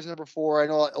Skywalker is number 4. I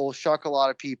know it will shock a lot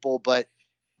of people, but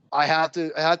I have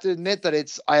to admit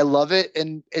that I love it,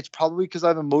 and it's probably because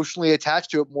I'm emotionally attached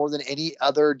to it more than any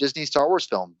other Disney Star Wars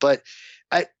film. But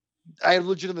I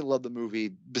legitimately love the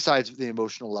movie, besides the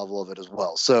emotional level of it as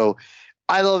well. So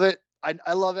I love it.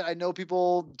 I love it. I know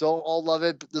people don't all love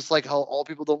it, but just like how all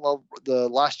people don't love The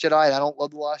Last Jedi, and I don't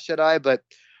love The Last Jedi, but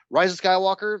Rise of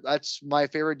Skywalker, that's my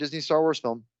favorite Disney Star Wars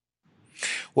film.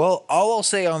 Well, all I'll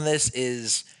say on this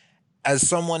is, as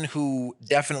someone who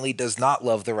definitely does not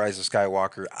love The Rise of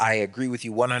Skywalker, I agree with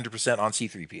you 100% on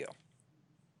C-3PO.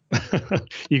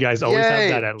 You guys always have Yay!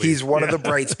 that at least. He's one of the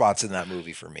bright spots in that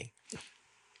movie for me.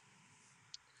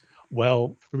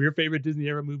 Well, from your favorite Disney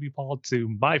era movie, Paul, to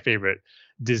my favorite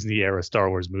Disney era Star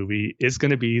Wars movie, it's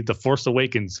going to be The Force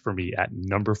Awakens for me at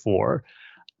number 4.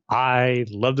 I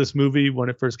love this movie when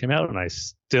it first came out, and I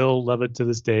still love it to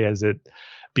this day as it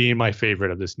being my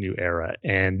favorite of this new era.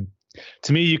 And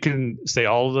to me, you can say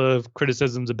all the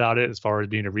criticisms about it as far as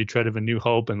being a retread of A New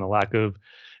Hope and the lack of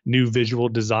new visual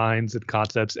designs and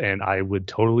concepts, and I would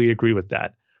totally agree with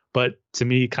that. But to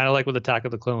me, kind of like with Attack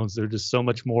of the Clones, there's just so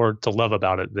much more to love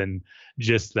about it than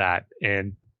just that.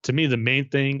 And to me, the main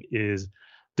thing is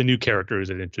the new characters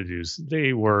it introduced.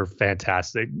 They were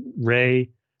fantastic. Rey,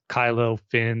 Kylo,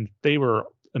 Finn, they were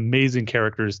amazing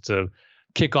characters to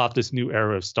kick off this new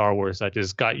era of Star Wars that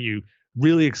just got you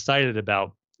really excited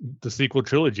about the sequel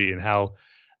trilogy, and how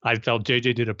I felt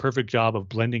JJ did a perfect job of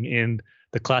blending in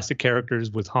the classic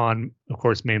characters with Han, of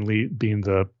course, mainly being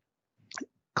the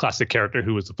classic character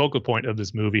who was the focal point of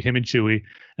this movie, him and Chewie,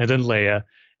 and then Leia,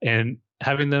 and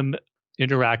having them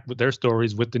interact with their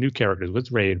stories with the new characters,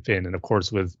 with Rey and Finn, and of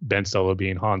course with Ben Solo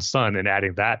being Han's son, and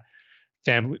adding that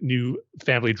new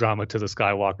family drama to the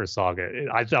Skywalker saga.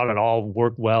 I thought it all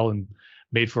worked well and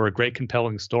made for a great,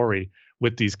 compelling story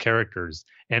with these characters.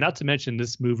 And not to mention,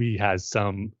 this movie has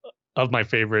some of my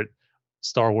favorite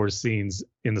Star Wars scenes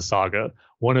in the saga,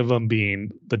 one of them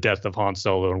being the death of Han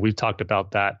Solo. And we've talked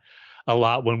about that a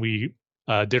lot when we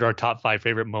did our top 5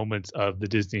 favorite moments of the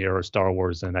Disney era Star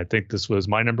Wars. And I think this was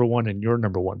my number 1 and your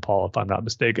number 1, Paul, if I'm not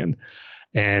mistaken.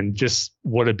 And just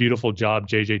what a beautiful job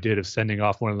JJ did of sending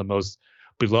off one of the most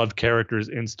beloved characters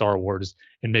in Star Wars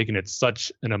and making it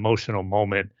such an emotional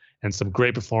moment, and some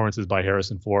great performances by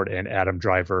Harrison Ford and Adam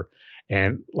Driver.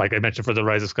 And like I mentioned for The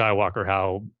Rise of Skywalker,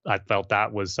 how I felt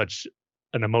that was such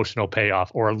an emotional payoff,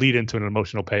 or a lead into an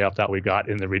emotional payoff that we got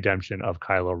in the redemption of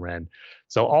Kylo Ren.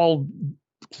 So all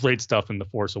great stuff in The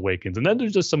Force Awakens. And then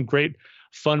there's just some great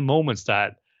fun moments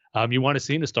that you want to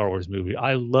see in a Star Wars movie.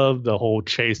 I love the whole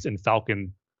chase in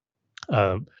Falcon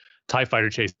TIE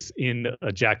fighter chase in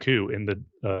Jakku in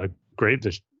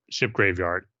the ship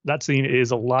graveyard. That scene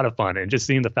is a lot of fun, and just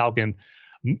seeing the Falcon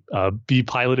be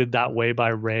piloted that way by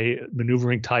Rey,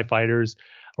 maneuvering TIE fighters,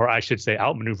 or I should say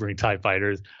outmaneuvering TIE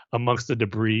fighters amongst the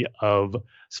debris of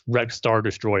wrecked Star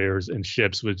Destroyers and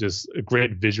ships, was just a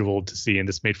great visual to see, and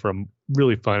this made for a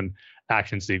really fun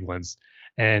action sequence.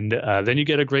 And then you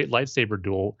get a great lightsaber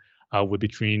duel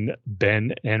between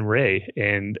Ben and Rey,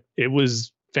 and it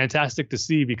was fantastic to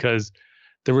see because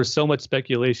there was so much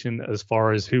speculation as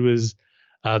far as who's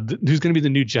going to be the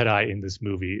new Jedi in this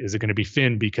movie. Is it going to be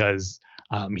Finn? Because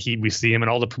we see him in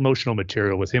all the promotional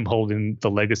material with him holding the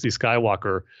Legacy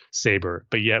Skywalker saber,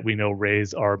 but yet we know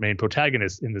Rey's our main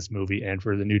protagonist in this movie and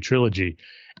for the new trilogy.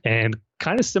 And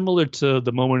kind of similar to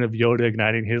the moment of Yoda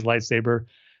igniting his lightsaber,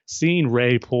 seeing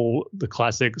Rey pull the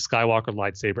classic Skywalker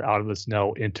lightsaber out of the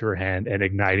snow into her hand and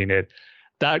igniting it,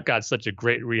 that got such a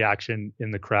great reaction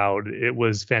in the crowd. It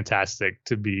was fantastic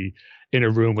to be in a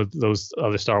room with those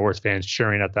other Star Wars fans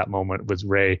cheering at that moment with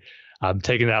Rey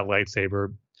taking that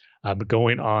lightsaber,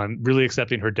 going on, really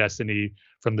accepting her destiny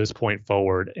from this point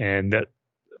forward. And that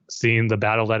seeing the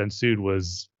battle that ensued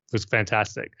was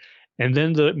fantastic. And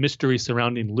then the mystery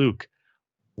surrounding Luke.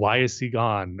 Why is he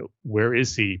gone? Where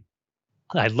is he?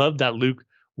 I love that Luke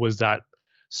was that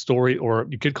story, or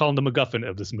you could call him the MacGuffin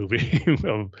of this movie,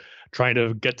 of trying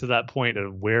to get to that point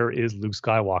of where is Luke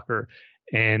Skywalker.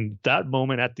 And that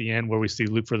moment at the end where we see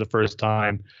Luke for the first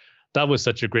time, that was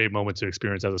such a great moment to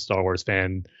experience as a Star Wars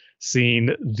fan,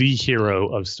 seeing the hero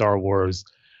of Star Wars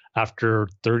after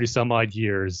 30 some odd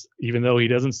years. Even though he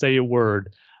doesn't say a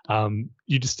word,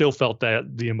 you just still felt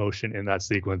that the emotion in that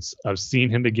sequence of seeing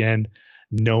him again,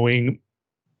 knowing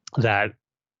that,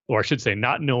 or I should say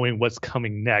not knowing what's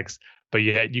coming next, but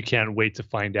yet you can't wait to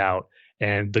find out,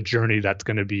 and the journey that's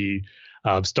going to be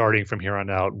starting from here on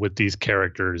out with these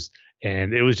characters.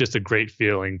 And it was just a great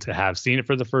feeling to have seen it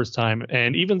for the first time.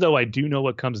 And even though I do know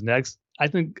what comes next, I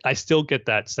think I still get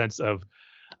that sense of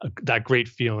that great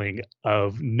feeling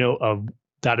of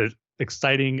that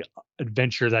exciting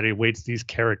adventure that awaits these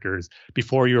characters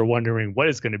before you're wondering what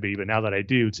it's going to be. But now that I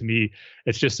do, to me,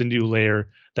 it's just a new layer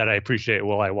that I appreciate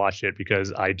while I watch it,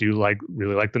 because I do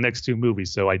really like the next 2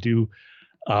 movies. So I do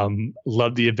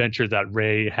love the adventure that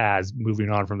Rey has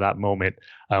moving on from that moment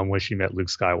when she met Luke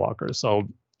Skywalker. So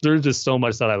there's just so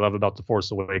much that I love about The Force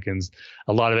Awakens.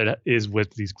 A lot of it is with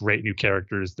these great new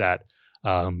characters that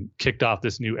kicked off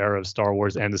this new era of Star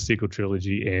Wars and the sequel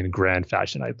trilogy in grand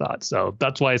fashion, I thought. So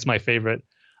that's why it's my favorite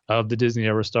of the Disney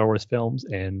era Star Wars films,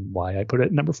 and why I put it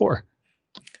at number 4.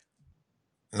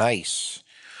 Nice.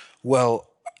 Well,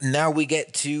 Now we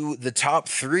get to the top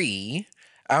three.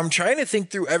 I'm trying to think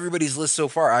through everybody's list so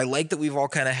far. I like that we've all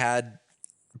kind of had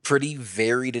pretty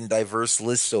varied and diverse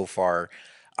lists so far.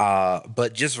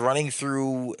 But just running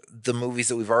through the movies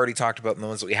that we've already talked about and the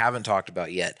ones that we haven't talked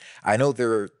about yet, I know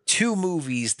there are two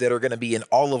movies that are going to be in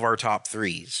all of our top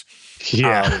threes.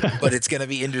 Yeah. But it's going to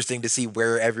be interesting to see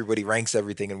where everybody ranks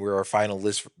everything and where our final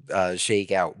list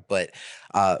shake out. But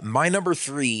my number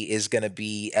three is going to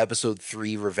be Episode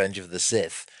 3, Revenge of the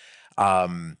Sith.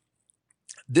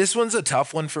 This one's a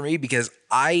tough one for me because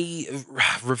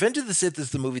Revenge of the Sith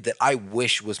is the movie that I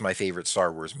wish was my favorite Star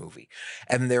Wars movie.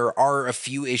 And there are a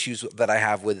few issues that I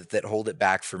have with it that hold it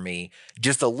back for me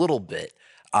just a little bit.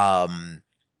 Mainly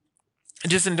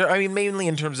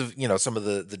in terms of, some of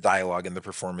the dialogue and the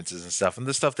performances and stuff, and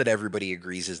the stuff that everybody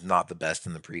agrees is not the best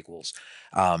in the prequels.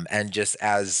 And just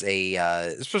as a,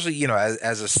 especially,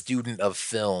 as a student of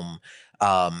film,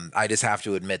 I just have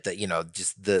to admit that,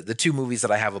 just the two movies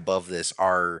that I have above this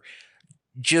are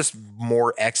just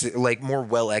more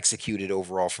well executed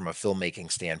overall from a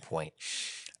filmmaking standpoint.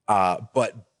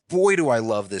 But boy, do I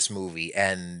love this movie,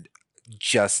 and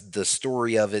just the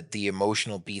story of it, the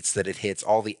emotional beats that it hits,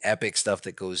 all the epic stuff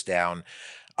that goes down.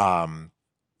 And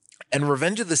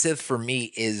Revenge of the Sith for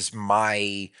me is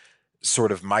my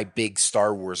big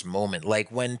Star Wars moment. Like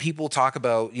when people talk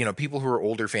about, people who are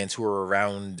older fans who were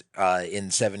around in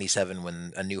 77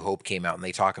 when A New Hope came out, and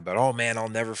they talk about, oh man, I'll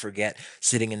never forget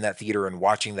sitting in that theater and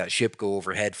watching that ship go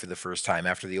overhead for the first time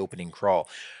after the opening crawl.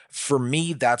 For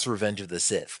me, that's Revenge of the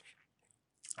Sith.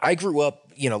 I grew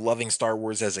up, loving Star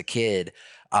Wars as a kid.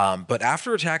 But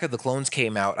after Attack of the Clones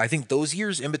came out, I think those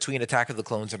years in between Attack of the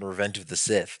Clones and Revenge of the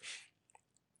Sith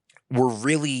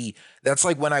that's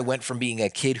like when I went from being a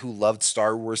kid who loved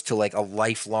Star Wars to like a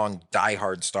lifelong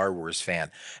diehard Star Wars fan.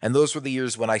 And those were the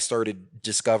years when I started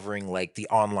discovering like the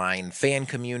online fan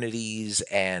communities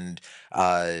and,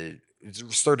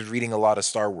 started reading a lot of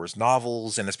Star Wars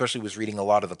novels, and especially was reading a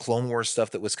lot of the Clone Wars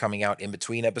stuff that was coming out in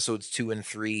between episodes 2 and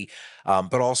 3.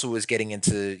 But also was getting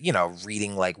into,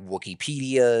 reading like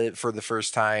Wikipedia for the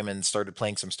first time, and started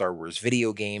playing some Star Wars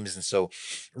video games. And so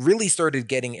really started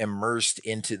getting immersed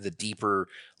into the deeper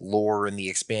lore and the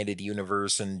expanded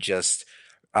universe, and just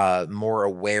more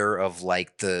aware of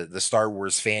like the Star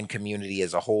Wars fan community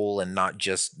as a whole, and not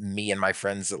just me and my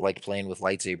friends that like playing with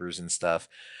lightsabers and stuff.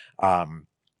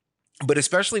 But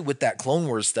especially with that Clone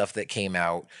Wars stuff that came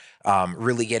out,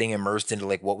 really getting immersed into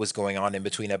like what was going on in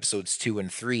between episodes 2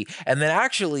 and 3. And then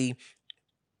actually,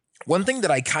 one thing that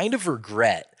I kind of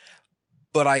regret,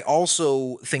 but I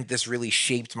also think this really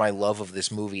shaped my love of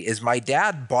this movie, is my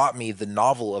dad bought me the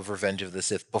novel of Revenge of the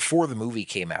Sith before the movie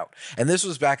came out. And this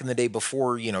was back in the day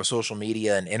before, social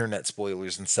media and internet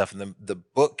spoilers and stuff. And the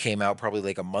book came out probably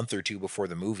like a month or two before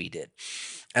the movie did.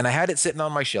 And I had it sitting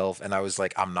on my shelf, and I was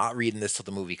like, I'm not reading this till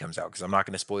the movie comes out because I'm not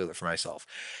going to spoil it for myself.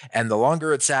 And the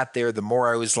longer it sat there, the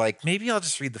more I was like, maybe I'll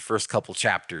just read the first couple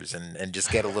chapters and just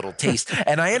get a little taste.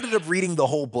 And I ended up reading the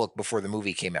whole book before the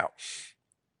movie came out.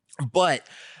 But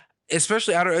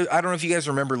especially, I don't know if you guys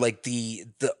remember, like the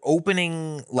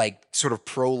opening, like sort of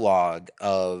prologue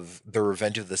of the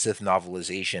Revenge of the Sith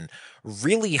novelization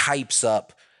really hypes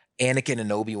up Anakin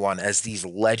and Obi-Wan as these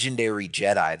legendary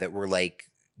Jedi that were like,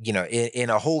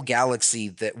 in a whole galaxy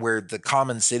where the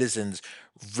common citizens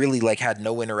really like had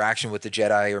no interaction with the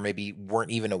Jedi, or maybe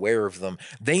weren't even aware of them.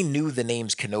 They knew the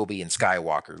names Kenobi and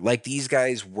Skywalker. Like these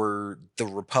guys were the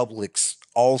Republic's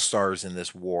all-stars in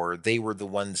this war. They were the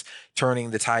ones turning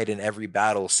the tide in every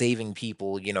battle, saving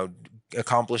people,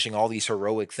 accomplishing all these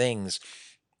heroic things.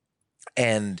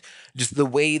 And just the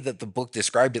way that the book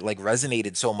described it like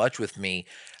resonated so much with me,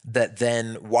 that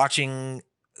then watching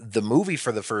the movie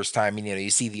for the first time, and you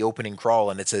see the opening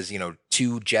crawl and it says,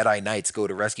 2 Jedi Knights go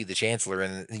to rescue the Chancellor,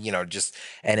 and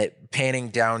and it panning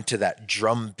down to that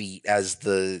drum beat as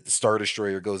the Star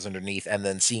Destroyer goes underneath, and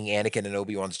then seeing Anakin and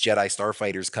Obi-Wan's Jedi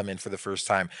starfighters come in for the first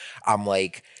time. I'm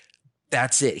like,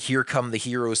 that's it. Here come the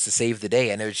heroes to save the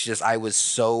day. And it's just, I was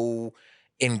so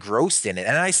engrossed in it,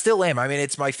 and I still am. I mean,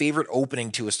 it's my favorite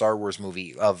opening to a Star Wars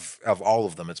movie of all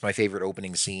of them. It's my favorite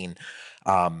opening scene.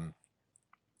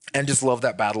 And just love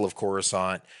that Battle of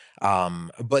Coruscant.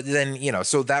 But then,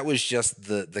 so that was just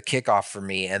the kickoff for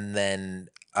me. And then,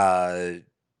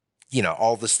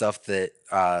 all the stuff that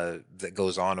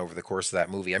goes on over the course of that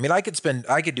movie. I mean, I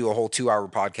could do a whole 2-hour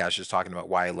podcast just talking about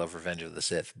why I love Revenge of the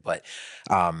Sith, but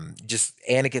just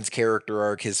Anakin's character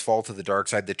arc, his fall to the dark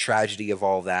side, the tragedy of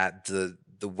all that, the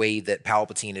way that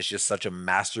Palpatine is just such a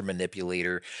master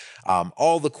manipulator,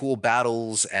 all the cool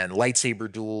battles and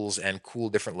lightsaber duels and cool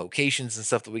different locations and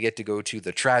stuff that we get to go to,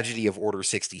 the tragedy of Order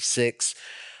 66.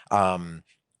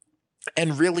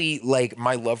 And really, like,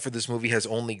 my love for this movie has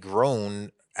only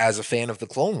grown as a fan of the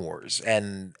Clone Wars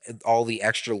and all the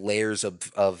extra layers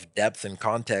of depth and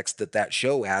context that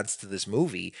show adds to this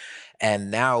movie. And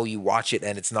now you watch it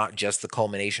and it's not just the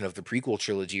culmination of the prequel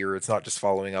trilogy, or it's not just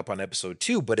following up on episode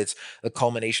 2, but it's the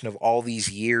culmination of all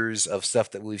these years of stuff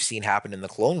that we've seen happen in the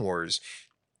Clone Wars.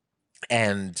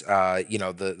 And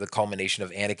the culmination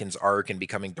of Anakin's arc and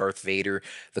becoming Darth Vader,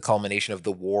 the culmination of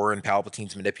the war and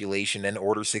Palpatine's manipulation and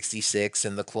Order 66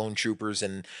 and the clone troopers,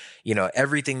 and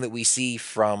everything that we see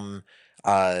from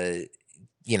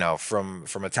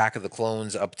from Attack of the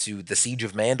Clones up to the Siege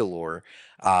of Mandalore,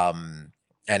 and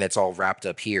it's all wrapped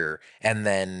up here. And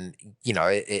then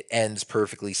it ends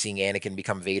perfectly, seeing Anakin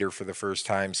become Vader for the first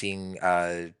time, seeing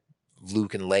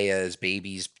Luke and Leia as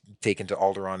babies taken to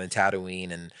Alderaan and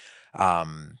Tatooine, and I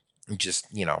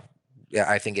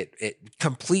think it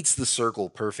completes the circle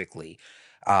perfectly.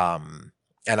 And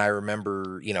I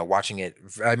remember, watching it.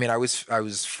 I mean, I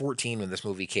was 14 when this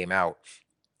movie came out.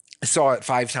 I saw it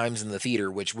 5 times in the theater,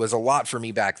 which was a lot for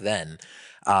me back then.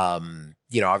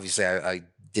 Obviously I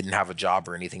didn't have a job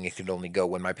or anything. I could only go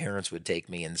when my parents would take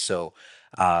me. And so,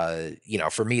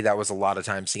 for me, that was a lot of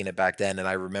time seeing it back then. And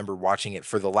I remember watching it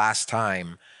for the last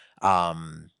time,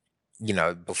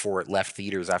 before it left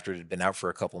theaters after it had been out for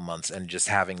a couple months, and just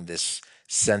having this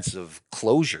sense of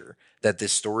closure that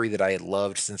this story that I had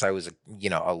loved since I was a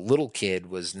little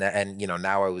kid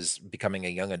now I was becoming a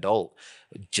young adult,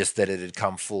 just that it had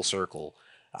come full circle.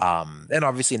 And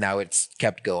obviously now it's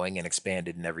kept going and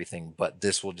expanded and everything, but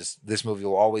this movie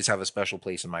will always have a special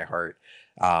place in my heart.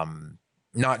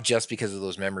 Not just because of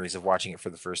those memories of watching it for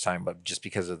the first time, but just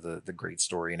because of the great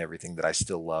story and everything that I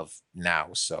still love now.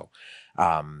 So,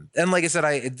 and like I said,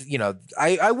 I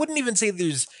wouldn't even say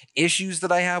there's issues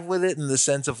that I have with it in the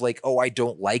sense of like, oh, I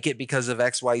don't like it because of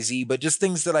XYZ, but just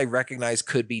things that I recognize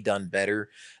could be done better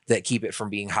that keep it from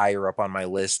being higher up on my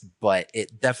list. But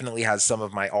it definitely has some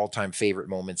of my all-time favorite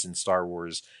moments in Star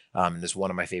Wars. And it's one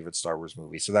of my favorite Star Wars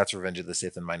movies. So that's Revenge of the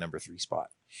Sith in my number 3 spot.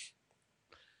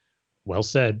 Well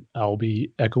said. I'll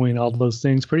be echoing all those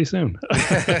things pretty soon.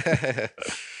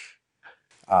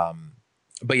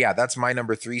 But yeah, that's my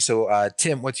number 3. So,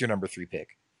 Tim, what's your number 3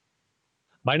 pick?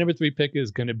 My number 3 pick is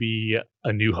going to be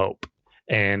A New Hope.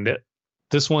 And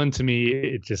this one, to me,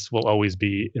 it just will always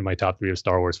be in my top 3 of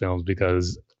Star Wars films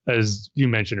because, as you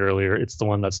mentioned earlier, it's the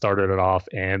one that started it off.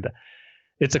 And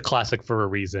it's a classic for a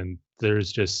reason.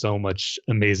 There's just so much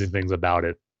amazing things about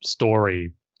it.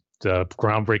 Story, the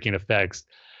groundbreaking effects,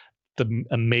 the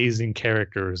amazing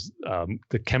characters,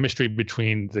 the chemistry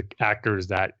between the actors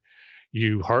that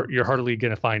you're hardly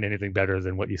going to find anything better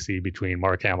than what you see between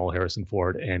Mark Hamill, Harrison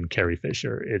Ford, and Carrie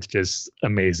Fisher. It's just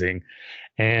amazing.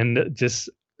 And just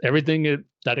everything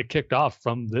that it kicked off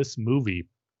from this movie.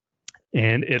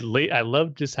 And I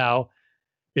love just how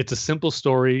it's a simple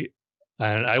story.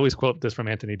 And I always quote this from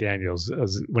Anthony Daniels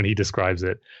when he describes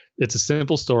it. It's a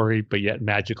simple story, but yet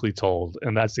magically told.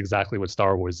 And that's exactly what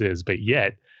Star Wars is. But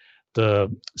yet,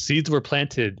 the seeds were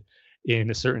planted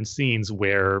in certain scenes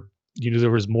where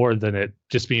there was more than it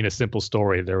just being a simple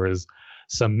story. There was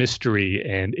some mystery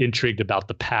and intrigue about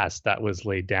the past that was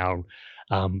laid down,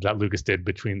 that Lucas did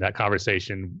between that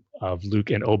conversation of Luke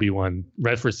and Obi-Wan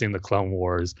referencing the Clone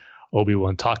Wars,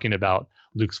 Obi-Wan talking about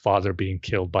Luke's father being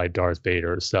killed by Darth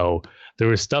Vader. So there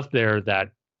was stuff there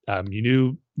that you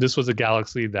knew this was a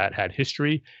galaxy that had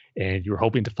history, and you were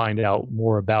hoping to find out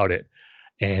more about it.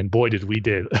 And boy, did we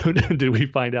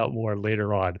find out more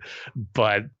later on.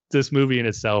 But this movie in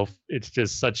itself, it's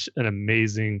just such an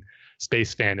amazing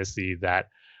space fantasy that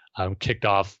kicked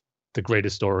off the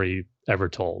greatest story ever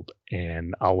told.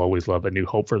 And I'll always love A New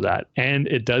Hope for that. And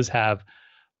it does have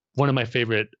one of my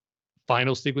favorite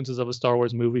final sequences of a Star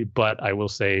Wars movie, but I will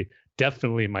say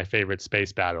definitely my favorite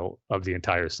space battle of the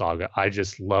entire saga. I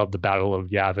just love the Battle of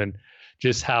Yavin,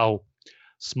 just how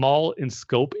small in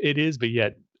scope it is, but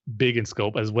yet big in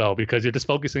scope as well, because you're just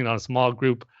focusing on a small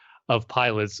group of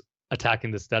pilots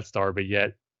attacking this Death Star, but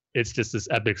yet it's just this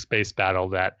epic space battle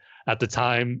that at the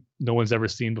time no one's ever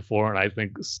seen before, and I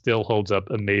think still holds up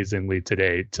amazingly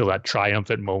today, till that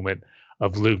triumphant moment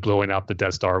of Luke blowing out the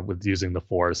Death Star with using the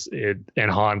Force,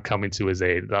 and Han coming to his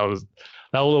aid. That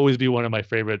will always be one of my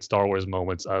favorite Star Wars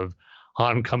moments, of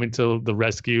Han coming to the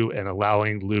rescue and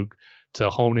allowing Luke to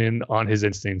hone in on his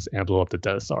instincts and blow up the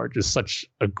Death Star. Just such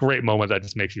a great moment that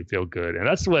just makes you feel good. And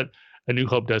that's what A New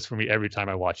Hope does for me every time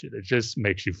I watch it. It just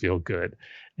makes you feel good.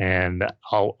 And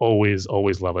I'll always,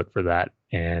 always love it for that.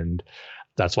 And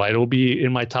that's why it'll be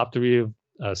in my top 3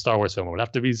 of Star Wars film. It would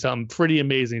have to be something pretty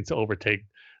amazing to overtake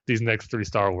these next 3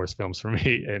 Star Wars films for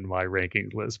me in my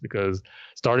rankings list, because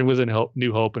starting with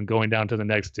New Hope and going down to the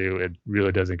next 2, it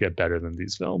really doesn't get better than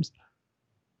these films.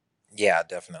 Yeah,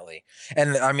 definitely.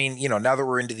 And I mean, now that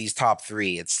we're into these top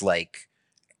 3, it's like,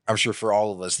 I'm sure for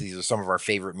all of us, these are some of our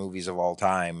favorite movies of all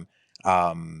time.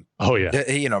 Oh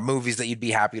yeah. Movies that you'd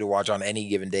be happy to watch on any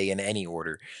given day in any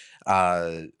order.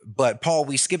 But Paul,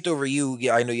 we skipped over you.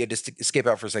 Yeah, I know you had to skip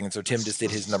out for a second. So Tim just did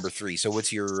his number 3. So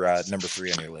what's your number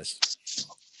 3 on your list?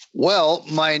 Well,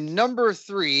 my number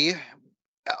 3,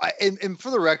 and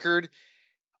for the record,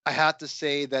 I have to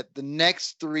say that the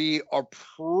next 3 are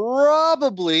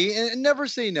probably, and never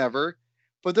say never,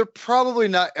 but they're probably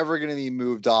not ever going to be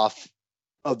moved off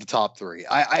of the top 3.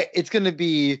 It's going to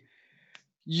be,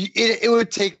 it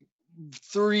would take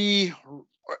 3,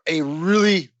 a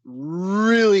really,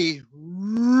 really,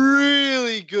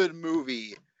 really good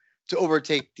movie to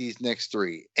overtake these next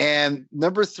 3. And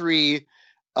number 3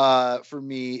 for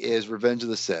me is Revenge of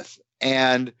the Sith.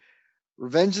 And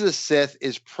Revenge of the Sith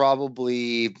is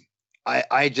probably,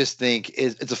 I just think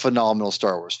it's a phenomenal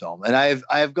Star Wars film. And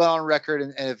I've gone on record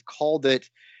and have called it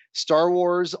Star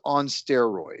Wars on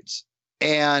steroids.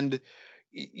 And,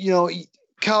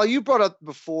 Kyle, you brought up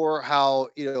before how,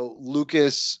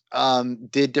 Lucas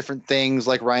did different things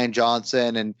like Rian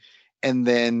Johnson and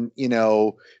then,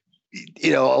 a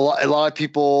lot of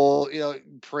people,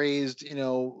 praised,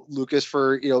 Lucas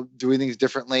for, doing things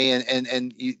differently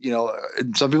and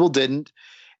some people didn't.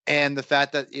 And the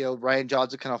fact that, Rian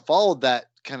Johnson kind of followed that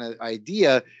kind of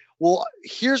idea. Well,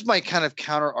 here's my kind of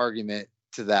counter argument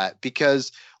to that,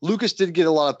 because Lucas did get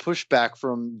a lot of pushback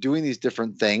from doing these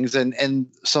different things, and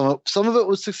some of it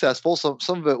was successful, some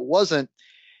of it wasn't.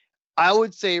 I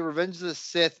would say Revenge of the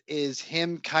Sith is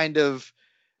him kind of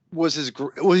was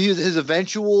his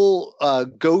eventual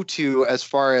go-to as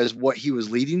far as what he was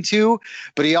leading to,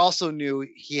 but he also knew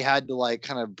he had to like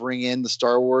kind of bring in the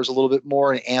Star Wars a little bit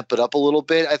more and amp it up a little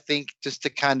bit, I think, just to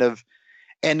kind of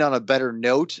end on a better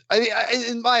note.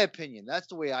 In my opinion, that's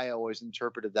the way I always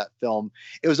interpreted that film.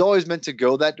 It was always meant to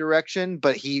go that direction,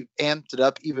 but he amped it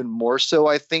up even more so,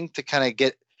 I think, to kind of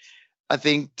get,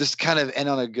 just kind of end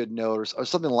on a good note or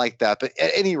something like that. But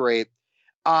at any rate,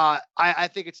 I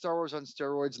think it's Star Wars on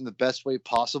steroids in the best way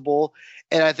possible.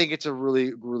 And I think it's a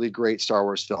really, really great Star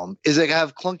Wars film. Is it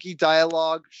have clunky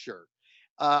dialogue? Sure.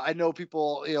 I know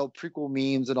people, prequel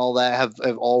memes and all that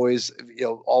have always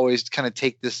kind of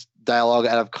take this dialogue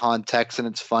out of context and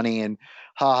it's funny and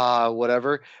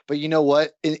whatever. But you know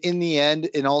what? In the end,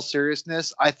 in all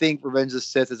seriousness, I think Revenge of the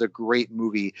Sith is a great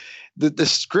movie. The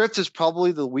script is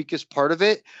probably the weakest part of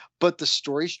it, but the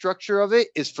story structure of it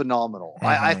is phenomenal.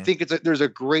 Mm-hmm. I think there's a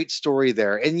great story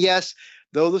there. And yes,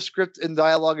 though the script and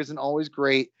dialogue isn't always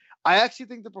great, I actually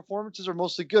think the performances are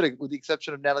mostly good, with the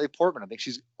exception of Natalie Portman. I think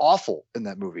she's awful in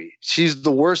that movie. She's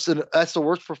the worst, and that's the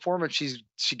worst performance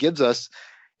she gives us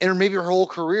in maybe her whole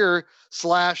career /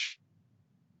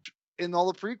 in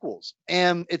all the prequels.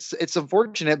 And it's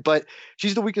unfortunate, but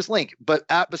she's the weakest link. But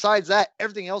besides that,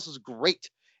 everything else is great.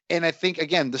 And I think,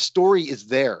 again, the story is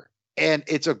there. And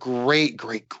it's a great,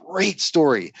 great, great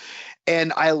story.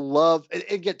 And I love,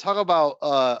 again, talk about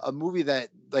a movie that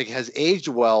like has aged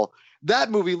well.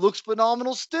 That movie looks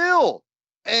phenomenal still.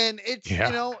 And it's,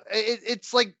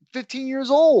 it's like 15 years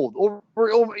old or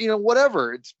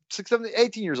whatever. It's 6, 7,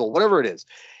 18 years old, whatever it is.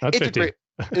 That's it's 15.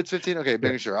 It's 15. Okay.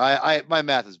 Making sure my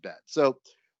math is bad. So,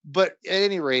 but at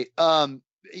any rate,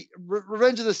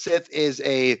 Revenge of the Sith is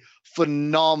a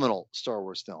phenomenal Star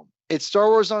Wars film. It's Star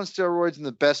Wars on steroids in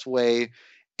the best way.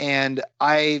 And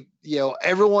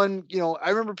everyone, I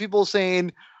remember people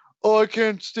saying, "Oh, I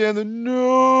can't stand the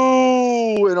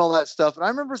no," and all that stuff. And I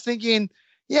remember thinking,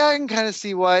 yeah, I can kind of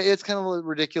see why it's kind of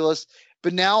ridiculous.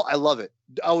 But now I love it.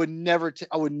 I would never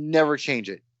change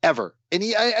it ever. And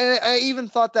I even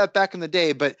thought that back in the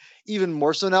day, but even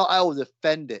more so now, I will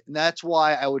defend it. And that's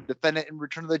why I would defend it in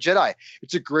Return of the Jedi.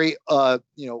 It's a great,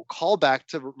 callback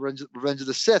to Revenge of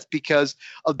the Sith because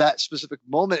of that specific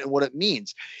moment and what it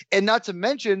means. And not to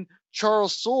mention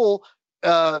Charles Soule,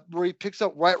 where he picks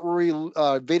up right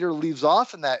where Vader leaves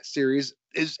off in that series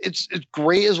it's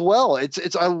great as well.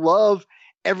 It's I love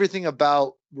everything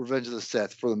about Revenge of the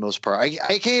Sith for the most part. I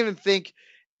can't even think,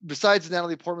 besides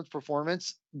Natalie Portman's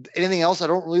performance, anything else I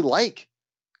don't really like,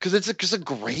 because it's just a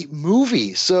great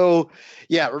movie. So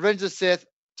yeah, Revenge of the Sith,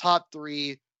 top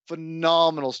 3,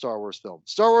 phenomenal Star Wars film.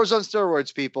 Star Wars on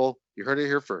steroids, people. You heard it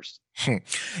here first.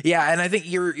 Yeah, and I think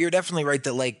you're definitely right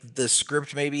that like the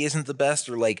script maybe isn't the best,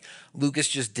 or like Lucas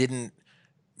just didn't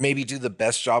maybe do the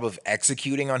best job of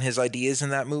executing on his ideas in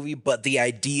that movie, but the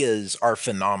ideas are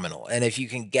phenomenal. And if you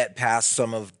can get past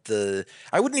some of the,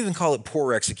 I wouldn't even call it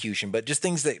poor execution, but just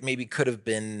things that maybe could have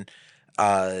been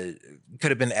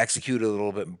executed a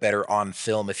little bit better on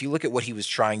film. If you look at what he was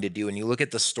trying to do and you look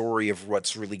at the story of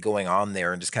what's really going on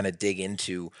there and just kind of dig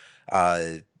into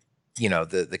the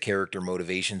character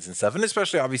motivations and stuff, and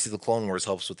especially obviously the Clone Wars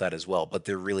helps with that as well, but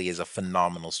there really is a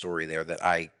phenomenal story there that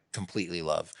I completely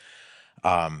love.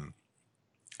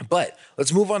 But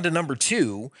let's move on to number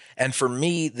 2. And for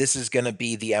me, this is going to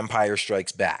be The Empire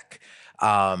Strikes Back.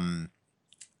 Now,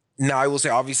 I will say,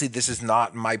 obviously, this is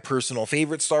not my personal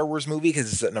favorite Star Wars movie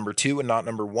because it's at number 2 and not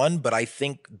number 1. But I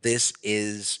think this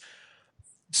is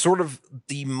sort of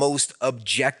the most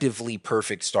objectively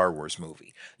perfect Star Wars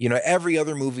movie. Every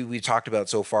other movie we've talked about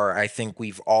so far, I think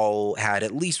we've all had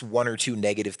at least 1 or 2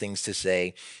 negative things to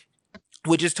say,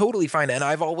 which is totally fine. And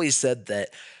I've always said that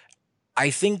I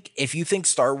think if you think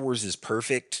Star Wars is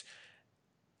perfect,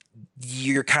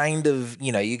 you're kind of,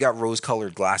 you got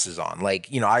rose-colored glasses on. Like,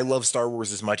 I love Star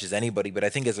Wars as much as anybody, but I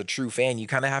think as a true fan, you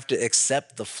kind of have to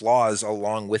accept the flaws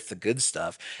along with the good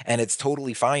stuff. And it's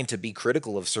totally fine to be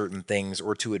critical of certain things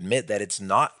or to admit that it's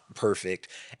not perfect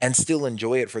and still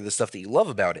enjoy it for the stuff that you love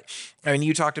about it. I mean,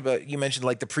 you mentioned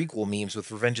like the prequel memes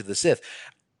with Revenge of the Sith.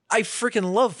 I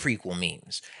freaking love prequel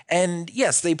memes. And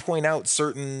yes, they point out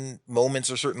certain moments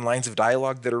or certain lines of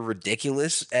dialogue that are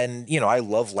ridiculous. And, I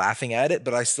love laughing at it,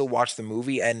 but I still watch the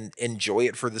movie and enjoy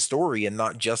it for the story and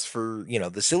not just for,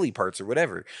 the silly parts or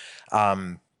whatever.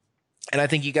 And I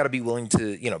think you got to be willing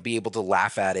to, be able to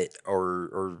laugh at it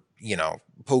or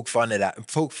poke fun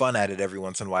at it every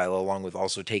once in a while, along with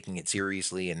also taking it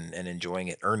seriously and enjoying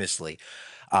it earnestly.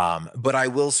 But I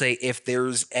will say, if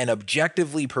there's an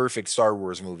objectively perfect Star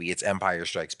Wars movie, it's Empire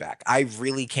Strikes Back. I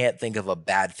really can't think of a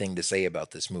bad thing to say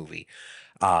about this movie.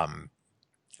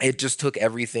 It just took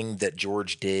everything that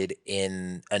George did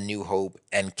in A New Hope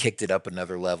and kicked it up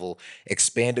another level,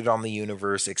 expanded on the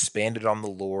universe, expanded on the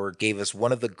lore, gave us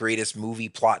one of the greatest movie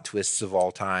plot twists of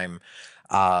all time.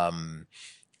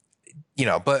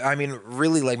 But I mean,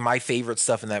 really, like, my favorite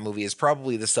stuff in that movie is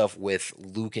probably the stuff with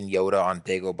Luke and Yoda on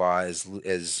Dagobah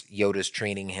as Yoda's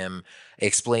training him,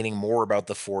 explaining more about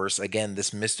the Force. Again,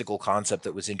 this mystical concept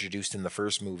that was introduced in the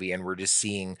first movie, and we're just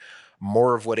seeing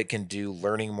more of what it can do,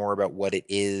 learning more about what it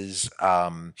is.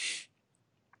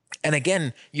 And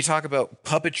again, you talk about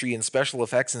puppetry and special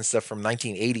effects and stuff from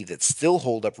 1980 that still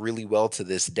hold up really well to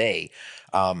this day.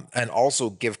 And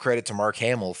also give credit to Mark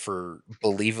Hamill for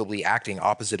believably acting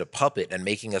opposite a puppet and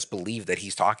making us believe that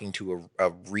he's talking to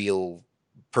a real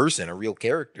person, a real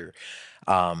character.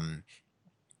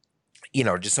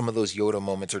 Just some of those Yoda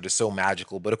moments are just so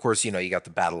magical. But of course, you got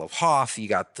the Battle of Hoth, you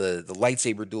got the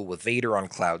lightsaber duel with Vader on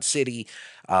Cloud City,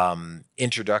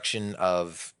 introduction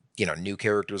of new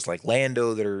characters like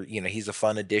Lando that are, he's a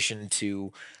fun addition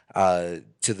to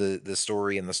the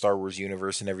story and the Star Wars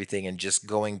universe and everything, and just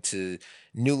going to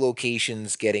new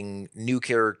locations, getting new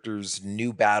characters,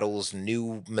 new battles,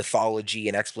 new mythology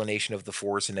and explanation of the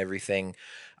Force and everything.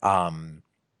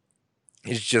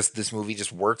 It's just, this movie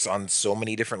just works on so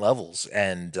many different levels.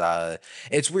 And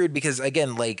it's weird because,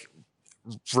 again, like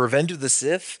Revenge of the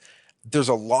Sith, there's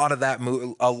a lot of that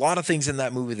movie, a lot of things in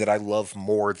that movie that I love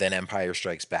more than Empire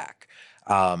Strikes Back.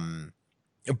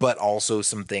 But also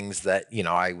some things that,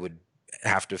 I would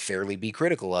have to fairly be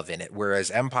critical of in it. Whereas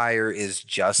Empire is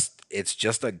it's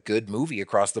just a good movie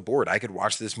across the board. I could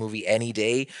watch this movie any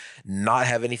day, not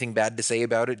have anything bad to say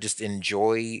about it, just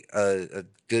enjoy a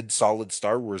good, solid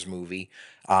Star Wars movie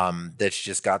that's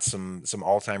just got some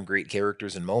all-time great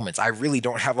characters and moments. I really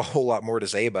don't have a whole lot more to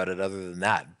say about it other than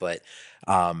that, but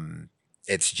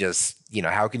it's just,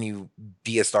 how can you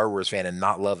be a Star Wars fan and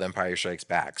not love Empire Strikes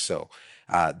Back? So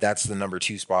that's the number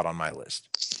 2 spot on my list.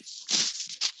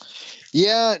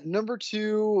 Yeah, number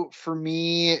 2 for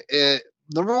me,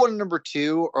 number 1 and number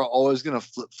 2 are always going to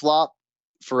flip-flop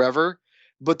forever,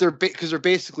 but they're because they're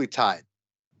basically tied.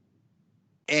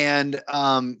 And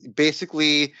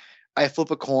basically, I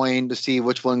flip a coin to see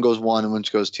which one goes 1 and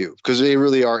which goes 2, because they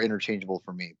really are interchangeable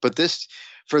for me. But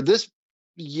for this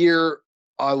year,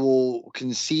 I will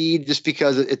concede just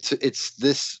because it's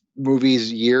this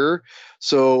movie's year.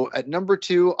 So at number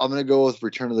 2, I'm going to go with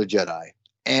Return of the Jedi.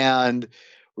 And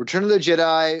Return of the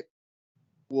Jedi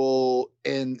will,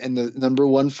 in the number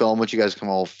 1 film, which you guys can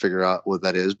all figure out what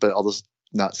that is, but I'll just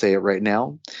not say it right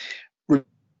now.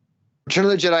 Return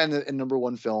of the Jedi in number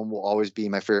 1 film will always be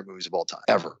my favorite movies of all time,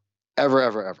 ever.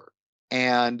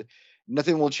 And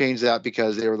nothing will change that,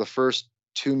 because they were the first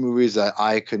 2 movies that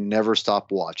I could never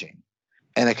stop watching.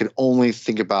 And I could only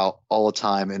think about all the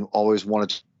time and always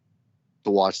wanted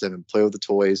to watch them and play with the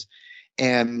toys.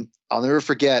 And I'll never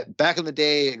forget back in the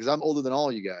day, because I'm older than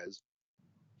all you guys.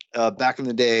 Back in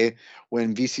the day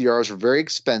when VCRs were very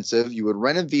expensive, you would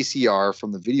rent a VCR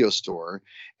from the video store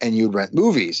and you would rent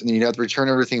movies, and then you'd have to return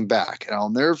everything back. And I'll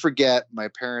never forget my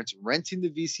parents renting the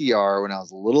VCR when I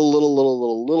was a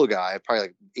little guy, probably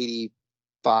like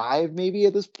 85 maybe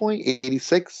at this point,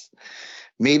 86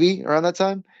 maybe around that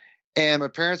time. And my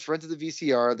parents rented the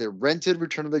VCR. They rented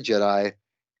Return of the Jedi.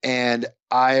 And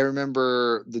I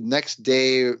remember the next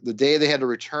day, the day they had to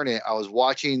return it, I was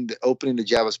watching the opening to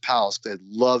Jabba's Palace because I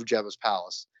love Jabba's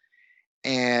Palace.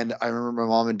 And I remember my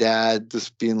mom and dad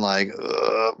just being like,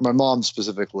 my mom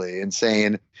specifically, and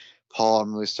saying, Paul,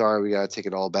 I'm really sorry. We got to take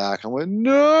it all back. I went,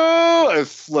 no, I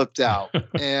flipped out.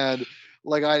 And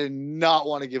like, I did not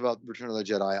want to give up Return of the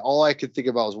Jedi. All I could think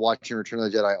about was watching Return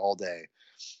of the Jedi all day,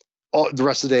 the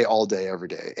rest of the day, all day, every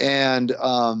day. And,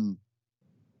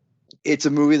 it's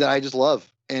a movie that I just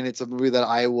love, and it's a movie that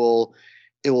it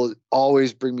will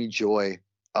always bring me joy,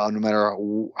 no matter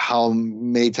how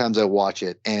many times I watch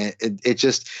it. And it's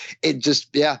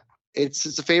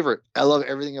a favorite. I love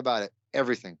everything about it.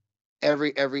 Everything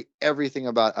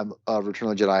about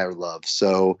Return of the Jedi I love.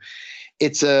 So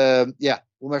it's one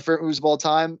of my favorite movies of all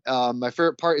time. My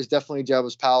favorite part is definitely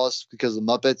Jabba's Palace because the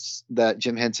Muppets that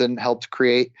Jim Henson helped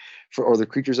create, or the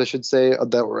creatures, I should say,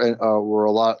 that were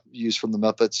a lot used from the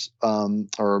Muppets,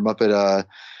 or Muppet,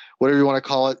 whatever you want to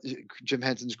call it, Jim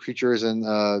Henson's creatures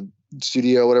and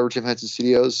studio, whatever, Jim Henson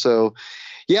Studios. So,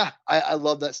 yeah, I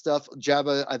love that stuff.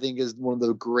 Jabba, I think, is one of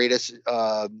the greatest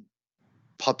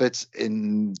puppets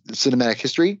in cinematic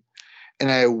history, and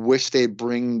I wish they'd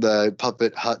bring the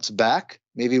puppet huts back.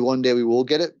 Maybe one day we will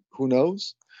get it. Who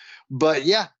knows? But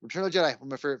yeah, Return of the Jedi, one of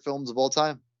my favorite films of all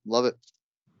time. Love it.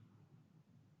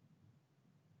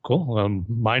 Cool.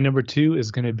 My number 2 is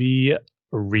going to be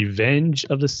Revenge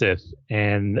of the Sith.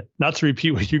 And not to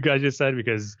repeat what you guys just said,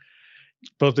 because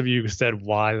both of you said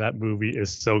why that movie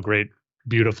is so great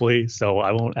beautifully. So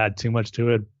I won't add too much to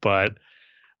it. But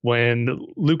when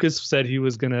Lucas said he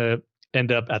was going to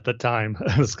end up at the time,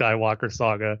 the Skywalker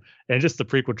saga, and just the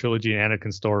prequel trilogy and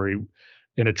Anakin story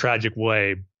in a tragic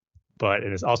way, but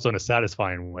it is also in a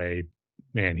satisfying way,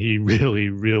 man, he really,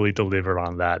 really delivered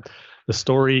on that. The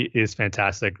story is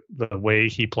fantastic. The way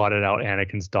he plotted out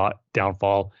Anakin's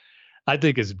downfall, I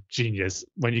think, is genius.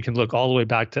 When you can look all the way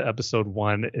back to episode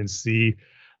 1 and see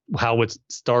how it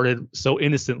started so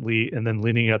innocently and then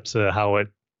leading up to how it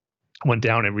went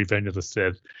down in Revenge of the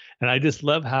Sith. And I just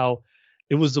love how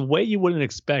it was the way you wouldn't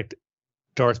expect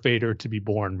Darth Vader to be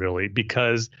born, really,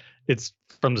 because it's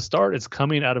from the start, it's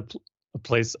coming out of a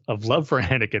place of love for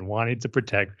Anakin, wanting to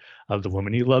protect the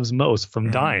woman he loves most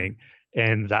from dying.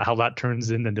 And how that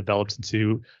turns in and develops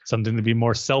into something to be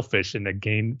more selfish and a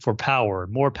gain for power,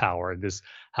 more power, and this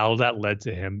how that led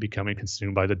to him becoming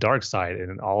consumed by the dark side,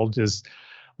 and it all just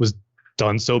was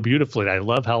done so beautifully. I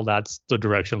love how that's the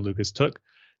direction Lucas took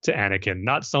to Anakin,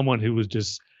 not someone who was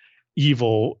just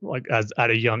evil like as at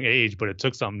a young age, but it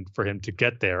took something for him to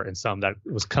get there, and something that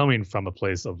was coming from a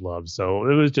place of love. So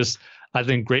it was just, I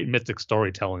think, great mythic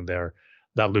storytelling there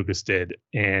that Lucas did,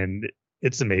 and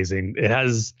it's amazing. It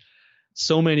has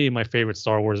so many of my favorite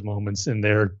Star Wars moments in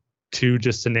there too,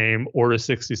 just to name Order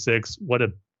 66. What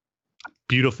a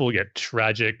beautiful yet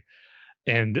tragic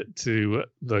end to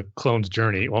the clones'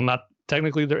 journey. Well, not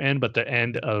technically their end, but the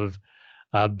end of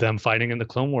them fighting in the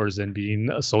Clone Wars and being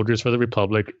soldiers for the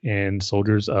Republic and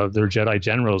soldiers of their Jedi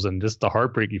generals, and just the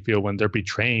heartbreak you feel when they're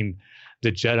betraying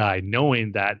the Jedi,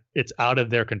 knowing that it's out of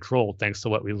their control thanks to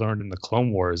what we learned in the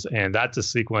Clone Wars. And that's a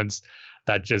sequence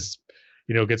that just,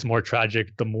 gets more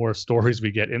tragic the more stories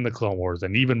we get in the Clone Wars,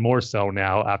 and even more so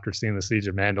now after seeing the Siege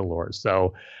of Mandalore.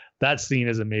 So that scene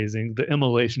is amazing. The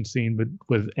immolation scene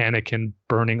with Anakin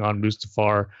burning on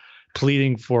Mustafar,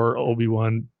 pleading for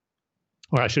Obi-Wan,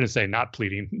 or I shouldn't say not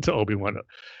pleading to Obi-Wan.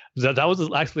 That was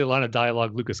actually a line of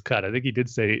dialogue Lucas cut. I think he did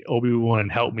say, Obi-Wan,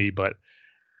 help me, but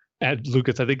at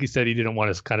Lucas, I think he said he didn't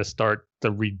want to kind of start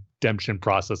the redemption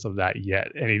process of that yet,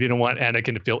 and he didn't want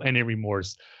Anakin to feel any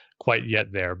remorse quite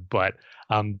yet there. But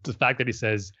the fact that he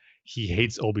says he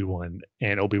hates Obi-Wan,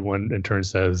 and Obi-Wan in turn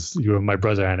says, you are my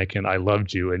brother, Anakin, I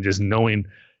loved you, and just knowing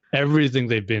everything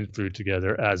they've been through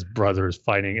together as brothers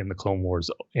fighting in the Clone Wars,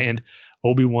 and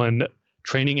Obi-Wan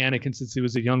training Anakin since he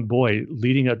was a young boy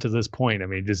leading up to this point. I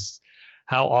mean, just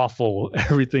how awful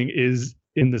everything is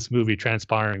in this movie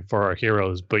transpiring for our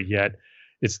heroes, but yet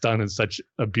it's done in such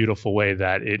a beautiful way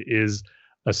that it is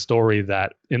a story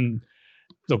that in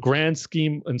the grand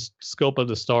scheme and scope of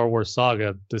the Star Wars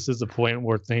saga, this is the point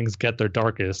where things get their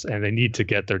darkest, and they need to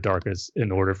get their darkest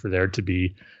in order for there to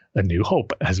be a new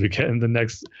hope as we get in the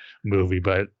next movie.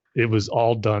 But it was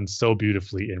all done so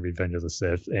beautifully in Revenge of the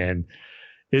Sith, and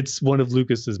it's one of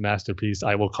Lucas's masterpiece.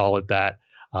 I will call it that.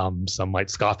 Some might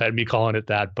scoff at me calling it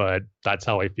that, but that's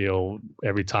how I feel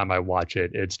every time I watch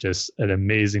it. It's just an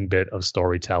amazing bit of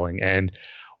storytelling, and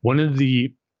one of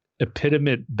the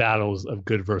epitome battles of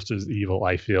good versus evil,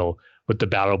 I feel, with the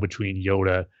battle between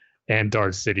Yoda and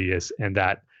Darth Sidious, and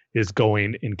that is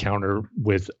going encounter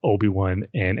with Obi-Wan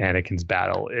and Anakin's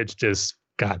battle. It's just,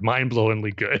 God,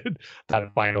 mind-blowingly good.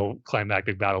 That final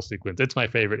climactic battle sequence. It's my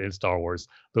favorite in Star Wars.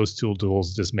 Those two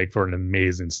duels just make for an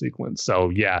amazing sequence.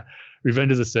 So yeah,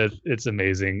 Revenge of the Sith, it's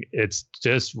amazing. It's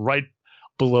just right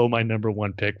below my number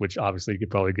one pick, which obviously you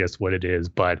could probably guess what it is.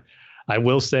 But I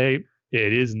will say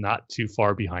it is not too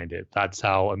far behind it. That's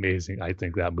how amazing I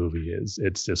think that movie is.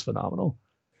 It's just phenomenal.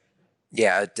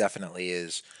 Yeah, it definitely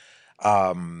is.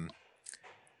 Well,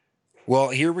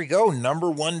 here we go. Number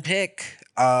one pick.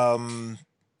 Drum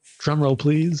roll,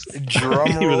 please.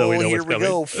 Drum roll. Here we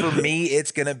go. For me,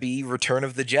 it's going to be Return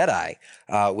of the Jedi,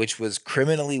 which was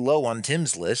criminally low on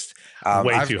Tim's list.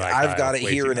 Way too high. I've got it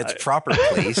here in its proper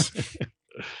place.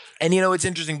 And, it's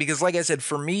interesting because, like I said,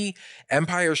 for me,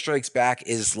 Empire Strikes Back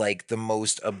is like the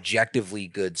most objectively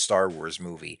good Star Wars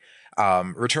movie.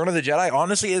 Return of the Jedi,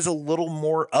 honestly, is a little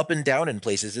more up and down in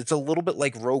places. It's a little bit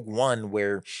like Rogue One,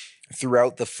 where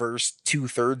throughout the first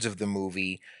 2/3 of the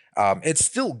movie, it's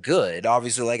still good.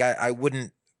 Obviously, like I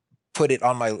wouldn't put it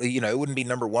on my, it wouldn't be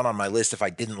number one on my list if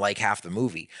I didn't like half the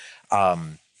movie.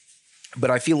 But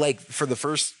I feel like for the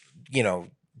first,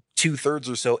 2/3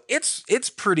 or so, it's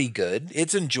pretty good.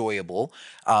 It's enjoyable.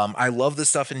 I love the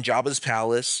stuff in Jabba's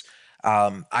palace.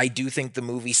 I do think the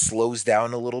movie slows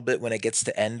down a little bit when it gets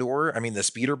to Endor. I mean, the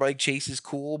speeder bike chase is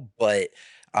cool, but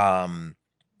even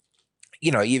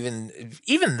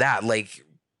that, like,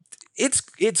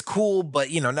 it's cool,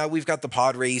 but now we've got the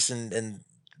pod race and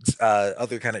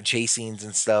other kind of chase scenes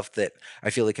and stuff that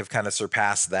I feel like have kind of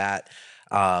surpassed that.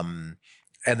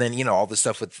 And then, all the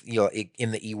stuff with,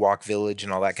 in the Ewok village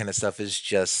and all that kind of stuff is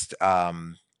just,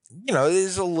 it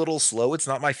is a little slow. It's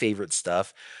not my favorite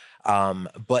stuff.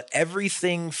 But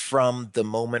everything from the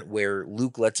moment where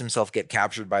Luke lets himself get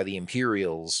captured by the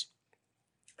Imperials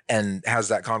and has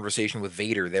that conversation with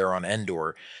Vader there on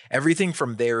Endor, everything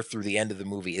from there through the end of the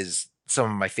movie is some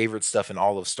of my favorite stuff in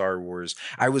all of Star Wars.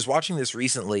 I was watching this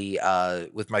recently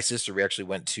with my sister. We actually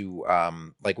went to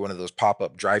like one of those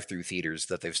pop-up drive-through theaters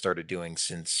that they've started doing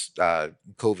since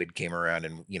COVID came around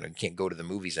and, you can't go to the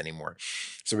movies anymore.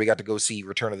 So we got to go see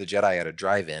Return of the Jedi at a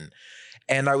drive-in.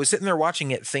 And I was sitting there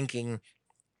watching it thinking,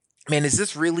 man, is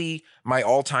this really my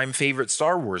all-time favorite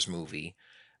Star Wars movie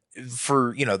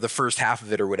for, the first half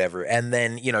of it or whatever? And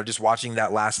then, just watching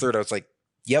that last third, I was like,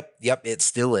 yep, it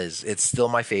still is. It's still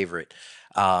my favorite.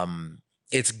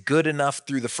 It's good enough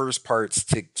through the first parts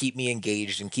to keep me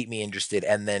engaged and keep me interested,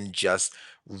 and then just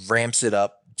ramps it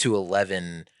up to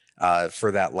 11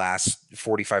 for that last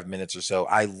 45 minutes or so.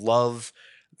 I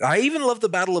even love the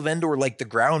Battle of Endor, like the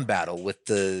ground battle with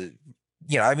the,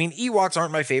 Ewoks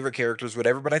aren't my favorite characters,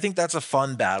 whatever, but I think that's a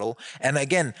fun battle. And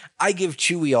again, I give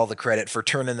Chewie all the credit for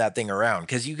turning that thing around,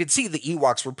 because you could see the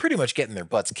Ewoks were pretty much getting their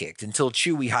butts kicked until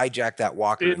Chewie hijacked that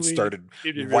walker and started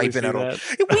wiping out all.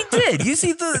 We did. You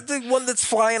see the one that's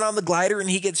flying on the glider and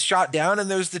he gets shot down, and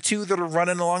there's the two that are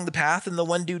running along the path, and the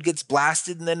one dude gets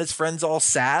blasted, and then his friend's all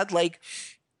sad. Like,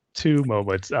 two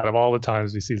moments out of all the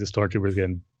times we see the stormtroopers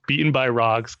getting beaten by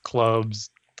rocks, clubs,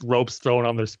 ropes thrown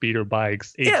on their speeder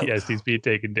bikes, AT-STs being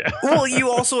taken down. Well, you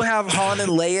also have Han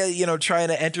and Leia, trying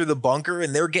to enter the bunker,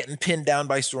 and they're getting pinned down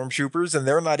by stormtroopers, and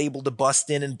they're not able to bust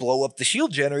in and blow up the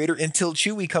shield generator until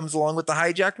Chewie comes along with the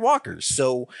hijacked walkers.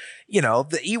 So,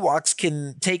 the Ewoks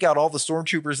can take out all the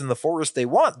stormtroopers in the forest they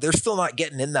want. They're still not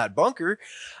getting in that bunker.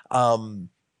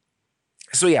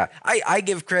 So yeah, I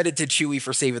give credit to Chewie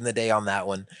for saving the day on that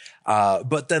one.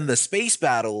 But then the space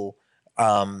battle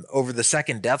over the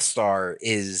second Death Star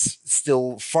is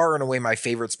still far and away my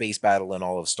favorite space battle in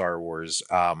all of Star Wars.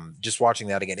 Just watching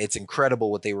that again, it's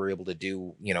incredible what they were able to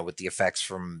do, with the effects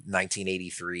from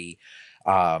 1983,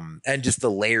 and just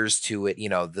the layers to it,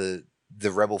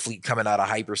 the Rebel fleet coming out of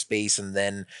hyperspace and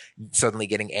then suddenly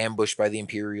getting ambushed by the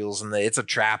Imperials, and it's a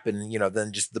trap, and,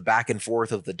 then just the back and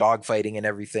forth of the dogfighting and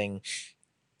everything.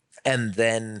 And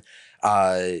then,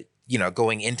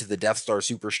 going into the Death Star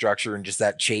superstructure and just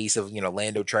that chase of,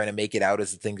 Lando trying to make it out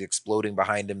as the thing's exploding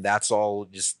behind him. That's all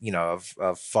just,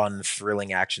 a fun,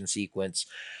 thrilling action sequence.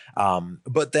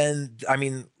 But then,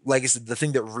 like I said, the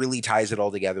thing that really ties it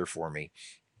all together for me,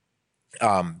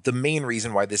 the main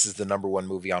reason why this is the number one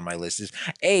movie on my list is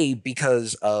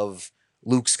because of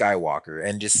Luke Skywalker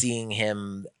and just seeing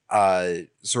him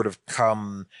sort of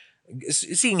come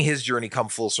seeing his journey come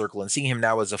full circle and seeing him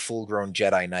now as a full-grown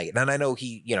Jedi Knight. And I know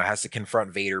he, has to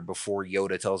confront Vader before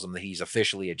Yoda tells him that he's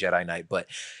officially a Jedi Knight, but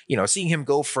seeing him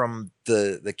go from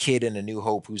the kid in A New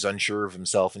Hope who's unsure of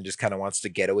himself and just kind of wants to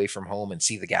get away from home and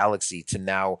see the galaxy, to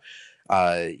now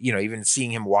even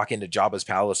seeing him walk into Jabba's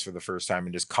palace for the first time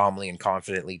and just calmly and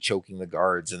confidently choking the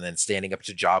guards, and then standing up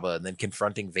to Jabba and then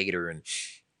confronting Vader, and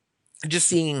just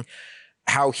seeing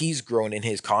how he's grown in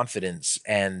his confidence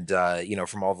and,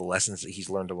 from all the lessons that he's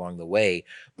learned along the way,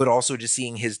 but also just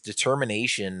seeing his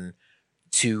determination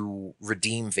to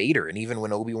redeem Vader. And even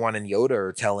when Obi-Wan and Yoda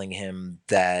are telling him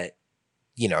that,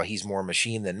 he's more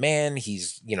machine than man,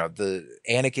 he's, the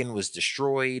Anakin was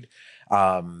destroyed.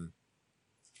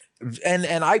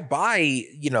 And I buy,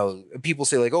 people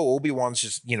say like, oh, Obi-Wan's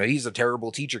just, he's a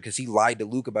terrible teacher because he lied to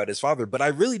Luke about his father. But I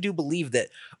really do believe that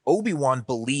Obi-Wan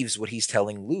believes what he's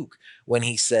telling Luke when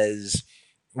he says,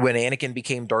 when Anakin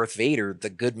became Darth Vader,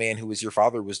 the good man who was your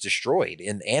father was destroyed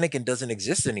and Anakin doesn't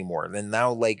exist anymore. And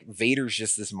now like Vader's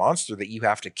just this monster that you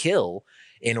have to kill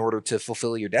in order to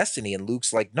fulfill your destiny. And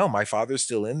Luke's like, no, my father's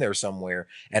still in there somewhere.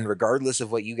 And regardless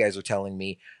of what you guys are telling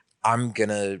me, I'm going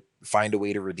to find a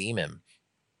way to redeem him.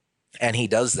 And he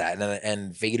does that,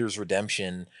 and Vader's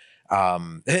redemption.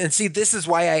 And see, this is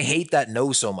why I hate that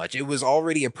no so much. It was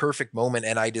already a perfect moment,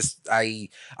 and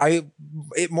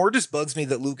it more just bugs me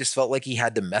that Lucas felt like he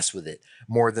had to mess with it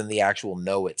more than the actual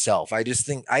no itself. I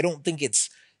don't think it's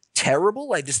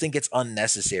terrible. I just think it's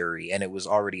unnecessary, and it was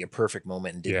already a perfect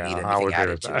moment and didn't need anything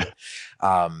added to it.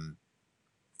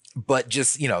 But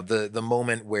just, the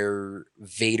moment where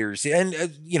Vader's, and,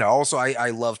 also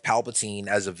I love Palpatine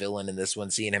as a villain in this one,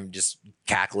 seeing him just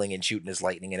cackling and shooting his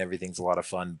lightning and everything's a lot of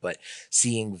fun. But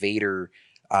seeing Vader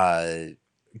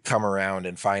come around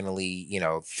and finally,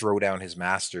 throw down his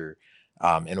master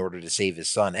in order to save his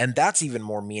son. And that's even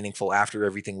more meaningful after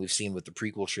everything we've seen with the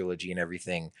prequel trilogy and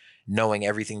everything, knowing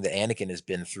everything that Anakin has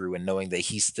been through and knowing that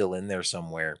he's still in there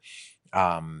somewhere.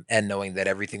 And knowing that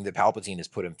everything that Palpatine has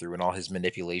put him through and all his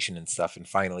manipulation and stuff, and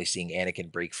finally seeing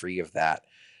Anakin break free of that.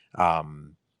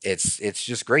 It's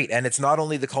just great. And it's not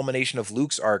only the culmination of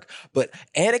Luke's arc, but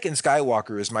Anakin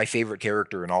Skywalker is my favorite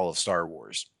character in all of Star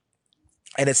Wars.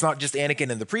 And it's not just Anakin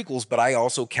in the prequels, but I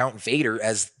also count Vader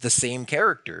as the same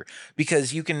character,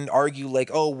 because you can argue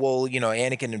like, oh, well,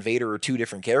 Anakin and Vader are two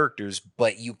different characters,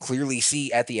 but you clearly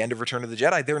see at the end of Return of the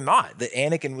Jedi, they're not. The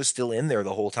Anakin was still in there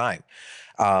the whole time.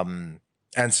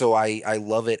 And so I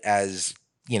love it as,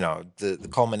 the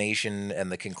culmination and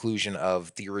the conclusion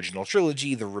of the original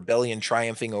trilogy, the rebellion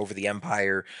triumphing over the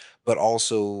Empire, but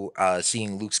also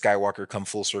seeing Luke Skywalker come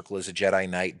full circle as a Jedi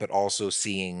Knight, but also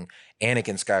seeing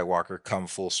Anakin Skywalker come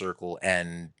full circle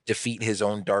and defeat his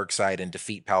own dark side and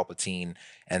defeat Palpatine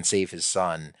and save his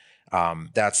son.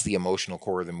 That's the emotional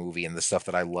core of the movie and the stuff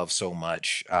that I love so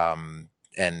much. And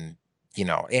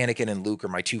Anakin and Luke are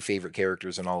my two favorite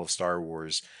characters in all of Star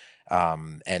Wars.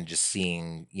 And just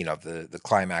seeing, the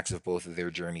climax of both of their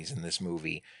journeys in this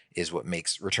movie is what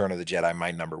makes Return of the Jedi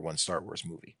my number one Star Wars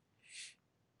movie.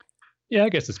 Yeah, I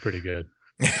guess it's pretty good.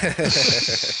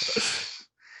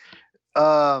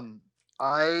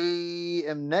 I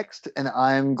am next, and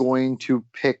I'm going to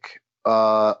pick,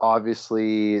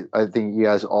 obviously, I think you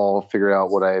guys all figured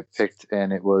out what I picked,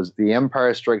 and it was The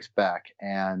Empire Strikes Back.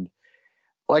 And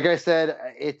like I said,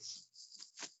 it's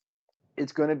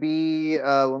going to be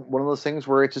one of those things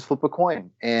where it's just flip a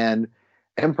coin. And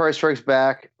Empire Strikes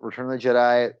Back, Return of the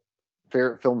Jedi,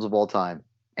 favorite films of all time.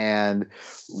 And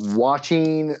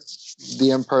watching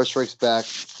The Empire Strikes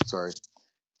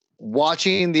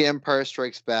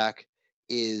Back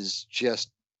is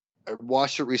just, I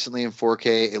watched it recently in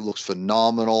 4K. It looks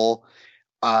phenomenal.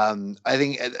 I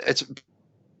think it's,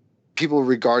 people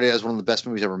regard it as one of the best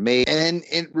movies ever made. And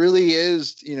it really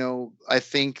is, I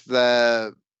think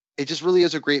that it just really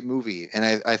is a great movie.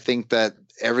 And I think that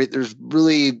there's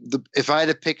really, if I had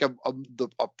to pick a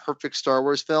perfect Star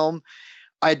Wars film,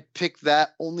 I'd pick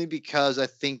that only because I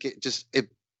think it's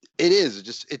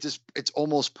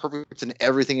almost perfect in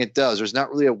everything it does. There's not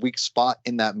really a weak spot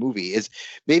in that movie. It's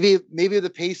maybe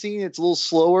the pacing, it's a little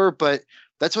slower, but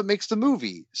that's what makes the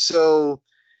movie. So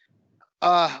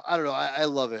I don't know. I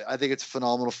love it. I think it's a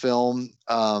phenomenal film.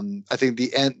 I think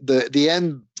the end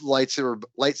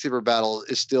lightsaber battle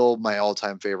is still my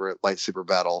all-time favorite lightsaber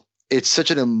battle. It's such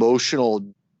an emotional,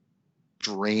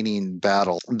 draining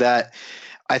battle that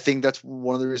I think that's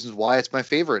one of the reasons why it's my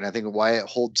favorite. And I think why it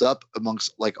holds up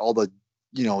amongst like all the,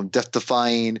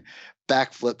 death-defying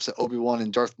backflips that Obi-Wan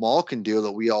and Darth Maul can do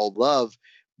that we all love.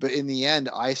 But in the end,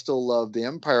 I still love the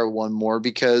Empire one more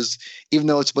because even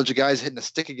though it's a bunch of guys hitting a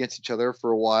stick against each other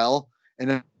for a while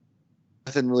and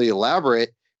nothing really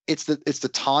elaborate, it's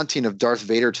the taunting of Darth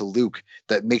Vader to Luke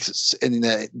that makes it, and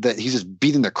that he's just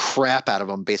beating the crap out of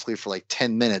him basically for like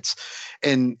 10 minutes,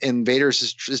 and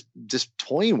Vader's just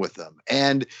toying with them,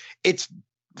 and it's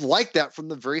like that from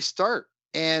the very start.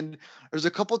 And there's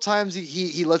a couple times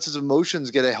he lets his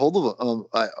emotions get a hold of him,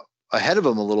 ahead of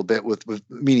him a little bit with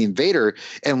meaning Vader,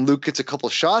 and Luke gets a couple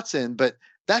shots in, but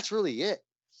that's really it.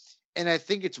 And I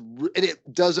think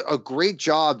it does a great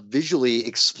job visually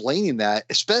explaining that,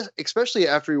 especially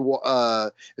after you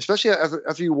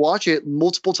watch it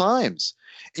multiple times,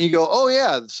 and you go, "Oh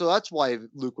yeah, so that's why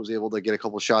Luke was able to get a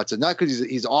couple shots, and not because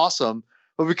he's awesome,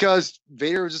 but because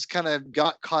Vader just kind of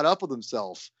got caught up with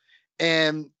himself."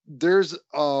 And there's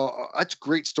that's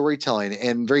great storytelling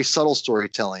and very subtle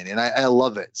storytelling, and I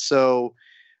love it. So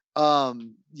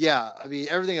yeah, I mean,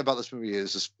 everything about this movie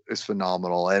is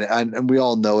phenomenal, and we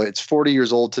all know it. It's 40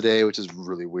 years old today, which is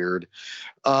really weird.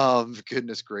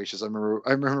 Goodness gracious, I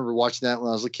remember watching that when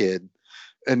I was a kid,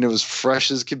 and it was fresh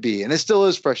as could be, and it still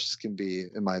is fresh as can be,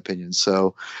 in my opinion.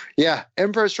 So yeah,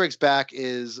 Empire Strikes Back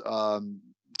is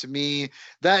to me,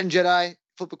 that and Jedi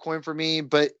flip a coin for me.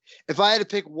 But if I had to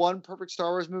pick one perfect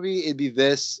Star Wars movie, it'd be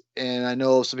this. And I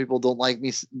know some people don't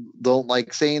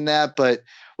like saying that, but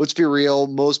let's be real.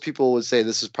 Most people would say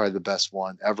this is probably the best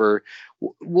one ever.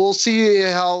 We'll see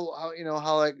how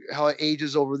it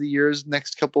ages over the years,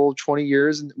 next couple 20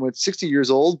 years, and when it's 60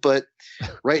 years old. But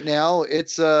right now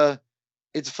it's a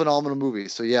phenomenal movie.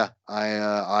 So yeah,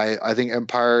 I think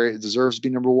Empire deserves to be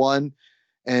number one,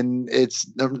 and it's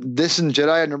this and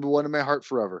Jedi are number one in my heart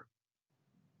forever.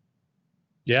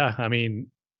 Yeah, I mean,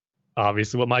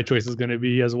 obviously what my choice is going to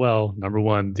be as well. Number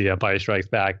one, The Empire Strikes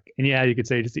Back. And yeah, you could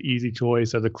say it's the easy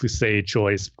choice or the cliche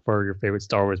choice for your favorite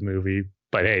Star Wars movie.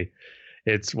 But hey,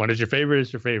 it's when it's your favorite,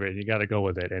 it's your favorite. You got to go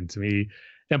with it. And to me,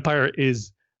 Empire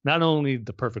is not only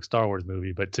the perfect Star Wars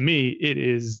movie, but to me, it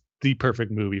is the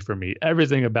perfect movie for me.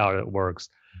 Everything about it works.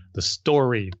 The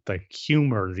story, the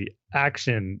humor, the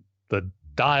action, the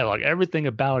dialogue, everything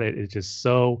about it is just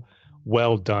so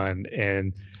well done.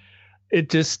 And it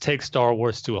just takes Star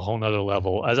Wars to a whole nother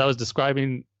level. As I was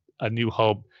describing A New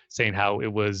Hope, saying how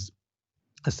it was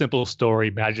a simple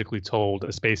story, magically told,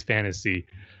 a space fantasy.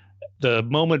 The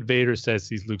moment Vader says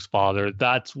he's Luke's father,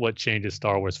 that's what changes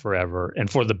Star Wars forever, and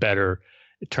for the better,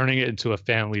 turning it into a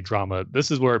family drama.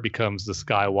 This is where it becomes the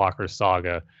Skywalker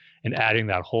saga, and adding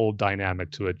that whole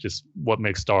dynamic to it, just what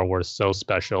makes Star Wars so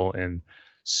special and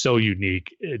so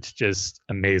unique. It's just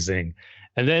amazing.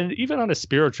 And then even on a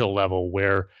spiritual level,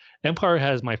 where Empire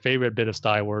has my favorite bit of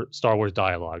Star Wars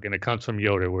dialogue, and it comes from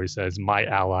Yoda, where he says, "My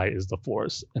ally is the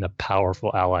Force," and a powerful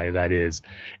ally that is.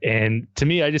 And to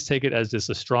me, I just take it as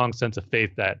just a strong sense of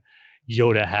faith that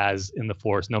Yoda has in the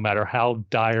Force, no matter how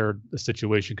dire the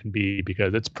situation can be,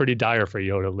 because it's pretty dire for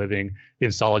Yoda living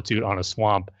in solitude on a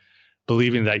swamp,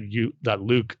 believing that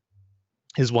Luke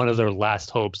is one of their last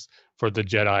hopes for the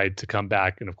Jedi to come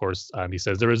back. And of course, he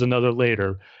says there is another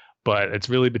later. But it's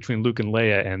really between Luke and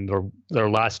Leia and their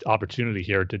last opportunity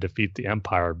here to defeat the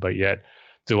Empire. But yet,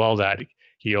 through all that,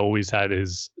 he always had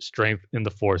his strength in the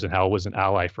Force and how it was an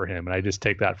ally for him. And I just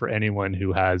take that for anyone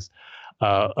who has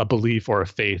a belief or a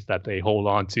faith that they hold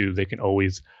on to. They can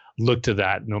always look to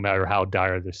that no matter how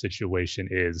dire the situation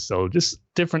is. So just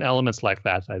different elements like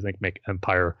that, I think, make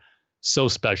Empire so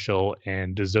special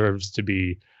and deserves to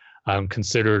be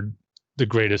considered the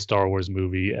greatest Star Wars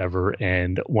movie ever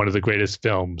and one of the greatest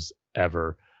films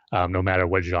ever, no matter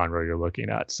what genre you're looking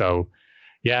at. So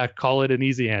yeah, call it an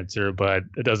easy answer, but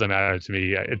it doesn't matter to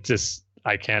me. It just,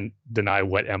 I can't deny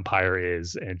what Empire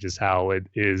is and just how it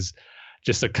is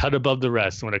just a cut above the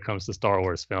rest when it comes to Star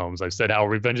Wars films. I've said how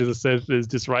Revenge of the Sith is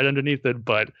just right underneath it,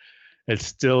 but it's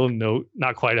still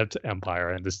not quite up to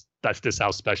Empire. And that's just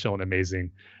how special and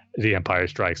amazing The Empire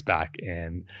Strikes Back,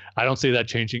 and I don't see that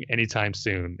changing anytime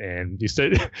soon. And you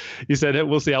said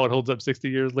we'll see how it holds up 60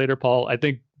 years later, Paul. I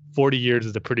think 40 years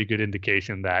is a pretty good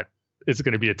indication that it's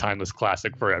going to be a timeless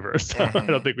classic forever. So I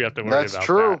don't think we have to worry about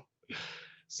that.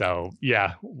 So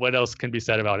yeah, what else can be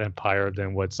said about Empire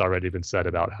than what's already been said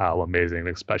about how amazing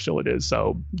and special it is?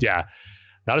 So yeah,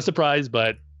 not a surprise,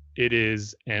 but it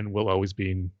is and will always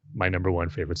be my number one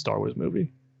favorite Star Wars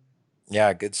movie.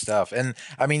 Yeah, good stuff. And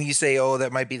I mean, you say, oh,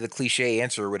 that might be the cliche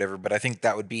answer or whatever, but I think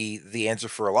that would be the answer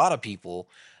for a lot of people,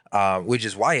 which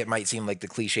is why it might seem like the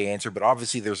cliche answer, but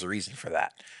obviously there's a reason for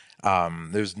that.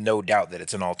 There's no doubt that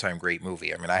it's an all-time great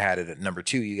movie. I mean, I had it at number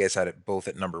 2. You guys had it both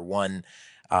at number 1.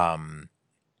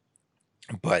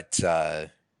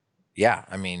 Yeah,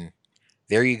 I mean,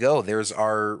 there you go. There's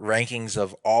our rankings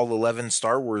of all 11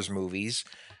 Star Wars movies.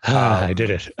 I did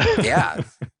it. Yeah.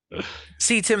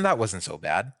 See, Tim, that wasn't so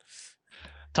bad.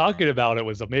 Talking about it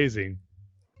was amazing.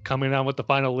 coming out with the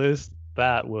final list,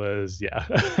 that was,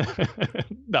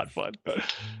 not fun.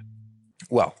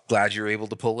 Well, glad you were able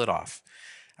to pull it off.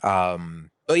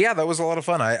 But yeah, that was a lot of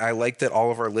fun. I liked that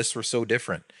all of our lists were so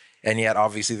different. And yet,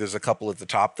 obviously, there's a couple at the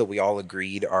top that we all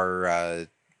agreed are,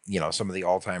 some of the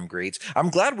all-time greats. I'm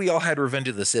glad we all had Revenge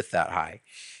of the Sith that high.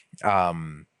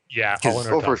 Yeah,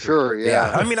 for sure.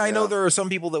 Yeah. I mean, I know there are some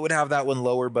people that would have that one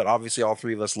lower, but obviously all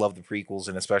three of us love the prequels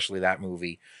and especially that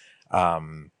movie.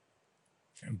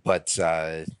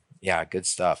 Yeah, good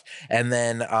stuff. And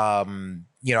then,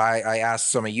 I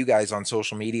asked some of you guys on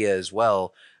social media as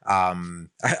well.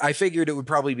 I figured it would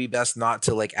probably be best not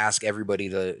to ask everybody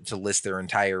to list their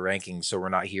entire rankings. So we're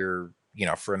not here,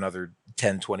 for another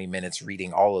 10, 20 minutes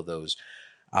reading all of those.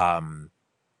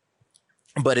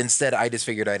 But instead, I just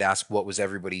figured I'd ask what was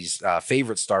everybody's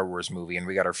favorite Star Wars movie, and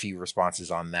we got our few responses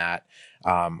on that.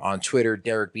 On Twitter,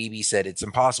 Derek Beebe said, it's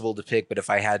impossible to pick, but if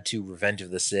I had to, Revenge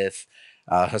of the Sith.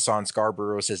 Hassan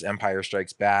Scarborough says Empire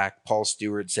Strikes Back. Paul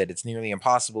Stewart said it's nearly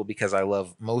impossible because I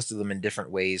love most of them in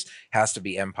different ways. Has to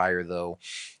be Empire, though.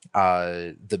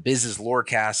 The Biz's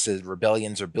Lorecast says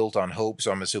Rebellions are built on hope,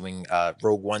 so I'm assuming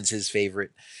Rogue One's his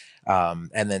favorite. And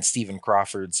then Stephen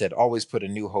Crawford said, always put A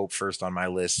New Hope first on my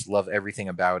list. Love everything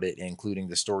about it, including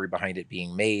the story behind it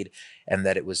being made and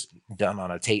that it was done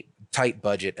on a tight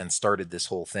budget and started this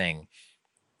whole thing.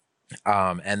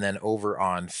 And then over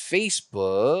on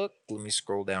Facebook, let me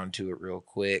scroll down to it real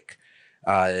quick.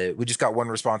 We just got one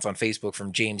response on Facebook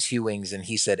from James Hewings, and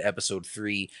he said episode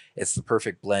 3, it's the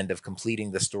perfect blend of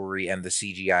completing the story and the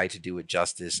CGI to do it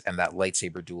justice, and that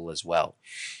lightsaber duel as well.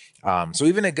 So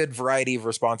even a good variety of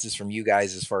responses from you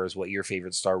guys as far as what your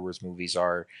favorite Star Wars movies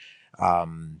are.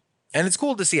 And it's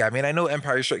cool to see. I mean, I know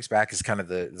Empire Strikes Back is kind of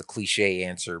the cliche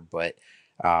answer, but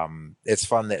it's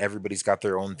fun that everybody's got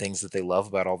their own things that they love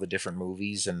about all the different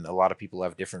movies, and a lot of people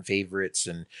have different favorites.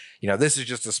 And this is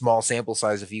just a small sample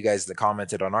size of you guys that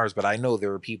commented on ours, but I know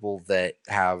there are people that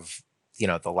have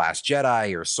The Last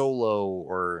Jedi or Solo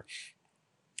or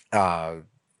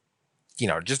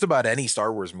just about any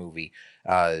Star Wars movie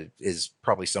is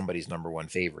probably somebody's number one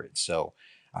favorite. So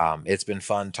it's been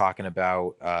fun talking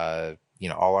about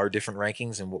all our different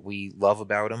rankings and what we love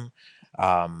about them.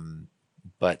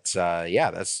 But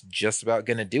that's just about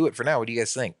going to do it for now. What do you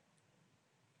guys think?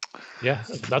 Yeah,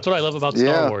 that's what I love about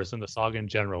Star Wars and the saga in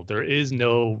general. There is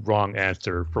no wrong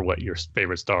answer for what your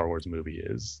favorite Star Wars movie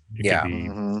is. It could be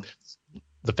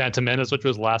The Phantom Menace, which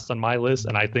was last on my list,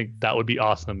 and I think that would be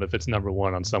awesome if it's number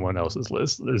one on someone else's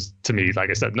list. There's, to me,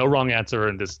 like I said, no wrong answer,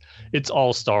 and it's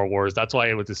all Star Wars. That's why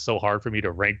it was just so hard for me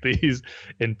to rank these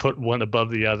and put one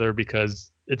above the other,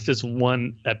 because it's just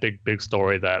one epic big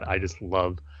story that I just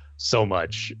love so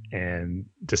much, and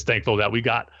just thankful that we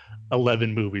got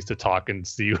 11 movies to talk and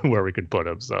see where we could put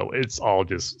them. So it's all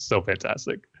just so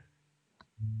fantastic.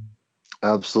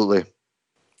 Absolutely.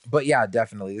 But yeah,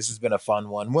 definitely. This has been a fun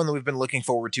one that we've been looking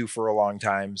forward to for a long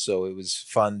time. So it was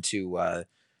fun to,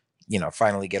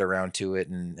 finally get around to it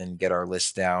and get our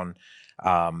list down.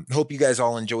 Hope you guys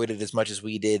all enjoyed it as much as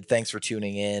we did. Thanks for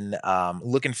tuning in.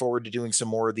 Looking forward to doing some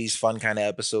more of these fun kind of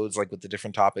episodes, like with the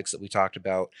different topics that we talked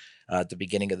about at the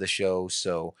beginning of the show.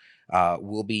 So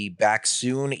we'll be back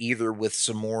soon, either with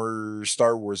some more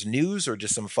Star Wars news or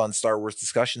just some fun Star Wars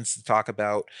discussions to talk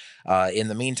about. In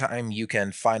the meantime, you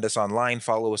can find us online,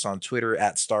 follow us on Twitter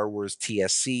at Star Wars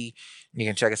TSC. You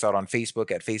can check us out on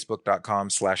Facebook at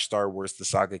facebook.com/Star Wars The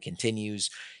Saga Continues.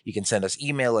 You can send us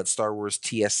email at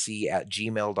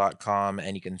starwarstsc@gmail.com,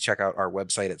 and you can check out our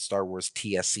website at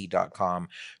starwarstsc.com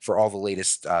for all the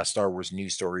latest Star Wars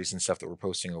news stories and stuff that we're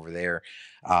posting over there.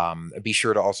 Be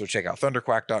sure to also check out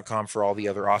thunderquack.com for all the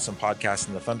other awesome podcasts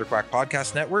in the Thunderquack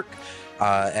Podcast Network.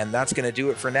 And that's going to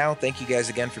do it for now. Thank you guys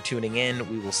again for tuning in.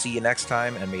 We will see you next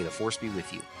time, and may the Force be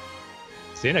with you.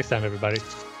 See you next time, everybody.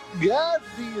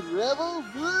 Godspeed, Rebel.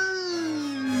 Woo!